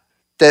crap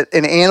that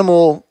an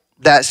animal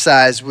that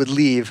size would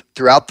leave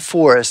throughout the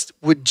forest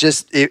would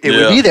just it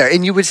would be there,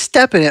 and you would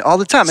step in it all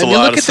the time. It's and a you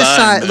lot look of at the sign,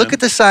 size. man. Look at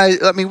the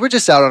size. I mean, we're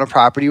just out on a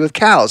property with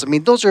cows. I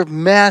mean, those are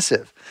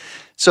massive.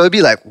 So it'd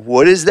be like,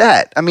 what is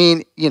that? I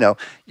mean,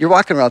 you're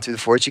walking around through the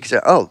forest. You can say,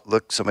 oh,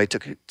 look, somebody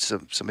took a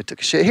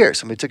shit here.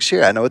 Somebody took a shit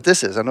here. I know what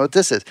this is.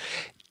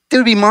 It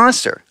would be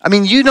monster. I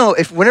mean,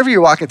 if whenever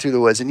you're walking through the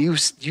woods and you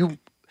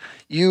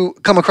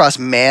come across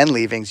man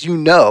leavings, you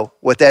know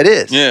what that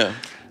is. Yeah.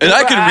 And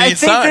I can read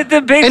signs. I think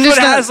that the Bigfoot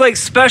has like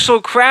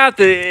special crap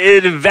that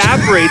it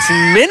evaporates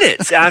in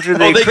minutes after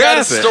they they got crap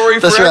a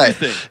story for That's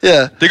everything. Right.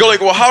 Yeah. They go like,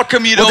 well, how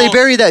come you don't? Well, they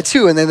bury that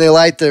too, and then they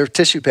light their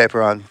tissue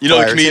paper on You know,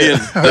 fire the comedian,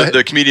 too, right?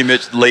 the comedian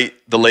Mitch,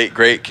 the late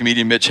great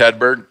comedian Mitch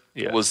Hedberg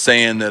was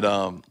saying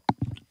that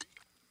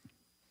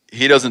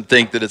he doesn't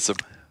think that it's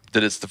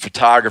the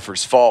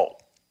photographer's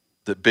fault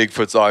that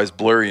Bigfoot's always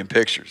blurry in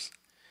pictures.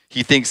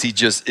 He thinks he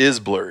just is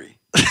blurry.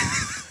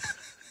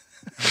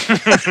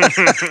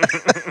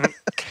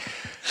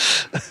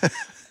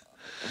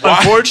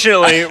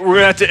 Unfortunately, we're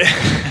gonna have to.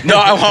 No,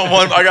 I want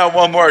one. I got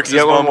one more because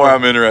there's one more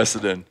I'm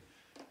interested in.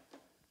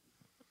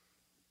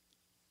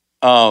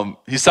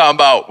 He's talking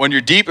about when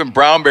you're deep in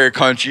brown bear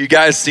country, you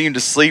guys seem to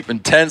sleep in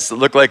tents that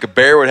look like a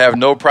bear would have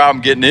no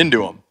problem getting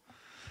into them.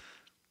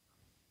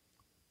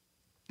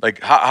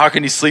 Like, how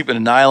can you sleep in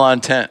a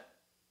nylon tent?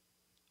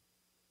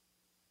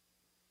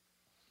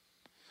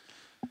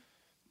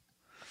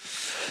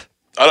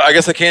 I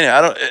guess I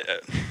can't.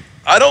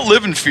 I don't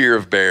live in fear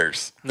of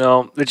bears.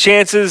 No, the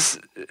chances.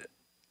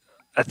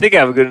 I think I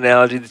have a good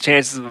analogy. The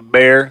chances of a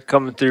bear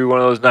coming through one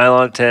of those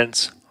nylon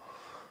tents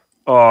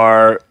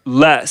are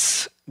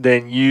less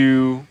than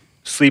you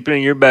sleeping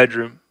in your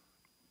bedroom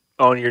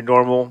on your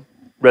normal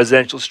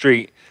residential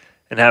street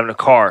and having a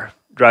car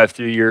drive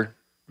through your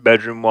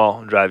bedroom wall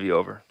and drive you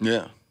over.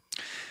 Yeah.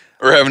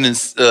 Or having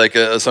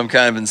some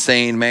kind of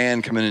insane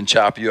man come in and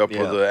chop you up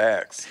with an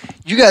axe.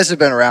 You guys have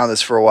been around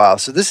this for a while,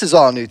 so this is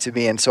all new to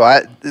me. And so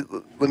I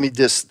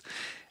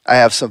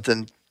have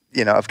something,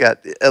 I've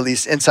got at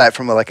least insight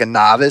from a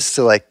novice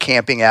to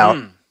camping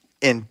out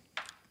in.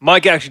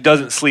 Mike actually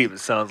doesn't sleep, it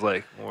sounds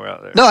like, when we're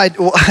out there. No,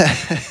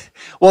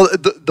 well,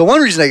 the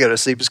one reason I go to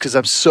sleep is because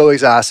I'm so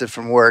exhausted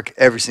from work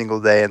every single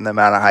day and the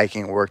amount of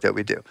hiking and work that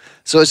we do.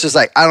 So it's just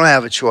I don't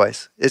have a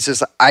choice. It's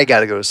just I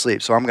got to go to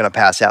sleep, so I'm going to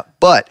pass out.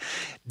 But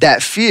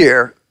that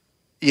fear,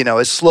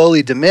 is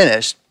slowly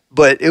diminished.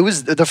 But it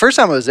was the first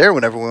time I was there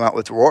whenever we went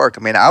with Rourke.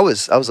 I mean, I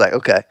was like,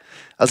 okay.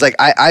 I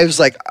was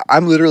like,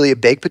 I'm literally a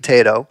baked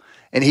potato,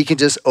 and he can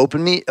just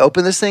open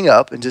this thing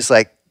up and just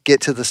get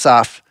to the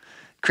soft,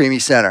 creamy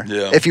center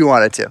if you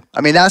wanted to.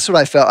 I mean, that's what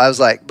I felt. I was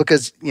like,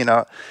 because,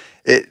 that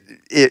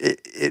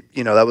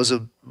was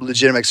a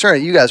legitimate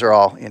concern. You guys are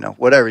all,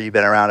 whatever, you've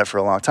been around it for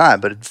a long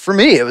time. But for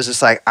me, it was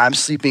just I'm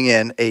sleeping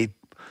in a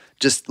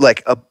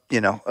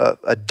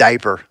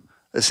diaper,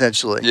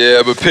 essentially.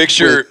 Yeah, but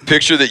picture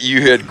that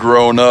you had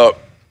grown up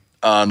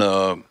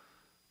on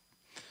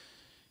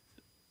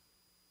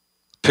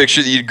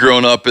picture that you'd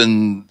grown up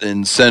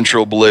in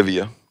central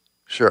Bolivia.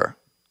 Sure.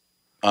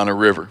 On a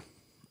river.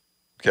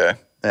 Okay.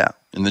 Yeah.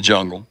 In the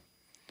jungle.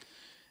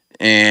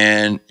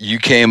 And you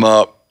came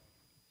up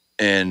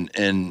and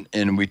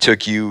we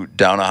took you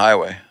down a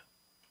highway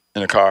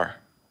in a car.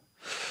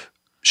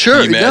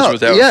 Sure. Can you imagine what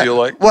that would feel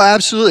like? Well,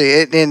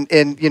 absolutely.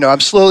 And I'm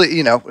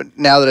slowly,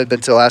 now that I've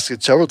been to Alaska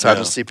several times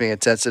and sleeping in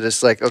tents,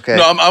 it's okay.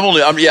 No,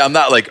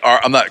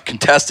 I'm not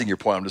contesting your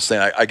point. I'm just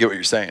saying I get what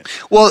you're saying.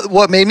 Well,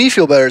 what made me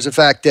feel better is the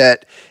fact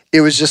that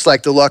it was just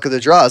the luck of the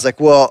draw. It's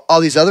well, all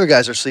these other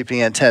guys are sleeping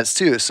in tents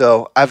too.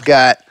 So I've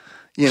got,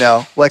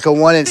 a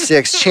 1 in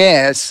 6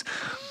 chance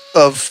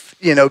of,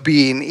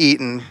 being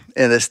eaten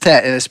in this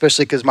tent. And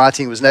especially because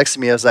Martin was next to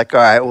me, I was like,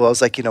 all right, well, I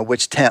was like,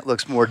 which tent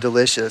looks more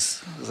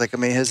delicious? I was like,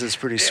 his is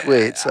pretty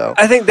sweet. So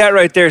I think that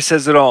right there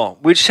says it all.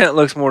 Which tent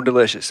looks more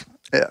delicious?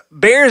 Yeah.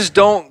 Bears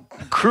don't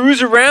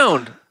cruise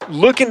around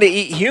looking to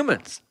eat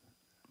humans.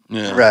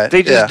 Yeah. Right.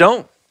 They just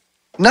don't.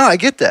 No, I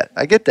get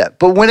that.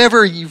 But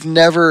whenever you've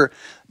never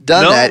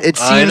done that, it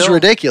seems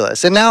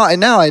ridiculous. And now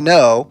I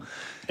know,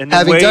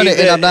 having done it,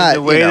 and I'm not.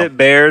 The way that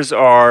bears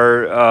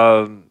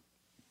are,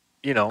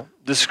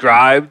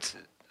 described,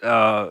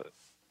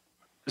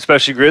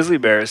 especially grizzly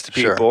bears to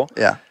people. Sure.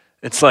 Yeah.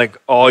 It's like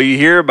all you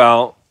hear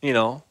about,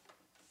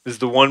 is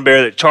the one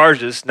bear that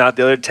charged us, not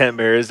the other 10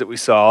 bears that we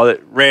saw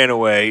that ran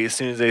away as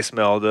soon as they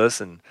smelled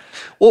us. And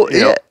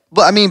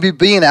but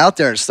being out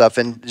there and stuff,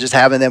 and just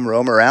having them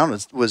roam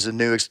around was a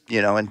new,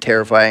 and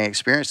terrifying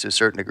experience to a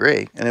certain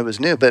degree, and it was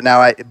new. But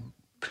now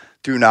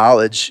through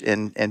knowledge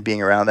and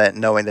being around that,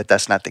 and knowing that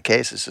that's not the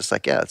case, it's just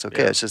like, it's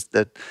okay. Yeah. It's just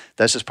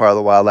that's just part of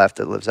the wildlife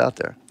that lives out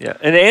there. Yeah,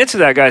 and to answer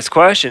that guy's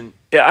question,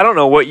 I don't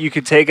know what you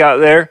could take out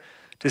there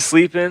to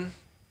sleep in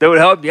that would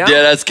help you out.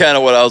 Yeah, that's kind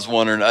of what I was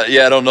wondering.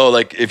 I don't know,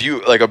 like if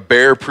you like a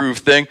bear-proof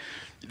thing.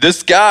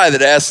 This guy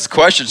that asked this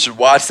question should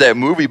watch that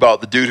movie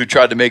about the dude who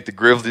tried to make the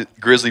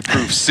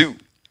grizzly-proof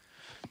suit.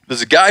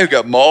 There's a guy who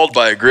got mauled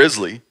by a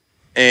grizzly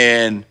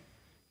and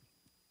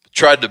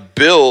tried to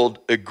build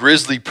a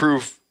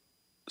grizzly-proof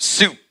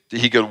suit that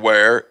he could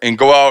wear and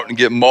go out and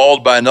get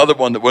mauled by another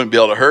one that wouldn't be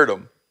able to hurt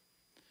him.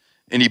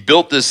 And he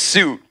built this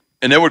suit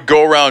and then would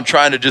go around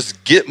trying to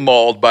just get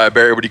mauled by a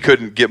bear, but he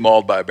couldn't get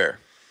mauled by a bear.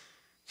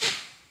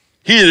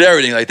 He did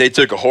everything. Like they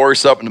took a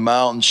horse up in the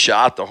mountains,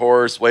 shot the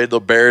horse, waited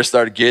till the bears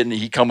started getting it.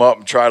 He'd come up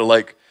and try to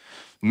like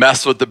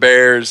mess with the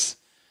bears,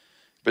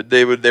 but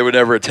they would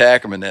never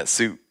attack him in that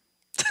suit.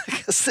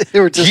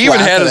 They were just he even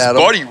had his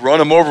buddy run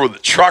him over with a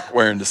truck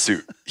wearing the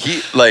suit.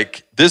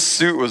 This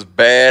suit was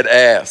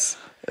badass.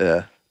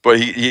 Yeah. But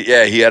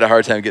he had a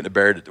hard time getting a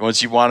bear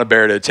once you want a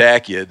bear to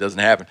attack you, it doesn't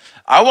happen.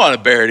 I want a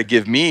bear to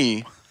give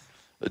me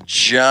a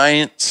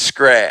giant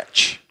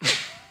scratch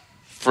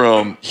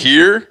from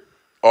here,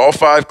 all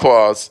 5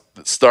 claws,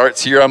 that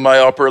starts here on my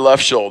upper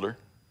left shoulder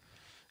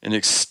and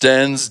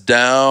extends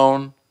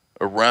down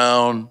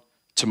around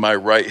to my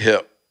right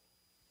hip.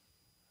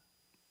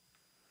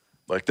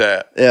 Like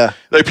that. Yeah.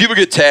 Like people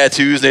get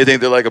tattoos and they think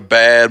they're like a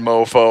bad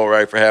mofo,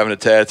 right, for having a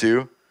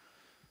tattoo.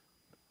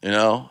 And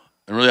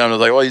really I'm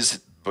just like, well, he's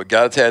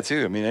got a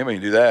tattoo. Anybody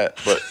can do that.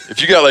 But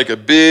if you got like a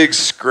big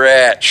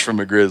scratch from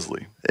a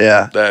grizzly,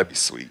 that'd be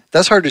sweet.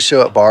 That's hard to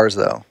show at bars,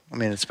 though.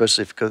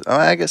 Especially because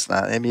I guess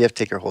not. You have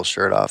to take your whole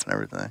shirt off and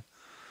everything.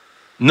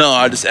 No,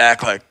 I just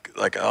act like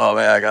oh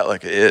man, I got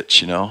like an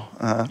itch, And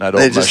I don't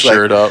open my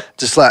shirt up.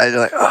 Just like,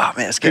 oh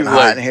man, it's getting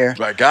hot in here.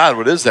 My God,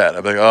 what is that?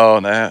 I'm like, oh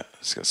nah,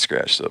 just got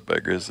scratched up by a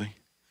grizzly.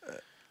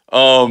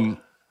 Were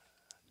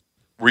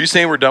you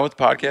saying we're done with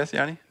the podcast,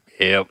 Yanni?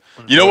 Yep.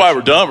 You know why we're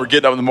done? We're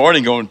getting up in the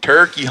morning going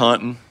turkey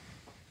hunting.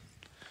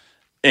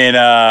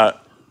 And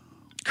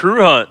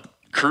crew hunt.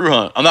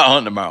 I'm not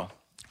hunting tomorrow.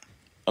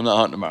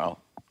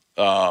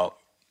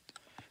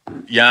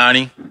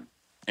 Yanni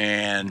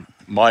and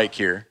Mike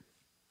here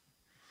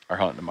are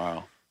hunting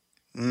tomorrow.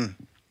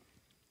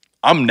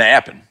 I'm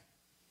napping.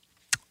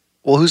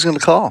 Well, who's going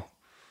to call?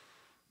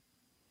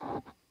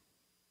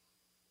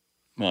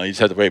 Well, you just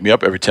have to wake me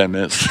up every 10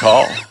 minutes to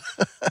call.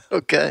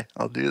 Okay,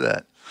 I'll do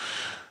that.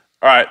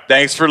 All right,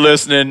 thanks for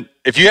listening.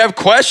 If you have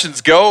questions,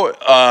 go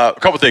a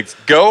couple things.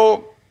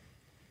 Go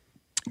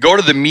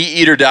to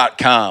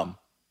themeateater.com.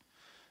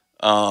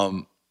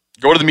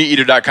 Go to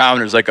themeateater.com,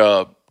 and there's like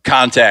a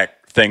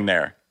contact thing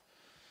there.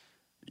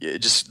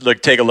 Just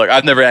take a look.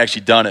 I've never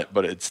actually done it,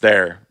 but it's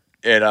there.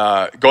 And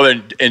go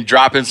there and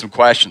drop in some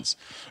questions,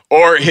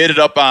 or hit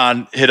up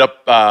on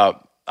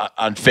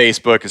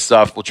Facebook and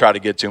stuff. We'll try to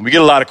get to them. We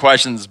get a lot of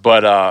questions,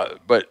 but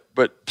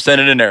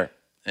send it in there,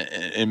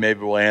 and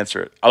maybe we'll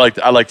answer it. I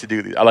like to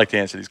do these. I like to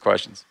answer these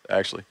questions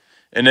actually.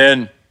 And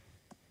then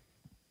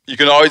you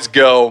can always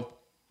go.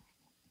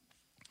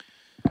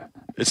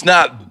 It's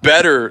not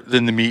better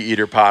than the Meat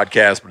Eater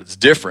podcast, but it's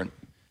different.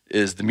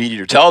 Is the Meat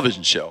Eater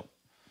television show.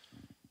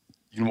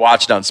 You can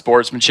watch it on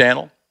Sportsman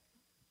Channel.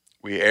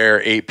 We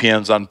air 8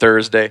 p.m. on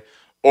Thursday.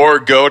 Or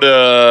go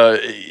to,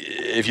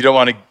 if you don't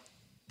want to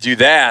do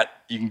that,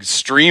 you can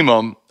stream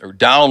them or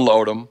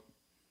download them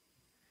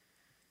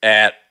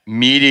at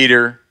Meat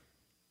Eater.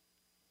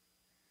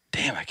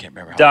 Damn, I can't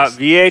remember how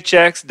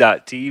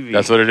 .vhx.tv.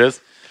 That's what it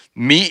is.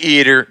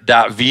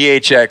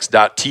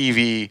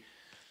 meateater.vhx.tv.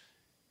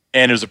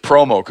 And there's a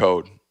promo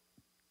code.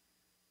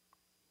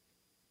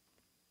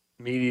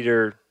 Meat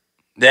Eater.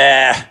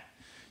 Nah.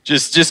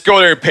 Just go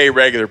there and pay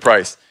regular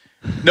price.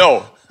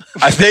 No.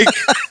 I think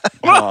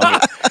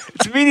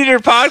it's Meat Eater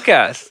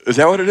Podcast. Is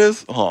that what it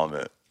is? Hold on a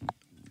minute.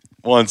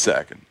 1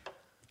 second.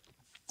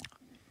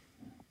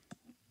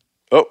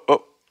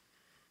 Oh.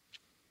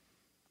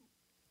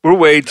 We're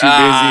way too busy.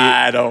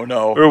 I don't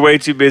know. We're way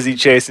too busy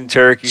chasing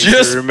turkeys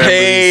just to remember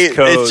pay. these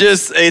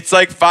codes. It's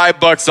like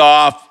 $5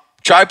 off.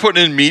 Try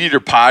putting in Meat Eater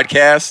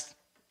Podcast,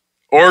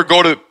 or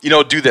go to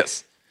do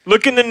this.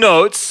 Look in the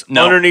notes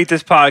underneath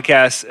this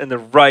podcast, and the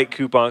right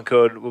coupon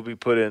code will be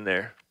put in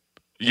there.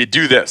 You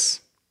do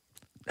this.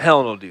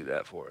 Helen will do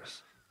that for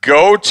us.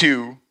 Go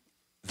to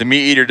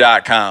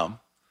themeateater.com,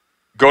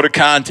 go to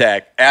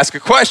contact, ask a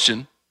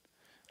question,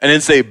 and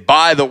then say,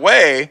 by the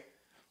way,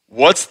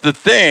 what's the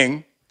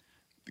thing?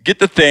 Get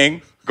the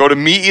thing. Go to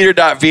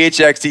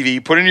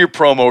meateater.vhxtv, put in your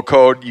promo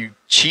code, you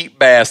cheap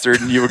bastard,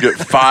 and you will get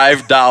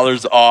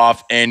 $5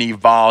 off any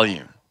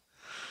volume.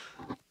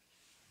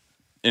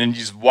 And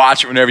you just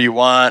watch it whenever you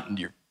want, and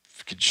you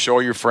can show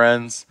your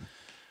friends.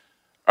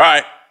 All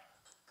right.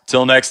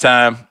 Till next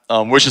time.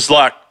 Wish us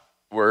luck.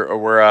 We're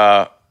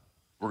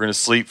going to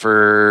sleep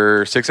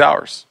for 6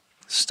 hours.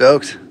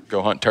 Stoked.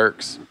 Go hunt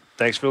turks.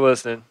 Thanks for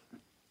listening.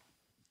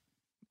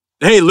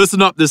 Hey,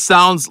 listen up. This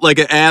sounds like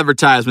an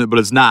advertisement, but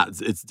it's not.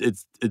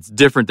 It's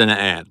different than an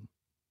ad.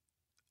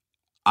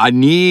 I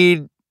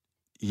need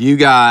you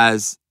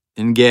guys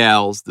and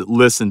gals that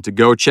listen to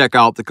go check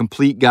out The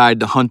Complete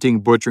Guide to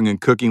Hunting, Butchering, and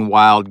Cooking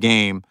Wild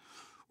Game,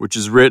 which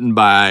is written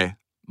by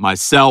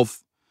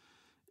myself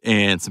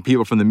and some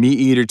people from the Meat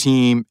Eater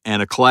team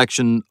and a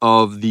collection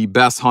of the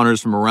best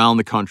hunters from around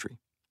the country.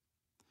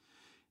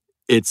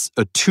 It's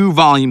a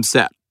 2-volume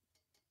set.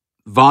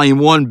 Volume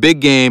 1,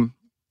 Big Game,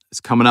 is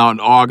coming out in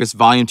August.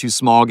 Volume 2,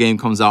 Small Game,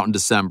 comes out in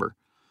December.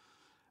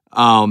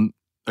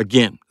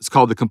 Again, it's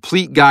called The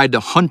Complete Guide to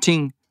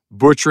Hunting,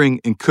 Butchering,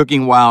 and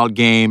Cooking Wild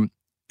Game.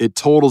 It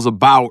totals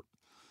about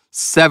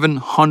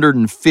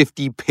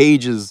 750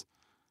 pages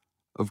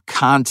of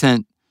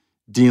content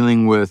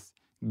dealing with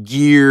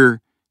gear,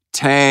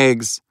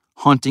 tags,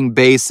 hunting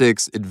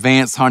basics,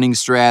 advanced hunting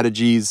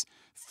strategies,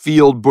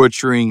 field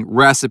butchering,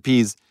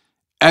 recipes,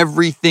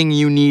 everything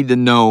you need to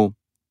know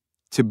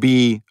to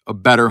be a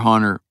better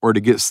hunter or to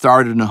get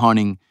started in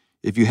hunting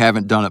if you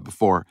haven't done it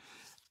before.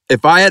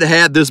 If I had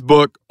had this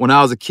book when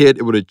I was a kid,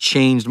 it would have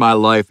changed my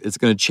life. It's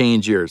going to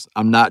change yours.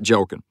 I'm not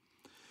joking.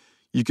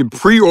 You can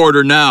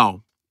pre-order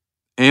now.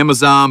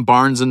 Amazon,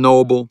 Barnes &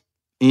 Noble,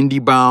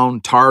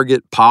 IndieBound,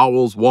 Target,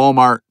 Powell's,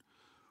 Walmart,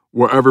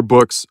 wherever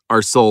books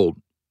are sold.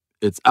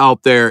 It's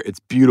out there. It's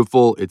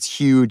beautiful. It's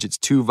huge. It's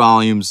 2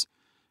 volumes.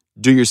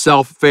 Do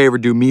yourself a favor.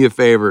 Do me a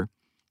favor.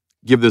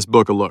 Give this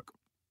book a look.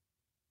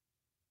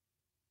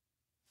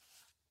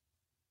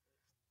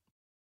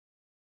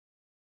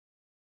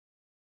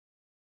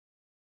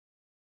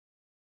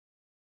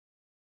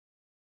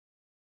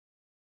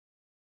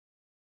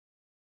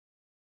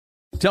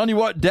 Telling you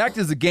what, Decked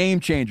is a game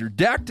changer.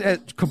 Decked has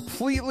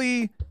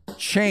completely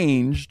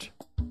changed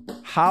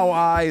how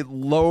I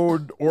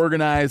load,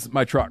 organize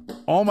my truck.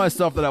 All my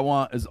stuff that I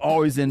want is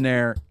always in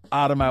there,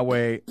 out of my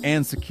way,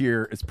 and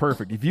secure. It's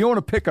perfect. If you own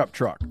a pickup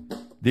truck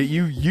that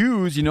you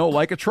use,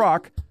 like a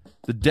truck,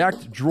 the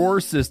Decked drawer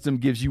system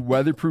gives you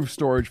weatherproof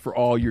storage for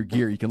all your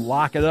gear. You can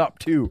lock it up,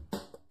 too.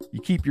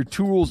 You keep your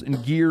tools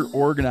and gear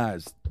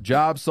organized,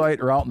 job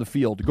site or out in the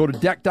field. Go to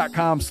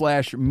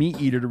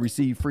deck.com/meateater to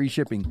receive free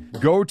shipping.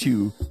 Go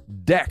to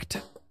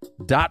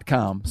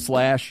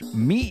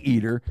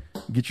deck.com/meateater.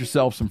 Get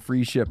yourself some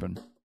free shipping.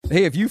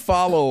 Hey, if you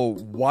follow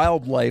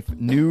wildlife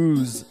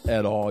news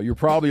at all, you're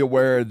probably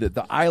aware that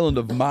the island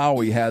of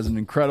Maui has an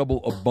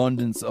incredible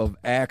abundance of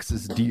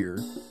axis deer.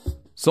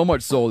 So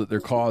much so that they're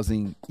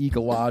causing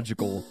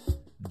ecological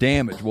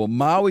damage. Well,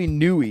 Maui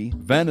Nui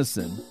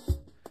venison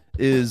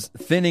is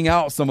thinning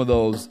out some of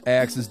those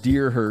axis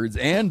deer herds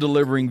and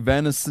delivering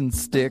venison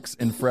sticks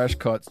and fresh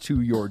cuts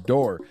to your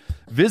door.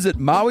 Visit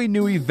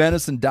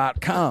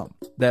MauiNuiVenison.com.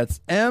 That's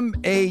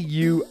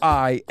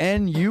MAUINUI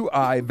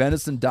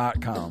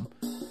venison.com.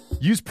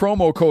 Use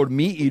promo code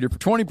MeatEater for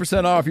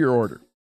 20% off your order.